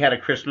they actually had a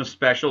Christmas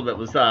special that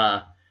was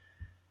oh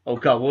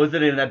god, what was the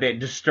name of that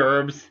band?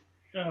 Disturbs.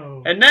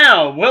 Oh. And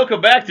now,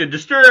 welcome back to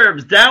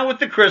Disturbs, Down with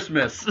the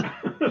Christmas.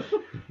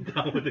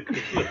 Down with the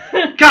Christmas.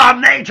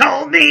 Come, they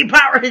told me,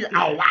 power is...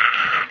 Oh,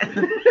 wow.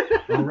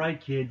 All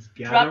right, kids,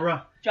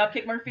 gather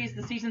Dropkick Murphys,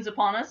 The Season's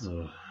Upon Us.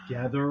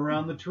 gather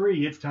around the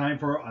tree. It's time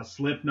for a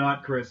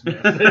Slipknot Christmas.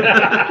 And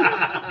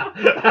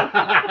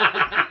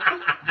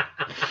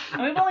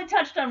we've only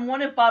touched on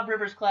one of Bob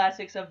Rivers'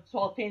 classics of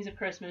 12 Pains of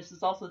Christmas.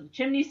 It's also the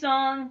Chimney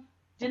Song.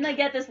 Didn't I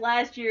get this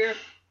last year?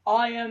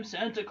 I am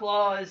Santa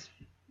Claus.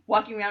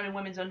 Walking around in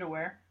women's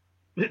underwear.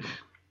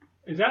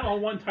 Is that all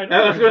one title?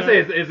 I was going to say,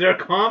 is there a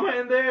comma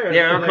in there?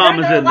 There are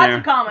commas in Lots there.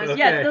 of commas. Okay.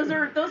 Yes,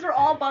 those are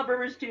all Bob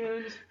Rivers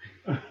tunes.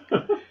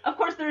 Of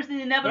course, there's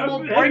the inevitable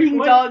That's- Barking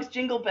what? Dogs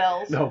Jingle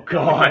Bells. Oh,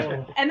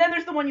 God. And then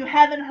there's the one you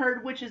haven't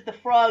heard, which is the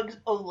Frogs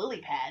Oh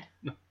Lily Pad.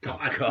 Oh,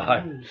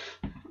 God.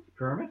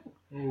 Kermit?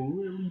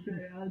 No,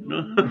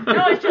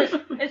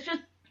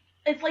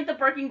 it's like the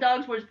Barking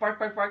Dogs where it's bark,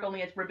 bark, bark,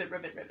 only it's ribbit,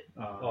 ribbit, ribbit.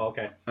 Oh,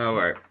 okay. All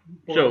right.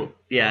 So,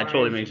 yeah, it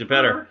totally makes it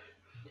better.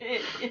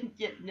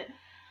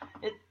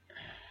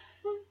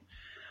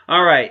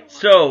 All right.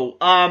 So,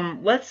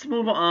 let's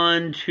move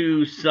on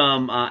to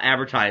some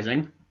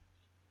advertising.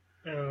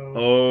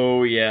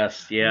 Oh,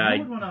 yes. Yeah. You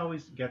know what one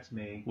always gets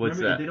me? What's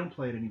Remember, that? They don't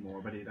play it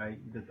anymore, but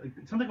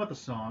something about the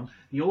song,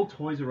 the old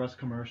Toys R Us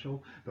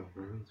commercial. The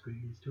world's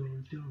greatest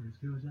toys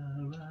goes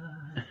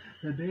alright.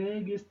 The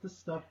biggest, the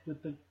stuff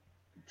with the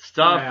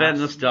Stuff crafts, and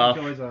the stuff.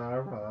 Toys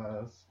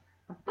R Us.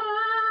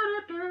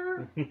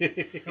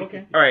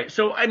 Okay. All right,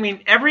 so I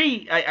mean,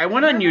 I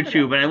went on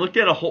YouTube and I looked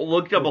up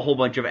a whole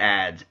bunch of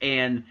ads,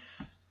 and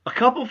a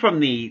couple from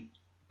the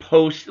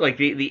post, like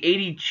the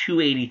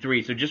 82,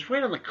 83, so just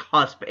right on the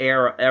cusp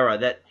era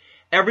that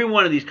every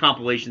one of these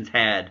compilations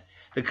had.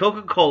 The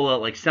Coca-Cola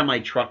like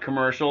semi-truck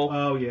commercial.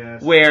 Oh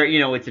yes. Where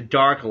it's a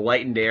dark,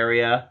 lightened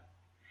area,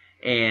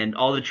 and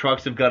all the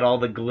trucks have got all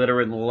the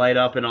glitter and the light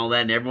up and all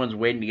that, and everyone's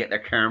waiting to get their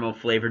caramel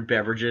flavored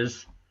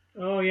beverages.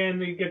 Oh yeah,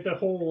 and they get the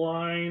whole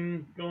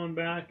line going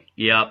back.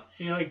 Yep.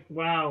 And you're like,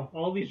 wow,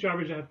 all these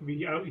drivers have to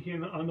be out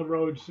here on the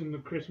roads in the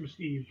Christmas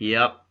Eve.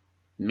 Yep.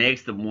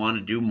 Makes them want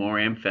to do more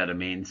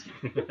amphetamines.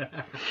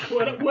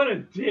 What a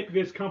dick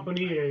this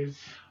company is.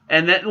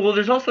 And then, well,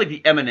 there's also like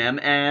the M&M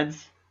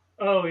ads.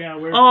 Oh yeah,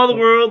 where All the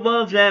world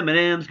loves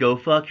M&Ms. Go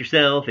fuck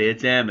yourself.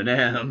 It's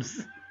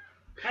M&Ms.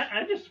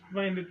 I just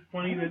find it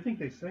funny that I think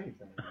they say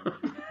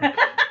it.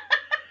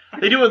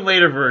 They do in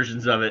later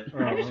versions of it.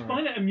 I just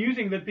find it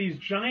amusing that these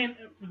giant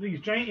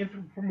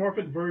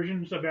anthropomorphic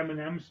versions of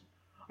M&Ms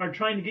are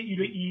trying to get you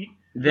to eat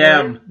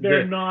Them.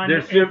 their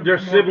They're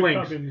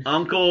siblings. cousins.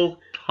 Uncle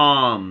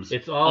Tom's.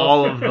 It's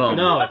all of them.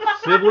 No, it's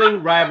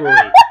sibling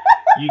rivalry.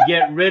 You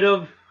get rid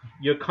of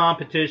your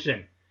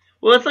competition.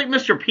 Well, it's like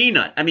Mr.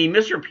 Peanut. I mean,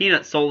 Mr.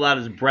 Peanut sold out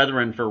his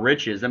brethren for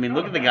riches. I mean,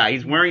 look at the guy.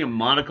 He's wearing a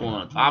monocle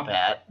and a top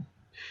hat.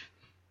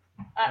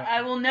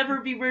 I will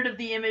never be rid of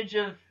the image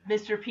of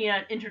Mr.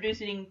 Peanut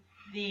introducing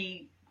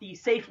the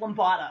safe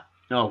lambada.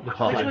 Oh,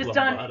 God. Which was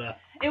done.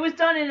 It was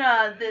done in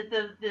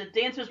the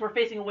dancers were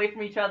facing away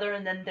from each other,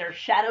 and then their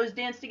shadows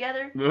danced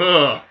together.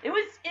 Ugh.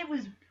 It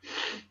was.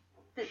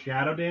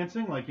 Shadow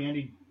dancing like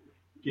Andy.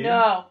 Gibb?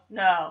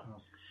 No.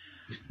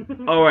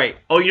 All right.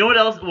 Oh, you know what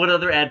else? What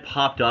other ad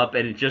popped up,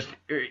 and it just,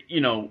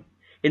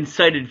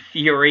 incited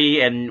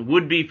fury, and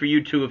would be for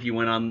you too if you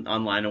went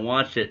online and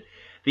watched it.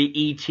 The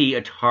E.T.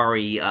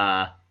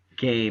 Atari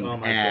game Oh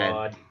my ad.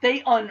 God.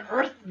 They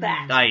unearthed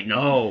that. I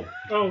know.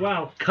 Oh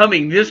wow.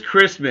 Coming this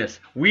Christmas,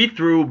 we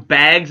threw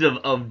bags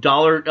of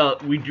dollar.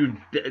 We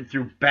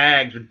threw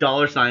bags with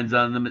dollar signs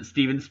on them at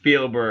Steven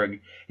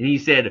Spielberg, and he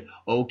said,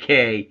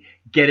 "Okay,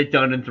 get it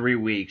done in 3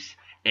 weeks."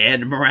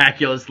 And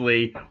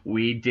miraculously,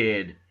 we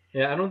did.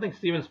 Yeah, I don't think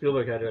Steven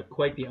Spielberg had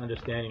quite the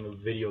understanding of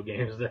video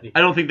games that he.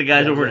 I don't think the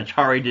guys over at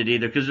Atari did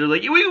either, because they're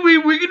like,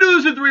 we can do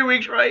this in 3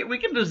 weeks, right? We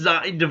can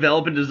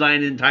develop and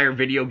design an entire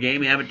video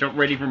game and have it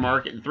ready for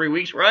market in 3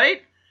 weeks,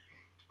 right?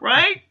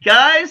 Right,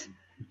 guys?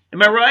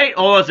 Am I right?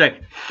 Hold on a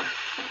sec.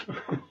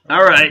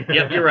 All right.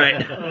 Yep, you're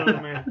right. Oh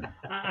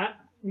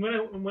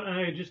man, when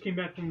I just came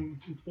back from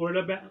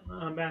Florida back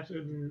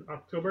in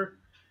October,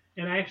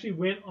 and I actually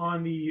went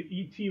on the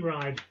E.T.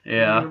 ride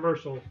at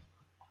Universal.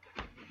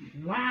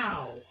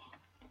 Wow,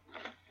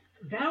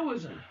 that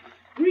was a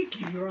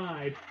freaky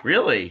ride.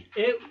 Really?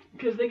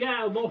 Because they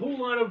got a whole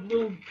lot of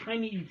little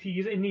tiny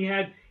ETs, and he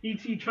had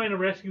ET trying to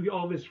rescue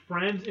all of his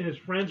friends, and his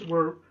friends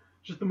were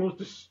just the most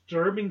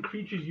disturbing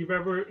creatures you've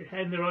ever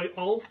had. And they're like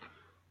all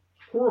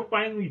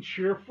horrifyingly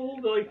cheerful.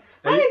 They're like,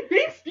 "Hey,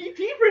 thanks ET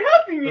for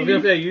helping me." I was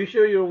gonna say, you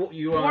sure you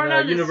were on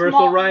a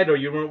Universal ride, or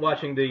you weren't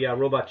watching the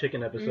Robot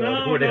Chicken episode?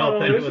 No,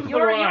 you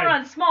were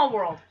on Small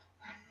World.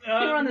 You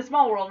were on the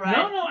Small World ride.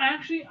 No,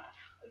 actually.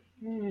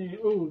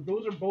 Oh,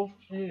 those are both.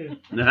 They're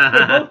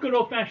both good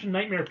old-fashioned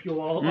nightmare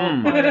fuel.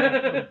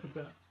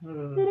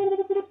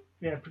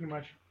 Yeah, pretty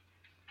much.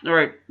 All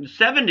right, the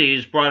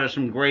 70s brought us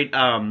some great,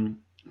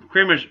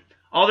 pretty much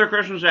all their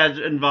Christmas ads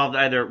involved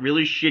either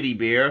really shitty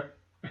beer,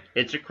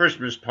 it's a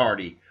Christmas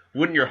party.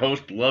 Wouldn't your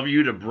host love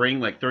you to bring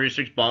like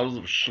 36 bottles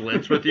of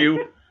Schlitz with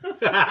you?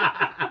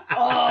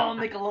 Oh,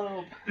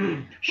 Michelob.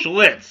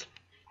 Schlitz.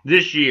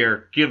 This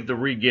year, give the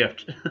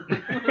re-gift.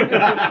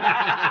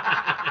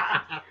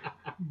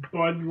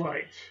 Bud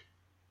Light.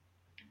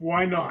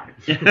 Why not?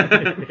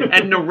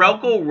 And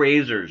Norelco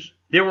razors.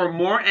 There were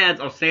more ads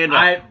of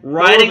Santa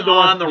riding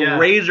on the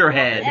razor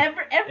head.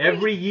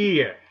 Every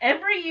year.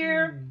 Every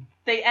year,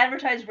 they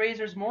advertise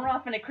razors more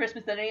often at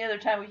Christmas than any other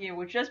time of year,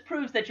 which just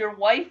proves that your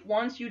wife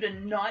wants you to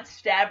not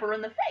stab her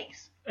in the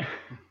face.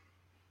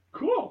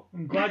 Cool.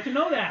 I'm glad to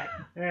know that.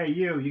 Hey,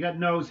 you got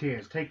nose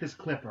hairs. Take this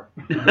clipper.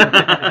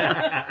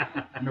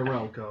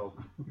 Norelco.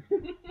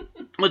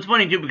 Well, it's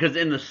funny, too, because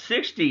in the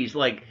 60s,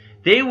 like,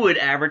 they would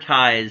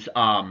advertise,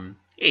 hey,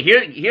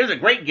 here's a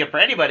great gift for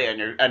anybody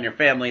on your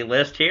family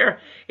list here.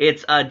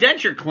 It's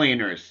denture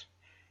cleaners.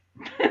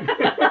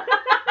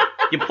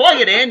 You plug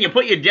it in, you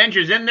put your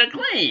dentures in, they're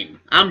clean.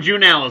 I'm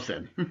June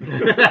Allison. Do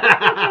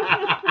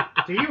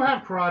you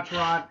have crotch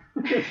rot?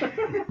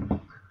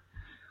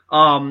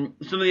 Some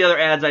of the other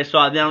ads I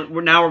saw, now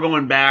we're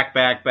going back,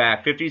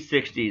 50s,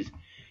 60s,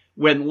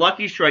 when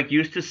Lucky Strike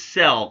used to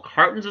sell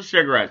cartons of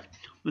cigarettes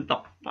with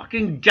the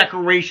fucking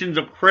decorations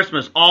of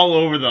Christmas all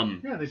over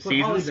them. Yeah, they put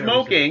Season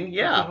smoking,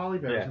 They put holly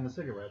berries in the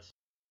cigarettes.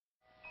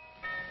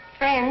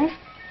 Friends,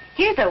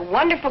 here's a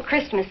wonderful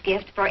Christmas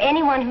gift for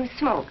anyone who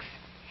smokes,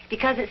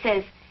 because it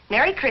says,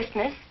 Merry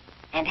Christmas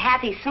and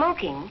Happy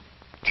Smoking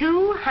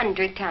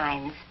 200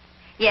 times.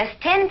 Yes,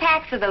 10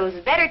 packs of those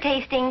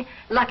better-tasting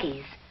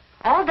Luckies,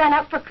 all done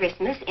up for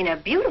Christmas in a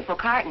beautiful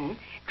carton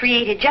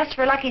created just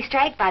for Lucky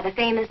Strike by the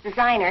famous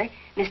designer,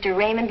 Mr.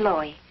 Raymond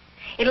Loewy.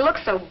 It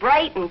looks so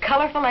bright and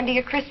colorful under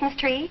your Christmas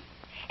tree,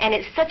 and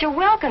it's such a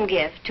welcome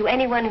gift to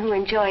anyone who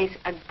enjoys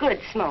a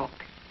good smoke.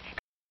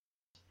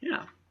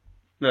 Yeah.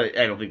 No,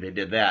 I don't think they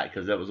did that,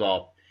 because that was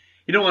all...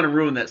 You don't want to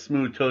ruin that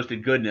smooth,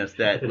 toasted goodness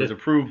that was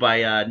approved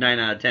by 9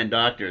 out of 10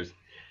 doctors.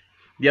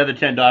 The other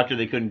 10 doctors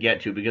they couldn't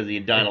get to because he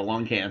had died of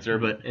lung cancer,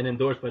 but... And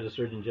endorsed by the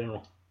Surgeon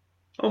General.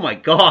 Oh my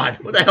God,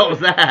 what the hell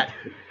was that?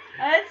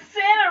 It's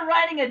Santa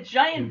riding a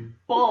giant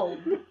bulb.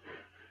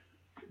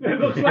 It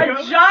looks like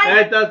a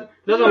giant...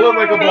 It doesn't look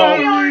like a bulb.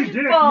 It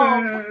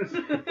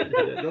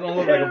doesn't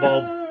look like a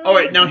bulb. All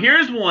right, now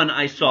here's one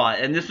I saw,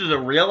 and this is a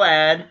real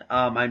ad.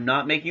 I'm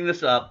not making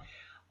this up.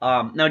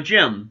 Now,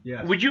 Jim,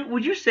 yes. would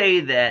you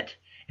say that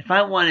if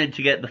I wanted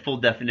to get the full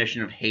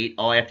definition of hate,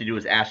 all I have to do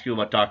is ask you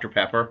about Dr.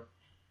 Pepper?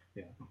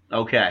 Yeah.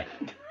 Okay.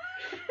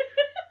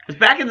 Because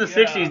back in the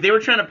 60s, they were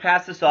trying to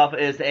pass this off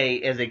as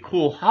a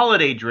cool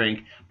holiday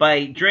drink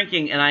by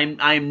drinking, and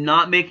I'm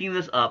not making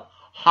this up,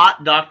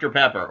 hot Dr.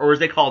 Pepper, or as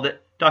they called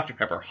it, Dr.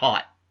 Pepper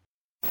Hot.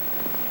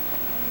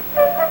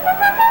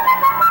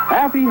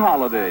 Happy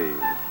holidays,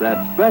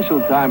 that special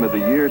time of the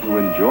year to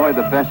enjoy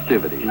the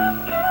festivities.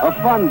 A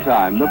fun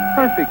time, the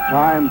perfect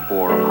time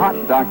for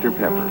hot Dr.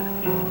 Pepper.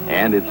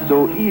 And it's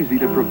so easy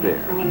to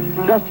prepare.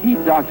 Just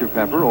heat Dr.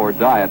 Pepper or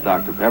Diet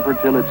Dr. Pepper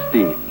till it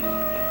steams.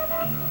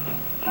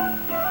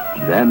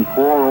 Then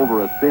pour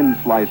over a thin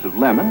slice of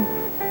lemon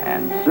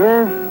and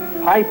serve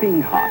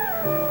piping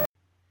hot.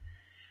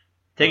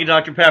 Take a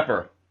Dr.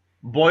 Pepper,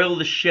 boil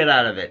the shit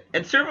out of it,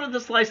 and serve it with a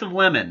slice of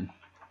lemon.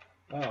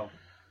 Oh.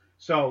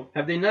 So,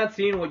 have they not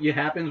seen what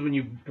happens when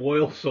you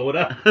boil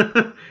soda?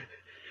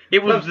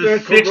 It was the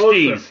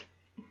 60s.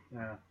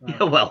 Yeah,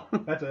 well,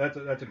 that's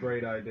a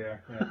great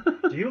idea.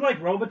 Yeah. Do you like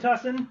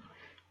Robitussin?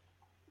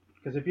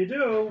 Because if you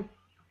do,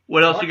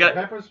 what else you got?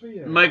 Peppers for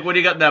you. Mike, what do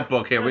you got in that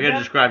book here? We got to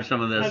describe some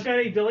of this. I've got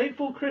a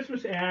delightful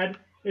Christmas ad.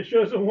 It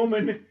shows a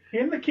woman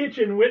in the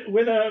kitchen with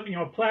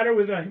a platter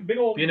with a big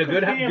old being a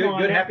good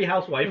happy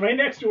housewife. And right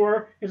next to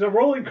her is a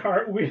rolling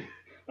cart with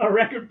a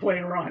record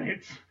player on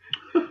it.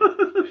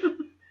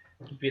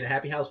 Being a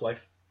happy housewife.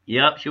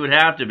 Yep, she would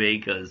have to be,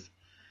 because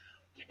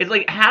It's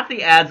like half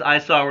the ads I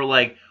saw were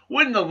like,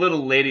 wouldn't the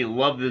little lady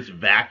love this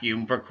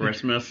vacuum for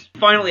Christmas?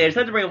 Finally, I just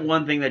have to bring up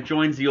one thing that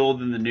joins the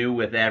old and the new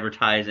with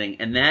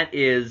advertising, and that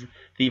is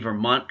the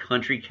Vermont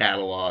Country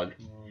Catalog.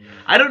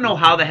 I don't know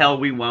how the hell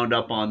we wound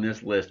up on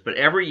this list, but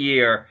every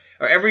year,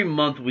 or every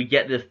month, we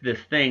get this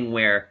thing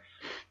where,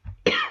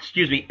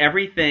 excuse me,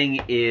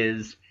 everything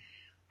is,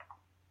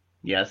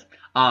 yes,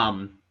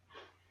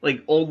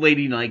 like old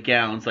lady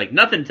nightgowns. Like,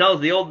 nothing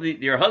tells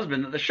your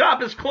husband that the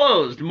shop is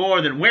closed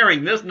more than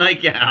wearing this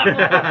nightgown.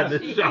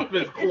 The shop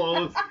is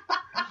closed.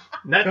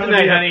 Not Gonna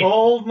tonight, be a honey.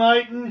 cold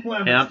night in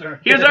Leominster.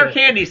 Yep. Here's our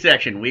candy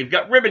section. We've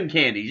got ribbon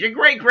candies, your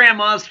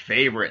great-grandma's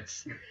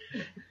favorites.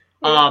 This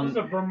is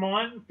a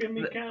Vermont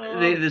family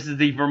catalog. This is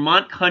the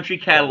Vermont Country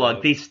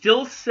Catalog. They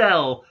still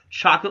sell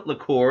chocolate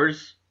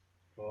liqueurs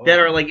that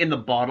are like in the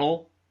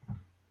bottle.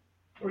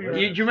 Do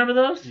you remember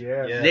those?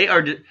 Yes. They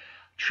are...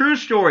 True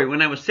story.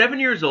 When I was 7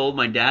 years old,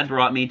 my dad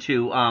brought me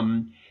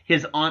to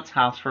his aunt's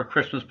house for a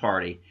Christmas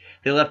party.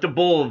 They left a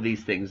bowl of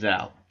these things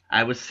out.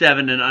 I was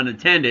 7 and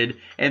unattended,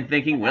 and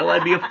thinking, well,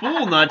 I'd be a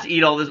fool not to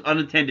eat all this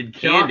unattended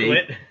candy.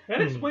 Chocolate.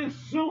 That explains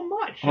so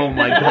much. Oh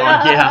my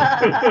god,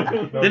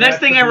 yeah. The next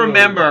thing I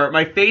remember,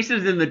 my face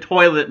is in the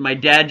toilet, and my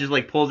dad just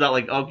like pulls out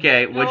like,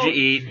 okay, what'd you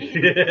eat?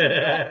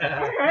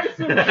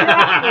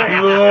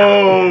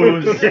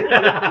 Gross.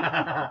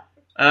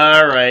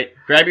 All right,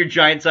 grab your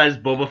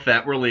giant-sized Boba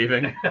Fett. We're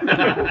leaving.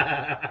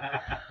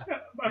 I'm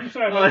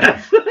sorry.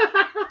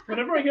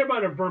 Whenever I hear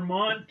about a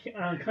Vermont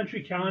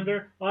country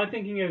calendar, all I'm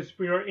thinking is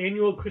for your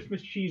annual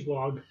Christmas cheese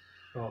log.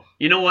 Oh.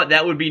 You know what?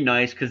 That would be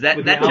nice because that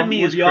to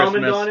me is the Christmas.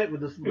 almond on it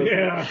with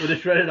the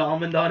shredded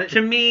almond on it.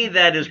 To me,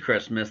 that is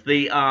Christmas.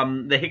 The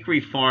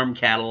Hickory Farm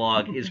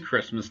catalog is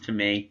Christmas to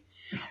me.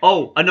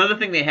 Oh, another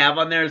thing they have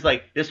on there is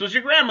like, this was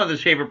your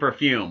grandmother's favorite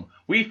perfume.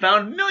 We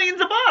found millions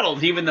of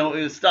bottles, even though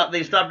they stopped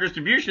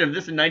distribution of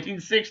this in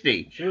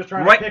 1960. She was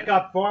trying to pick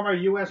up former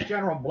U.S.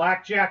 General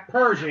Blackjack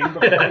Pershing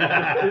before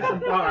he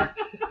disembarked.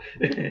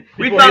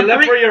 We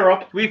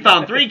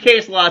found 3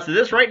 case lots of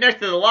this right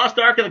next to the Lost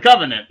Ark of the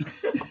Covenant.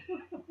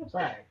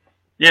 Sorry.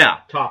 Yeah.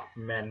 Top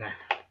men.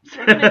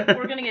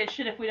 We're gonna get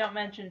shit if we don't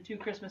mention 2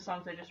 Christmas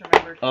songs I just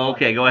remembered.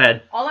 Okay, go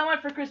ahead. All I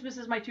Want for Christmas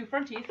Is My 2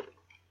 Front Teeth.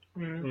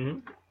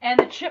 Mm-hmm. And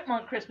the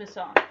Chipmunk Christmas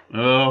song.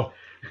 Oh.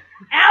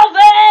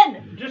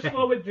 Alvin! Just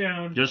slow it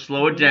down. Just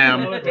slow it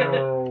down.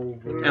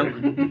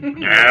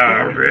 Alvin!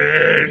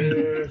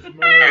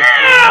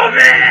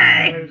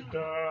 Alvin!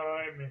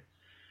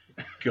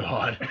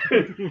 God.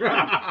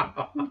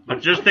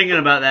 But just thinking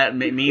about that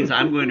means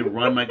I'm going to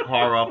run my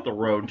car off the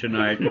road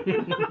tonight.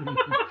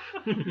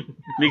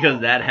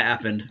 Because that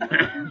happened.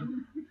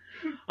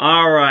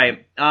 All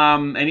right.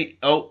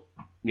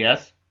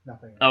 Yes?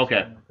 Nothing.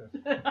 Okay.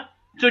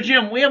 So,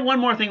 Jim, we have one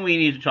more thing we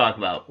need to talk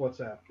about. What's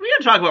that? We got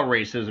to talk about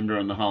racism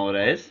during the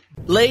holidays.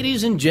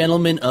 Ladies and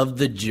gentlemen of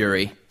the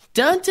jury,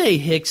 Dante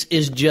Hicks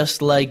is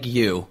just like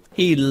you.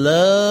 He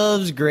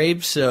loves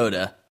grape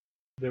soda.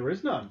 There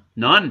is none.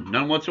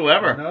 None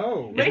whatsoever.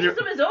 No.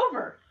 Racism is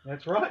over.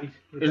 That's right.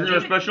 Isn't there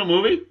a special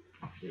movie?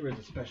 There is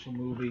a special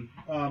movie.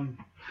 I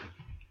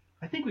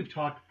think we've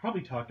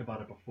probably talked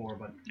about it before,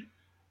 but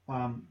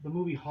the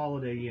movie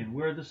Holiday Inn,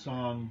 where the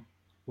song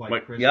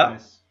White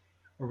Christmas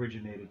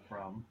originated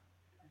from.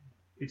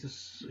 It's a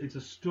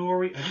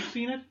story. Have you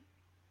seen it?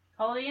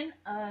 Holiday Inn?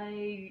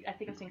 I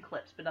think I've seen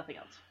clips, but nothing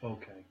else.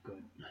 Okay,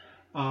 good.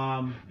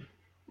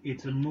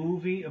 It's a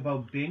movie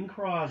about Bing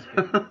Crosby,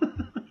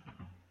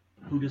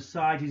 who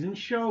decides he's in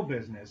show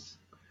business,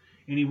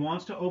 and he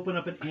wants to open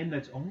up an inn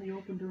that's only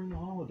open during the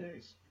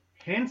holidays.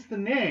 Hence the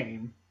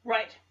name.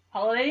 Right.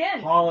 Holiday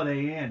Inn.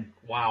 Holiday Inn.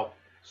 Wow.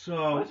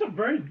 So that's a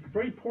very,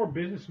 very poor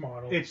business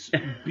model. It's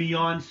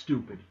beyond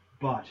stupid,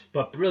 but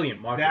brilliant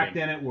marketing. Back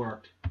then it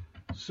worked.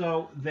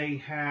 So they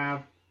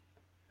have,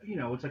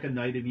 it's like a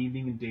night of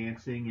evening and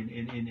dancing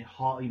and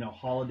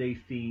holiday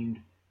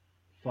themed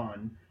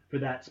fun for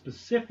that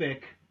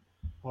specific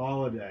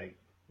holiday.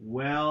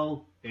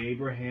 Well,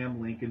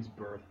 Abraham Lincoln's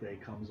birthday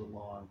comes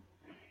along,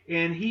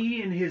 and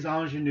he and his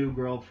ingenue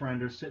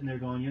girlfriend are sitting there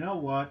going, you know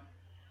what?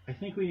 I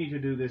think we need to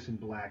do this in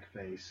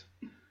blackface.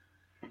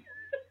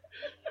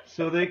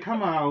 So they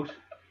come out.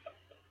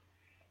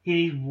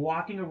 He's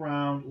walking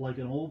around like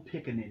an old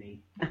pickaninny.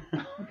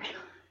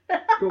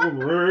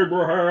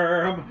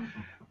 Abraham.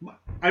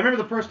 I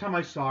remember the first time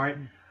I saw it,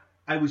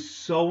 I was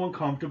so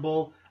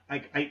uncomfortable.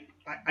 I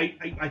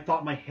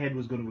thought my head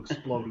was going to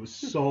explode. It was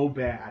so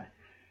bad.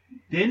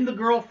 Then the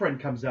girlfriend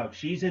comes out.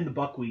 She's in the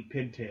buckwheat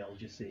pigtails,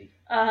 you see.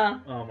 Uh-huh.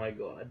 Oh my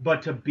God.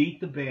 But to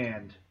beat the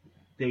band,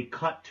 they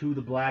cut to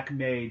the black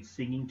maid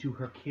singing to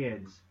her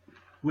kids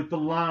with the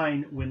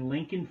line, "When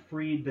Lincoln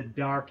freed the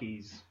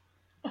darkies."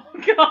 Oh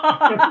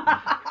God.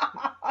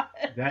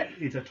 That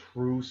is a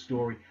true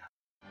story.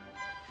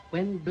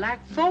 When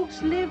black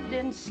folks lived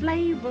in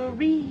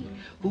slavery,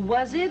 who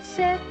was it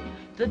set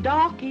the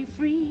darky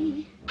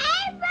free?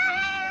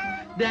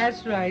 Abraham!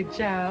 That's right,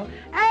 child.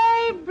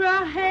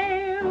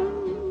 Abraham.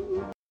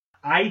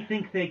 I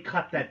think they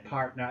cut that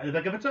part now.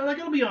 Like if it's like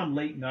it'll be on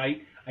late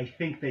night, I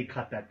think they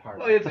cut that part.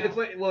 Well, it's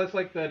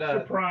like that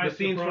Surprise, the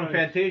scenes from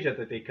surprise. Fantasia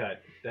that they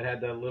cut that had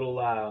the little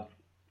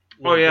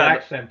Oh, yeah.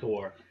 black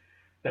centaur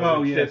that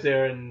would yes. sit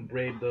there and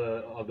braid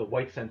the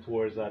white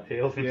centaur's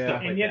tails and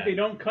stuff like And yet that. they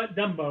don't cut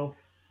Dumbo.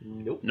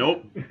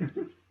 Nope.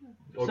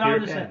 Or Sorry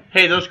Peter to Pan.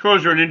 Hey, those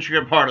crows are an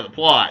intricate part of the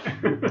plot.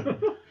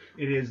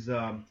 It is.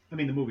 I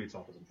mean, the movie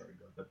itself isn't very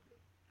good, but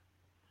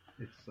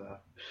it's.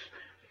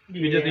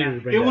 You just needed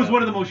to bring It that was up.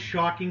 one of the most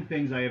shocking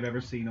things I have ever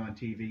seen on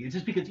TV. It's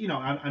just because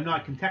I'm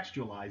not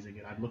contextualizing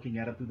it. I'm looking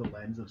at it through the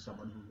lens of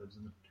someone who lives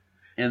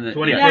in the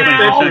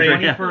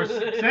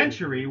 21st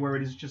century, where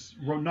it is just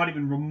not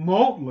even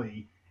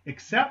remotely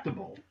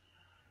acceptable.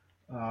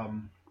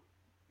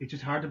 It's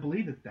just hard to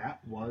believe that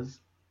was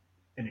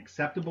an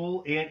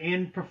acceptable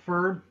and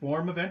preferred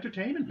form of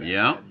entertainment.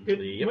 back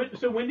then.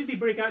 So when did he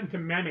break out into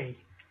Mammy?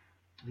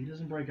 He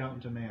doesn't break out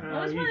into man.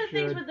 That was one of the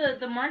things with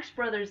the Marx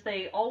Brothers.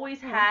 They always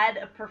had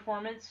a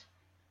performance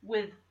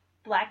with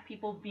black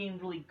people being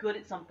really good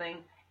at something,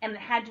 and it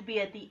had to be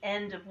at the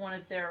end of one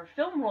of their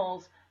film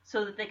roles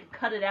so that they could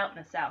cut it out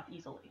in the South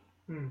easily.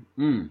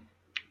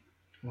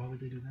 Why would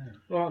they do that?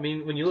 Well, I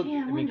mean, when you look, Yeah,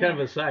 I mean, wonder. kind of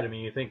aside, I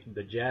mean, you think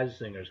the jazz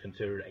singer is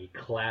considered a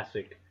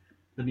classic.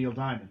 The Neil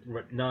Diamond.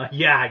 No,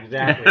 yeah,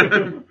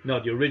 exactly.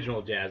 No, the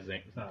original jazz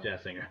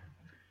singer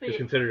is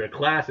considered a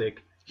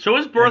classic. So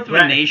is Birth of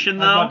a Nation,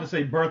 though? I was about to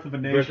say Birth of a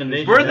Nation.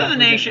 Birth of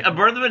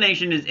a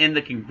Nation is in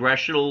the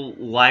Congressional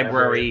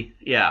Library.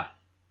 Yeah.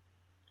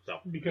 So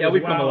Because,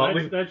 we've come a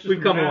long. that's just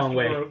We've come a long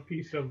way. masterful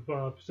piece of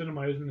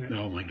cinema, isn't it?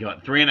 Oh my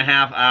God,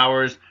 3.5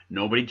 hours,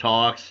 nobody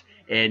talks,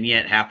 and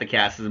yet half the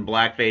cast is in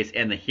blackface,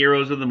 and the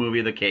heroes of the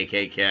movie are the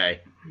KKK.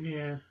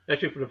 Yeah.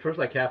 Actually, for the first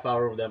half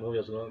hour of that movie,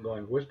 I was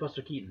going, "Where's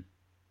Buster Keaton?"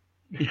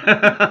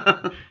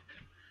 Come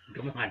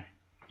on.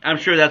 I'm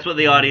sure that's what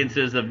the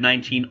audiences of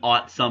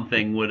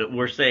 19-something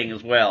were saying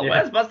as well. Yeah.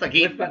 Where's Buster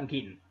Keaton? Where's Buster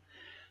Keaton?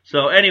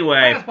 So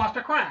anyway, Where's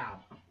Buster Crabbe?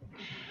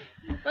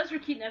 Buster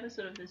Keaton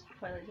episode of this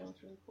Twilight Zone was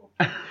really cool.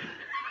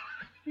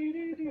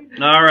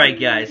 all right,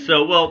 guys.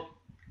 So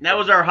that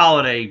was our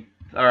holiday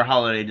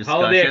discussion.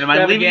 Holiday Am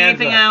I leaving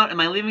extravaganza.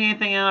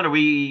 anything out? Are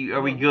we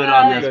good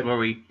on this? Were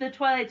we? The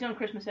Twilight Zone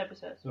Christmas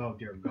episodes. Oh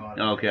dear God.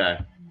 Okay.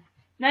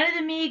 Night of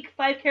the Meek,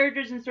 5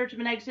 characters in search of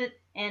an exit,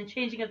 and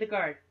Changing of the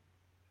Guard.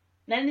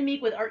 Night of the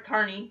Meek with Art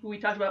Carney, who we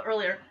talked about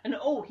earlier, and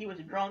he was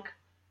a drunk.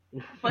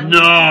 But,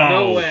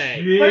 No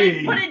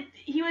way. But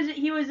he was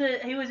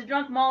a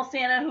drunk mall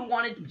Santa who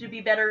wanted to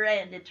be better,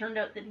 and it turned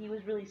out that he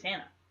was really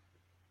Santa.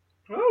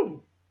 Oh,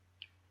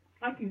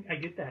 I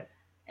get that.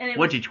 And it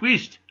What was, you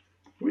twist?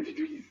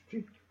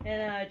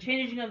 and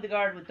Changing of the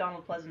Guard with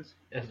Donald Pleasance.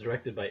 As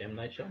directed by M.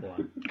 Night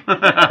Shyamalan.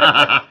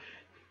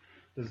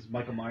 Does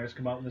Michael Myers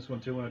come out in this one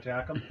too and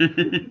attack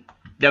him?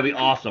 That'd be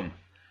awesome.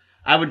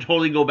 I would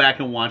totally go back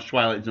and watch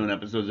Twilight Zone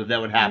episodes if that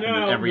would happen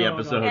in every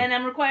episode. And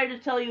I'm required to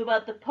tell you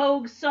about the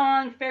Pogues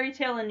song Fairy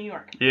Tale in New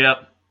York.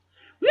 Yep.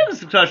 We had this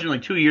discussion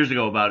like 2 years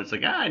ago about it. It's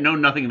like, I know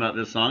nothing about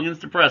this song, and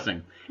it's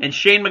depressing. And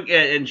Shane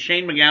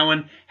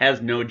McGowan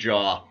has no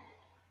jaw.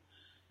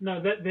 No,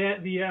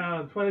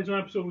 the Twilight Zone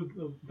episode with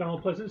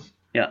Donald Pleasance.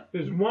 Yeah.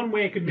 There's one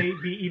way it could be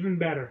even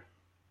better.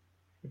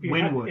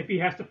 If he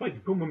has to fight the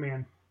Puma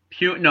Man.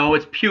 No,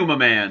 it's Puma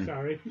Man.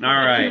 Sorry.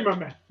 All right. Puma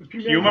Man.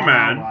 Puma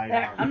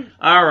Man.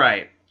 All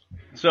right.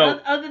 So.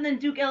 Other than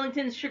Duke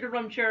Ellington's Sugar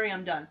Rum Cherry,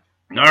 I'm done.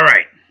 All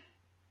right.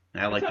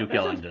 I like Duke That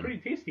sounds Ellington. pretty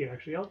tasty,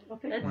 actually. I'll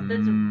take That's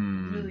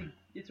one.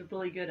 it's a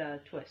really good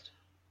twist.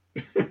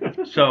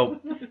 So,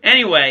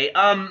 anyway,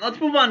 let's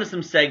move on to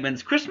some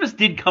segments. Christmas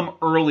did come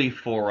early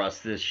for us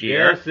this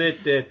year. Yes,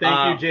 it did.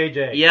 Thank you,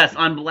 JJ. Yes,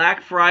 on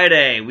Black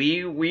Friday,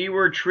 we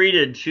were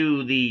treated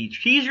to the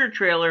teaser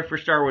trailer for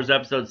Star Wars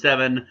Episode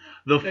 7,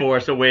 The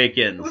Force It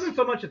Awakens. wasn't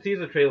so much a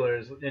teaser trailer,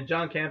 and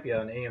John Campea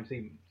on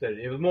AMC said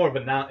it was more of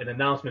an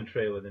announcement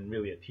trailer than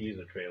really a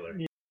teaser trailer.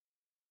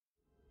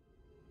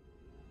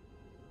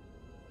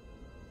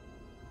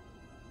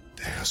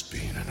 There has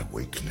been an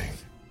awakening.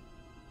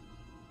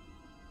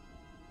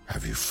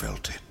 Have you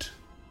felt it?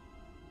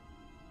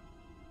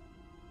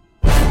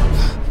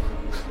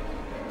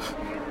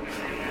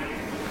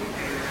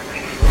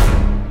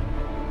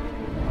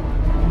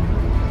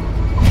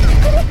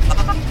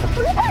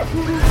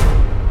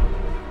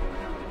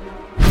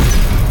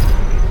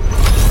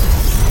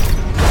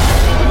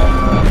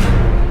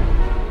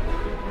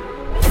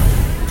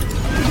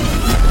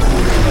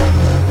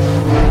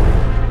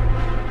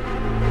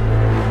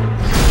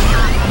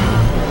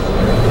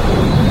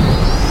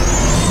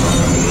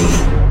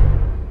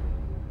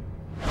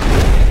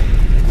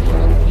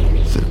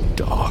 The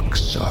dark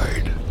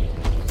side.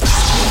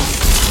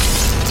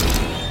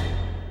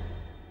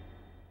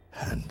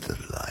 And the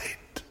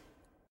light.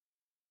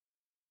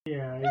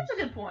 Yeah. That's a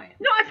good point.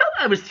 No, I felt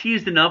I was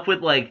teased enough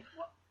with, like,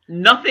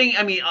 nothing,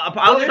 I mean,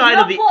 outside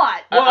of the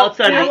plot.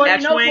 outside of the Well,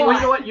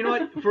 X-Wing. You know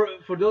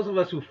what? For those of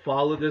us who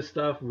follow this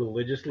stuff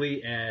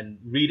religiously and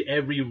read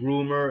every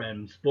rumor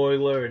and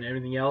spoiler and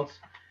everything else,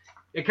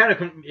 it kind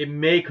of it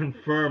may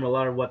confirm a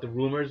lot of what the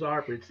rumors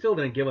are, but it still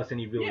didn't give us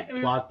any real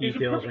plot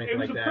details or anything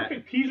like that. It was a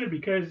perfect teaser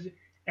because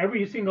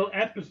every single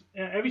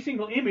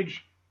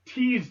image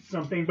teased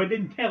something, but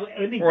didn't tell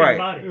anything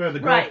about it. Yeah, the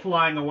girl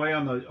flying away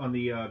on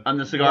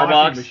the cigar washing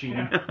box machine.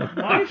 Yeah.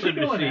 Why is she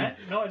doing that?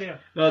 No idea.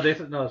 No, they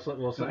said no.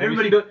 Well, so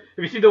everybody. Have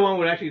you seen the one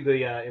where actually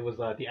it was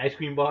the ice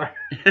cream bar,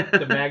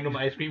 the Magnum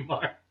ice cream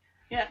bar?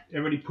 Yeah.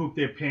 Everybody pooped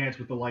their pants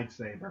with the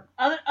lightsaber.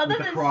 Other With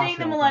than cross seeing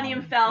the out Millennium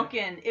on it.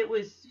 Falcon,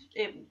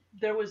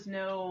 there was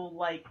no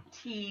like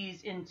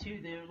tease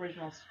into the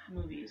original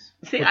movies.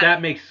 But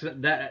that makes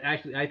that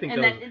actually I think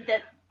And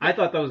that I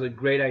thought that was a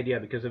great idea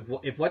because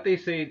if what they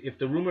say, if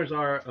the rumors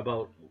are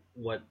about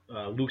what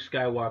Luke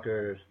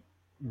Skywalker's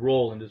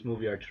role in this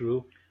movie are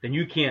true, then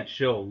you can't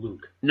show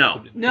Luke.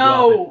 No.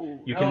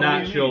 You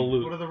cannot show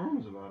Luke. What are the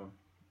rumors about him?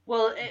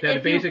 Well,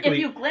 if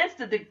you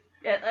glanced at the,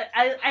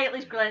 I at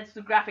least glanced at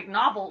the graphic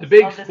novels. The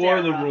big of this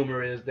spoiler era.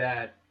 rumor is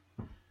that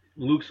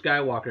Luke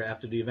Skywalker,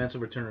 after the events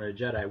of Return of the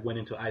Jedi, went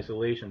into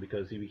isolation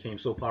because he became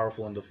so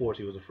powerful in the Force.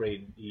 He was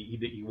afraid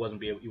he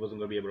wasn't going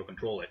to be able to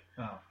control it,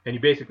 and he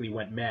basically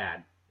went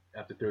mad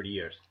after 30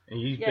 years. And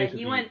he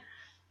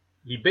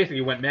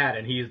basically went mad,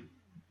 and he is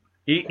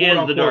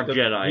the Dark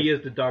Jedi. He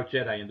is the Dark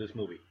Jedi in this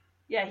movie.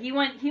 Yeah, he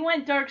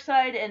went dark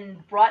side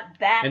and brought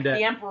back And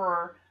the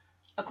Emperor,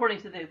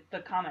 according to the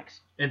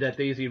comics. And that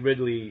Daisy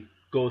Ridley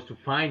goes to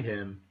find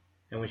him,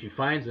 and when she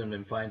finds him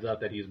and finds out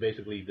that he's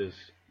basically this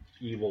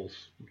evil,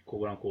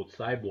 quote-unquote,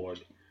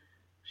 cyborg,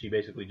 she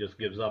basically just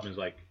gives up and is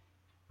like,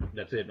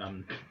 that's it,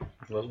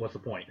 what's the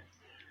point?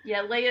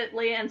 Yeah,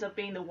 Leia ends up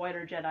being the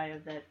whiter Jedi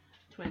of that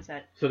twin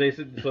set. So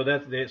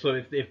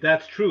if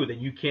that's true, then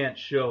you can't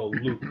show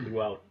Luke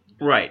throughout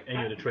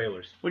any of the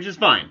trailers, which is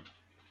fine.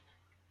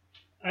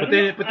 But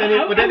then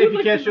if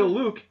you can't show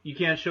Luke, you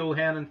can't show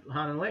Han and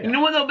Leia. You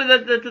know what though?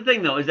 But that's the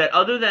thing though, is that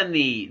other than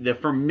the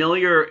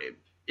familiar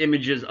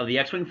images of the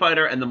X-wing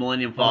fighter and the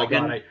Millennium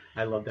Falcon, oh my God,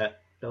 I love that.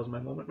 That was my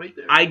moment right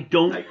there. I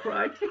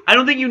cried. I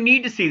don't think you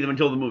need to see them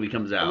until the movie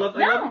comes out.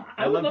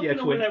 I would love to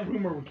know where that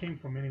rumor came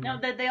from anyway. No,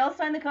 that they all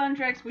signed the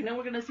contracts. We know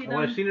we're going to see them.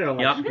 Well, I've seen it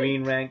on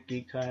Screen Rant,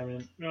 Geek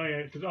Tyrant. Oh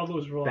yeah, because all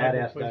those were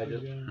Badass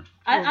places, Digest.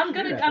 yeah. I'm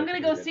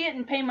gonna go see it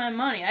and pay my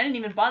money. I didn't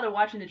even bother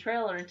watching the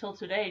trailer until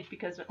today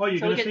because. Oh,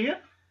 you're gonna see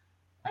it?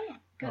 Oh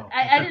yeah.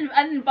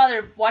 I didn't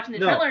bother watching the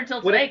trailer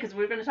until today because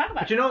we were going to talk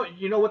about it. But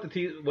you know what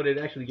what it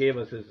actually gave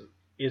us is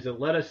it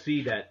let us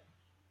see that.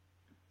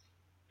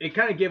 It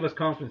kind of gave us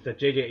confidence that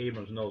J.J.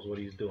 Abrams knows what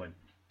he's doing.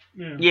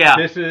 Yeah.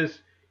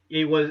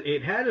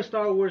 It had a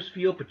Star Wars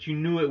feel, but you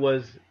knew it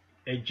was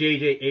a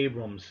J.J.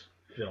 Abrams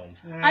film.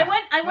 I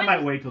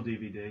might wait till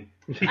DVD.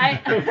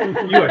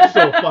 You are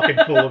so fucking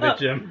full of it,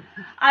 Jim.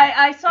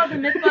 I saw the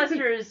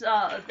Mythbusters.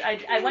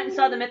 I went and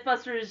saw the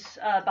Mythbusters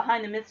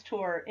Behind the Myths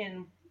tour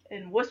in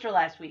Worcester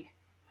last week,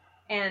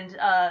 and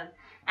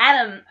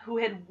Adam, who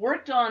had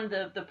worked on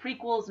the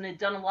prequels and had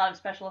done a lot of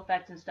special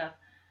effects and stuff,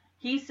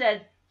 he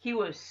said he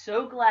was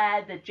so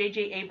glad that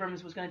J.J.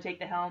 Abrams was going to take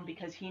the helm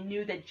because he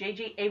knew that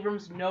J.J.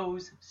 Abrams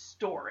knows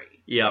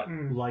story. Yep.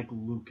 Like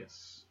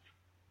Lucas.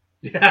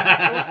 Like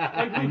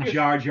And Lucas,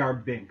 Jar Jar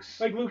Binks.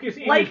 like Lucas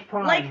in his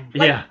prime.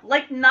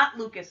 Like not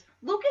Lucas.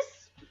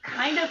 Lucas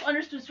kind of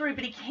understood story,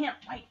 but he can't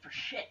write for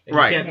shit. And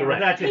he can't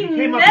direct. That's it. He He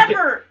came up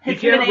never He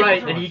has been can't able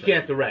write to and he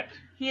can't direct.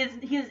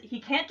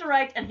 He can't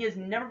direct, and he has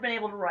never been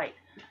able to write.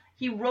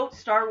 He wrote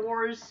Star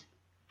Wars,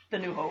 The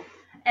New Hope,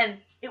 and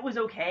it was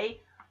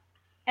okay.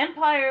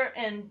 Empire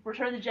and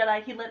Return of the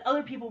Jedi, he let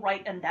other people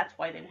write, and that's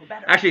why they were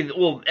better. Actually,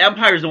 well,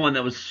 Empire's the one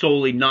that was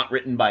solely not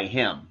written by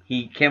him.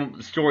 He came up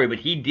with the story, but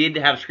he did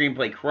have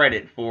screenplay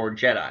credit for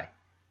Jedi.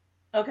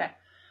 Okay.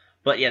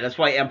 But yeah, that's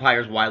why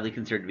Empire's widely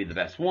considered to be the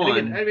best one.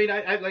 And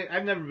again,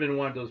 I've never been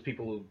one of those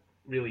people who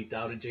really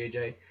doubted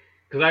JJ.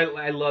 Because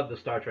I love the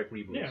Star Trek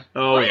reboots. Yeah.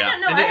 Oh, yeah.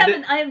 No,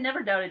 I have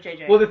never doubted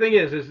JJ. Well, the thing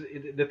is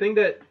the thing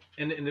that,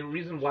 and the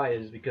reason why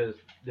is because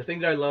the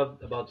thing that I love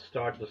about the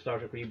Star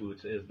Trek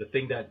reboots is the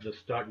thing that the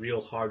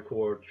real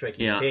hardcore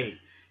Trekkies hate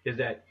is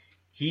that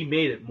he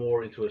made it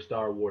more into a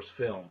Star Wars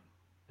film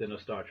than a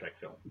Star Trek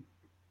film.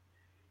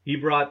 He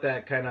brought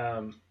that kind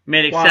of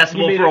made it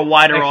accessible for a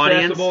wider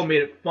audience.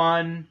 Made it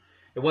fun.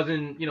 It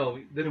wasn't, it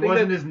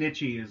wasn't as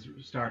niche as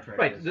Star Trek.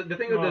 Right. Is. The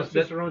thing with this,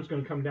 Cicerone's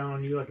going to come down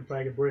on you like a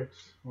bag of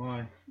bricks.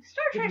 Why?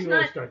 Star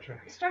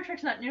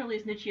Trek's not nearly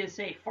as niche as,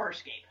 say,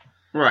 Farscape.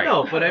 Right.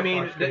 No, but I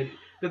mean,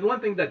 the one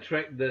thing that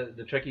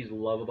the Trekkies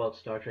love about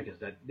Star Trek is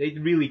that they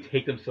really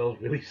take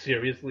themselves really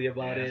seriously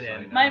about it.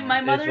 And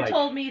my mother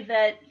told me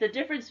that the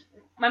difference.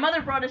 My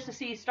mother brought us to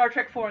see Star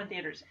Trek 4 in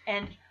theaters,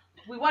 and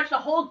we watched a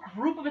whole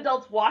group of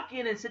adults walk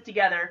in and sit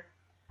together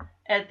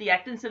at the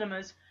Acton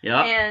Cinemas.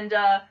 Yeah. And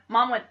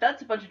Mom went,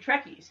 "That's a bunch of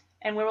Trekkies,"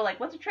 and we were like,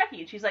 "What's a Trekkie?"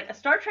 And she's like, "A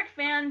Star Trek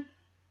fan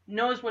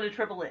knows what a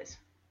triple is.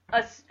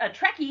 A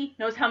Trekkie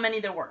knows how many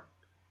there were.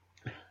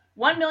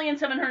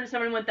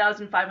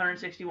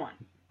 1,771,561."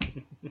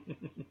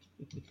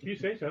 You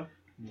say so.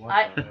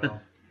 What the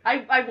hell?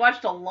 I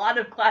watched a lot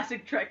of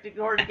classic Trek in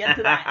order to get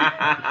to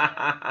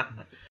that.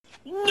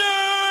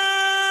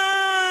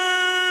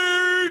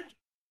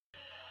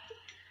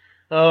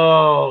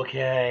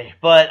 Okay,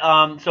 but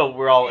so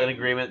we're all in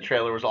agreement. The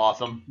trailer was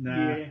awesome.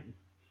 Nah.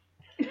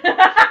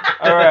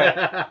 All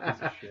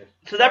right.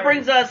 So that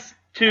brings us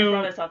to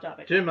That's off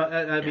topic. Jim,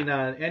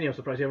 Annie, I'm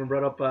surprised you haven't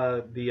brought up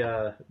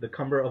the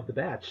Cumber of the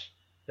Batch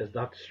as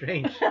Doctor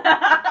Strange.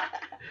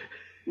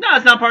 No,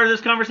 it's not part of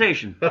this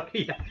conversation.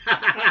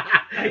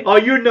 Oh,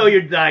 you know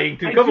you're dying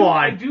to. Come on.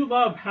 I do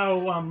love how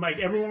like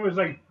everyone was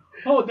like,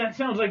 "Oh, that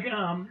sounds like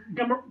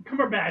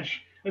Cumberbatch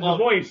as a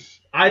voice."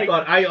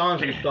 I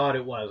honestly thought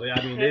it was.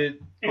 I mean,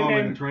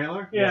 in the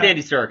trailer? Yeah.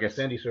 Sandy Circus.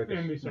 Sandy Circus.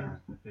 Andy Serkis.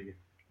 I figured.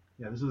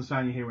 Yeah, this is the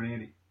sign you hear when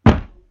Andy.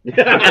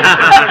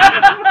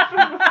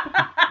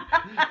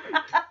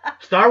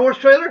 Star Wars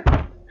trailer?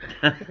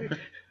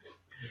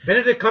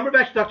 Benedict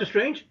Cumberbatch, Doctor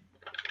Strange?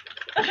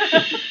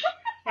 I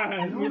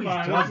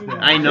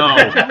know.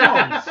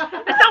 That's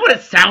not what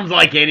it sounds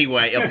like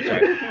anyway. Oh,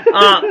 sorry.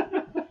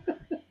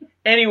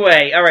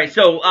 Anyway, all right.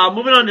 So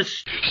moving on to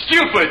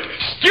stupid,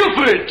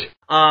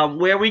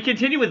 where we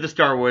continue with the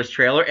Star Wars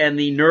trailer and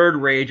the nerd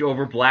rage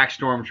over Black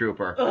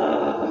Stormtrooper.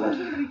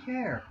 Doesn't really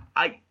care.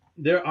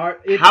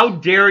 How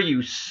dare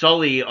you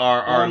sully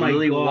our my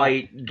lily God.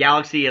 white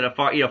galaxy in a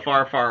far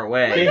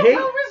away? They hate,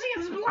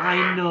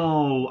 I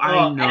know.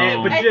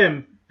 but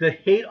Jim, the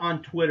hate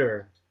on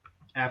Twitter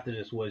after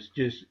this was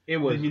just, it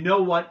was. And you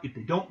know what? If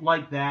they don't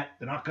like that,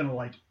 they're not going to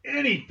like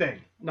anything.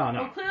 No.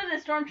 Well, clearly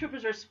the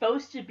stormtroopers are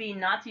supposed to be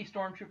Nazi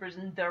stormtroopers,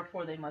 and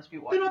therefore they must be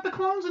white. They're not the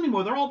clones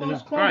anymore. They're all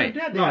those clones Right. are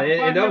dead. No, They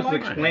that was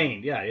like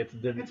explained. Yeah, it's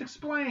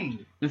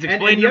explained. It's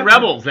explained to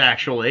Rebels,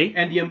 actually.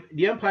 And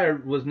the Empire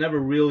was never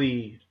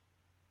really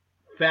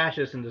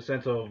fascist in the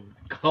sense of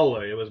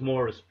color. It was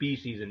more a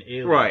species and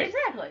alien. Right.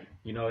 Exactly.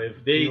 You know,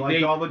 if they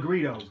liked all the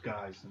Greedos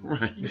guys.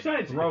 Right.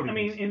 Besides, I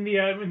mean, in the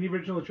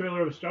original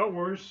trailer of Star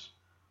Wars,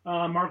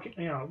 Luke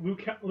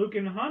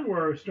and Han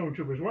were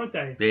stormtroopers, weren't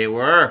they? They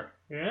were.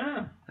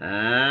 Yeah.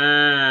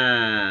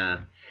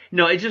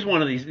 No, it's just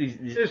one of these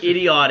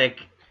idiotic.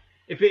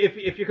 If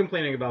you're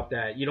complaining about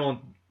that,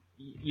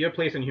 your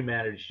place in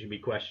humanity should be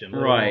questioned.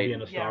 Right.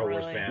 Being a Star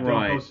Wars fan.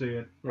 Don't go see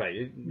it.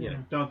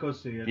 Right. Don't go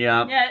see it.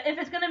 Yeah. Yeah, if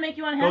it's gonna make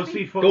you unhappy, Go see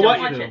don't football.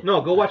 watch it.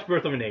 No, go watch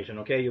Birth of a Nation.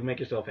 Okay, you'll make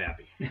yourself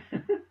happy.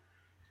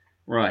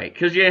 Right,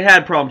 because you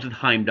had problems with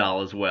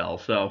Heimdall as well,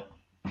 so.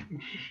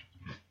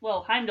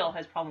 Well, Heimdall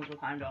has problems with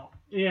Heimdall.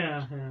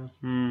 Yeah.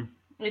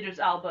 Idris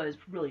Elba is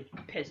really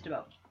pissed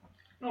about.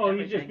 Oh,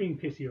 everything. he's just being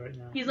pissy right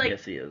now. He's like,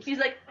 Yes, he is. He's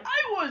like,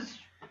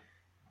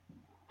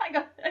 I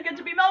get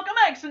to be Malcolm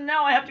X, and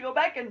now I have to go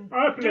back and.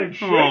 I played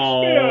Shakespeare.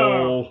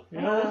 Oh.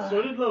 Yeah,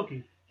 so did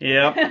Loki.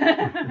 Yep.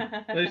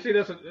 You see,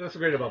 that's the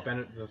great about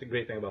the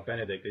great thing about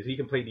Benedict is he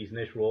can play these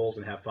niche roles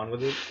and have fun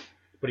with it,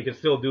 but he can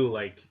still do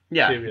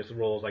serious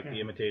roles like The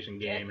Imitation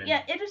Game. And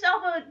Yeah, Idris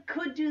Elba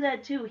could do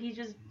that too. He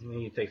just.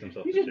 he takes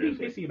himself He's just being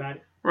seriously. pissy about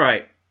it.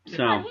 Right. Yeah,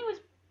 So. he was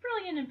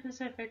brilliant in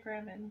Pacific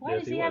Rim, and why Yes,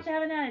 does he he have was. to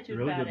have an attitude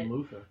Really about good it? in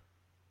Luther.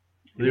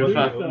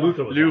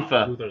 Luther was Luther.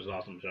 awesome. Luther's an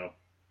awesome show.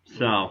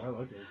 So. I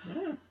like it.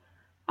 Yeah.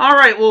 All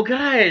right, well,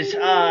 guys,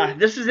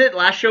 this is it.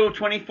 Last show of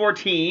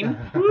 2014.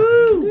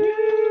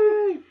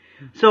 Woo!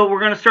 So we're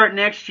going to start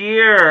next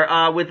year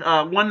with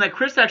one that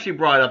Chris actually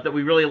brought up that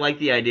we really like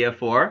the idea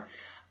for.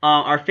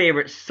 Our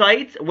favorite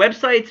sites,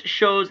 websites,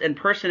 shows, and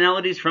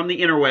personalities from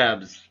the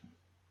interwebs.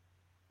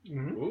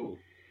 Ooh.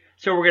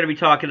 So we're going to be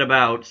talking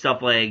about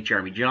stuff like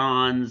Jeremy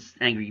Johns,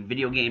 Angry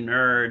Video Game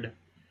Nerd,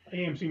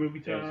 AMC Movie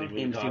Talk.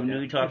 AMC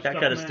Movie Talk, that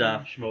kind of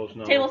stuff.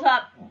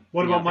 Tabletop.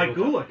 What about Mike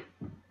Gulick?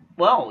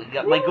 Well, we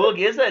got Mike Gulick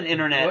is an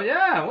internet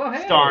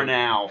hey. star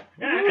now.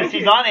 Yeah, Because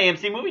he's on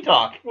AMC Movie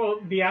Talk. Well,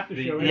 the after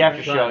show. The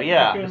after show,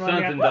 yeah. The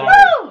Sons and Daughters.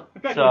 Daughters.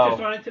 In fact, So- we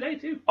just on it today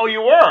too. Oh,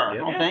 you were?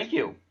 Yep. Oh, thank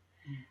you.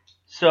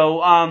 So,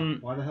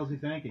 Why the hell's he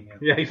thanking him?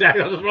 Yeah,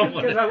 exactly. I was wrong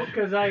with it.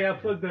 Because I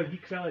plugged the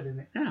Geek Salad in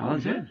it. yeah, all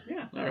the time.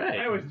 Yeah. All right.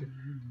 I always do.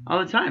 All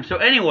the time. So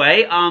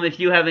anyway, if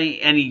you have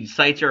any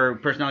sites or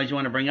personalities you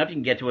want to bring up, you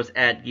can get to us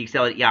at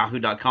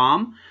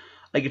geeksalad@yahoo.com.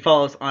 You can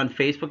follow us on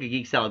Facebook at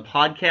Geek Salad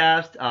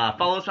Podcast.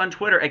 Follow us on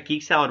Twitter at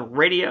Geek Salad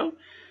Radio.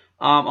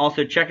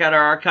 Also, check out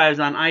our archives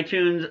on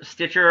iTunes,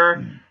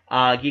 Stitcher,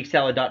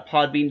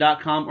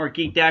 geeksalad.podbean.com, or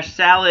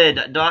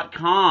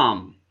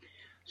geek-salad.com.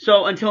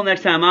 So until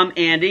next time, I'm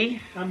Andy.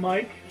 I'm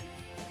Mike.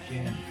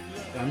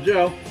 I'm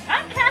Joe.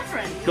 I'm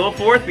Catherine. Go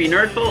forth, be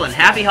nerdful, and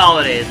happy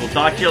holidays. We'll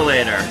talk to you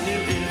later.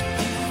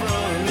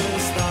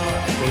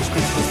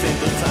 Christmas ain't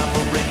the time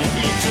for breaking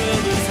each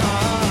other's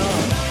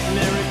heart.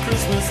 Merry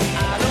Christmas, I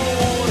don't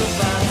want to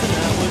fight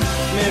tonight with.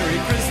 Merry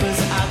Christmas,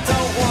 I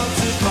don't want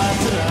to fight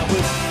tonight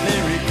with.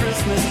 Merry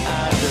Christmas, I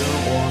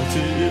don't want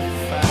to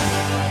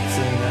fight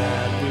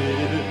tonight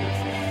with you.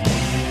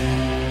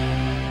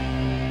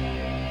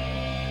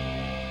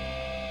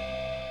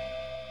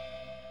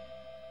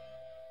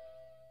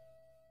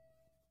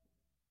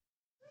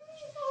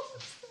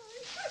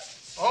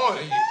 Oh,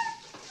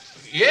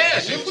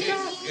 yes,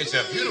 it's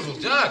a beautiful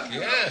duck.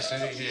 Yes,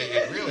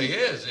 it really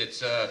is.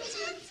 It's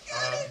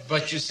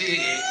but you see,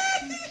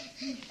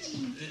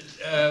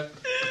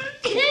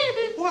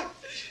 what?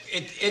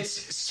 It's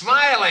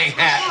smiling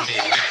at me.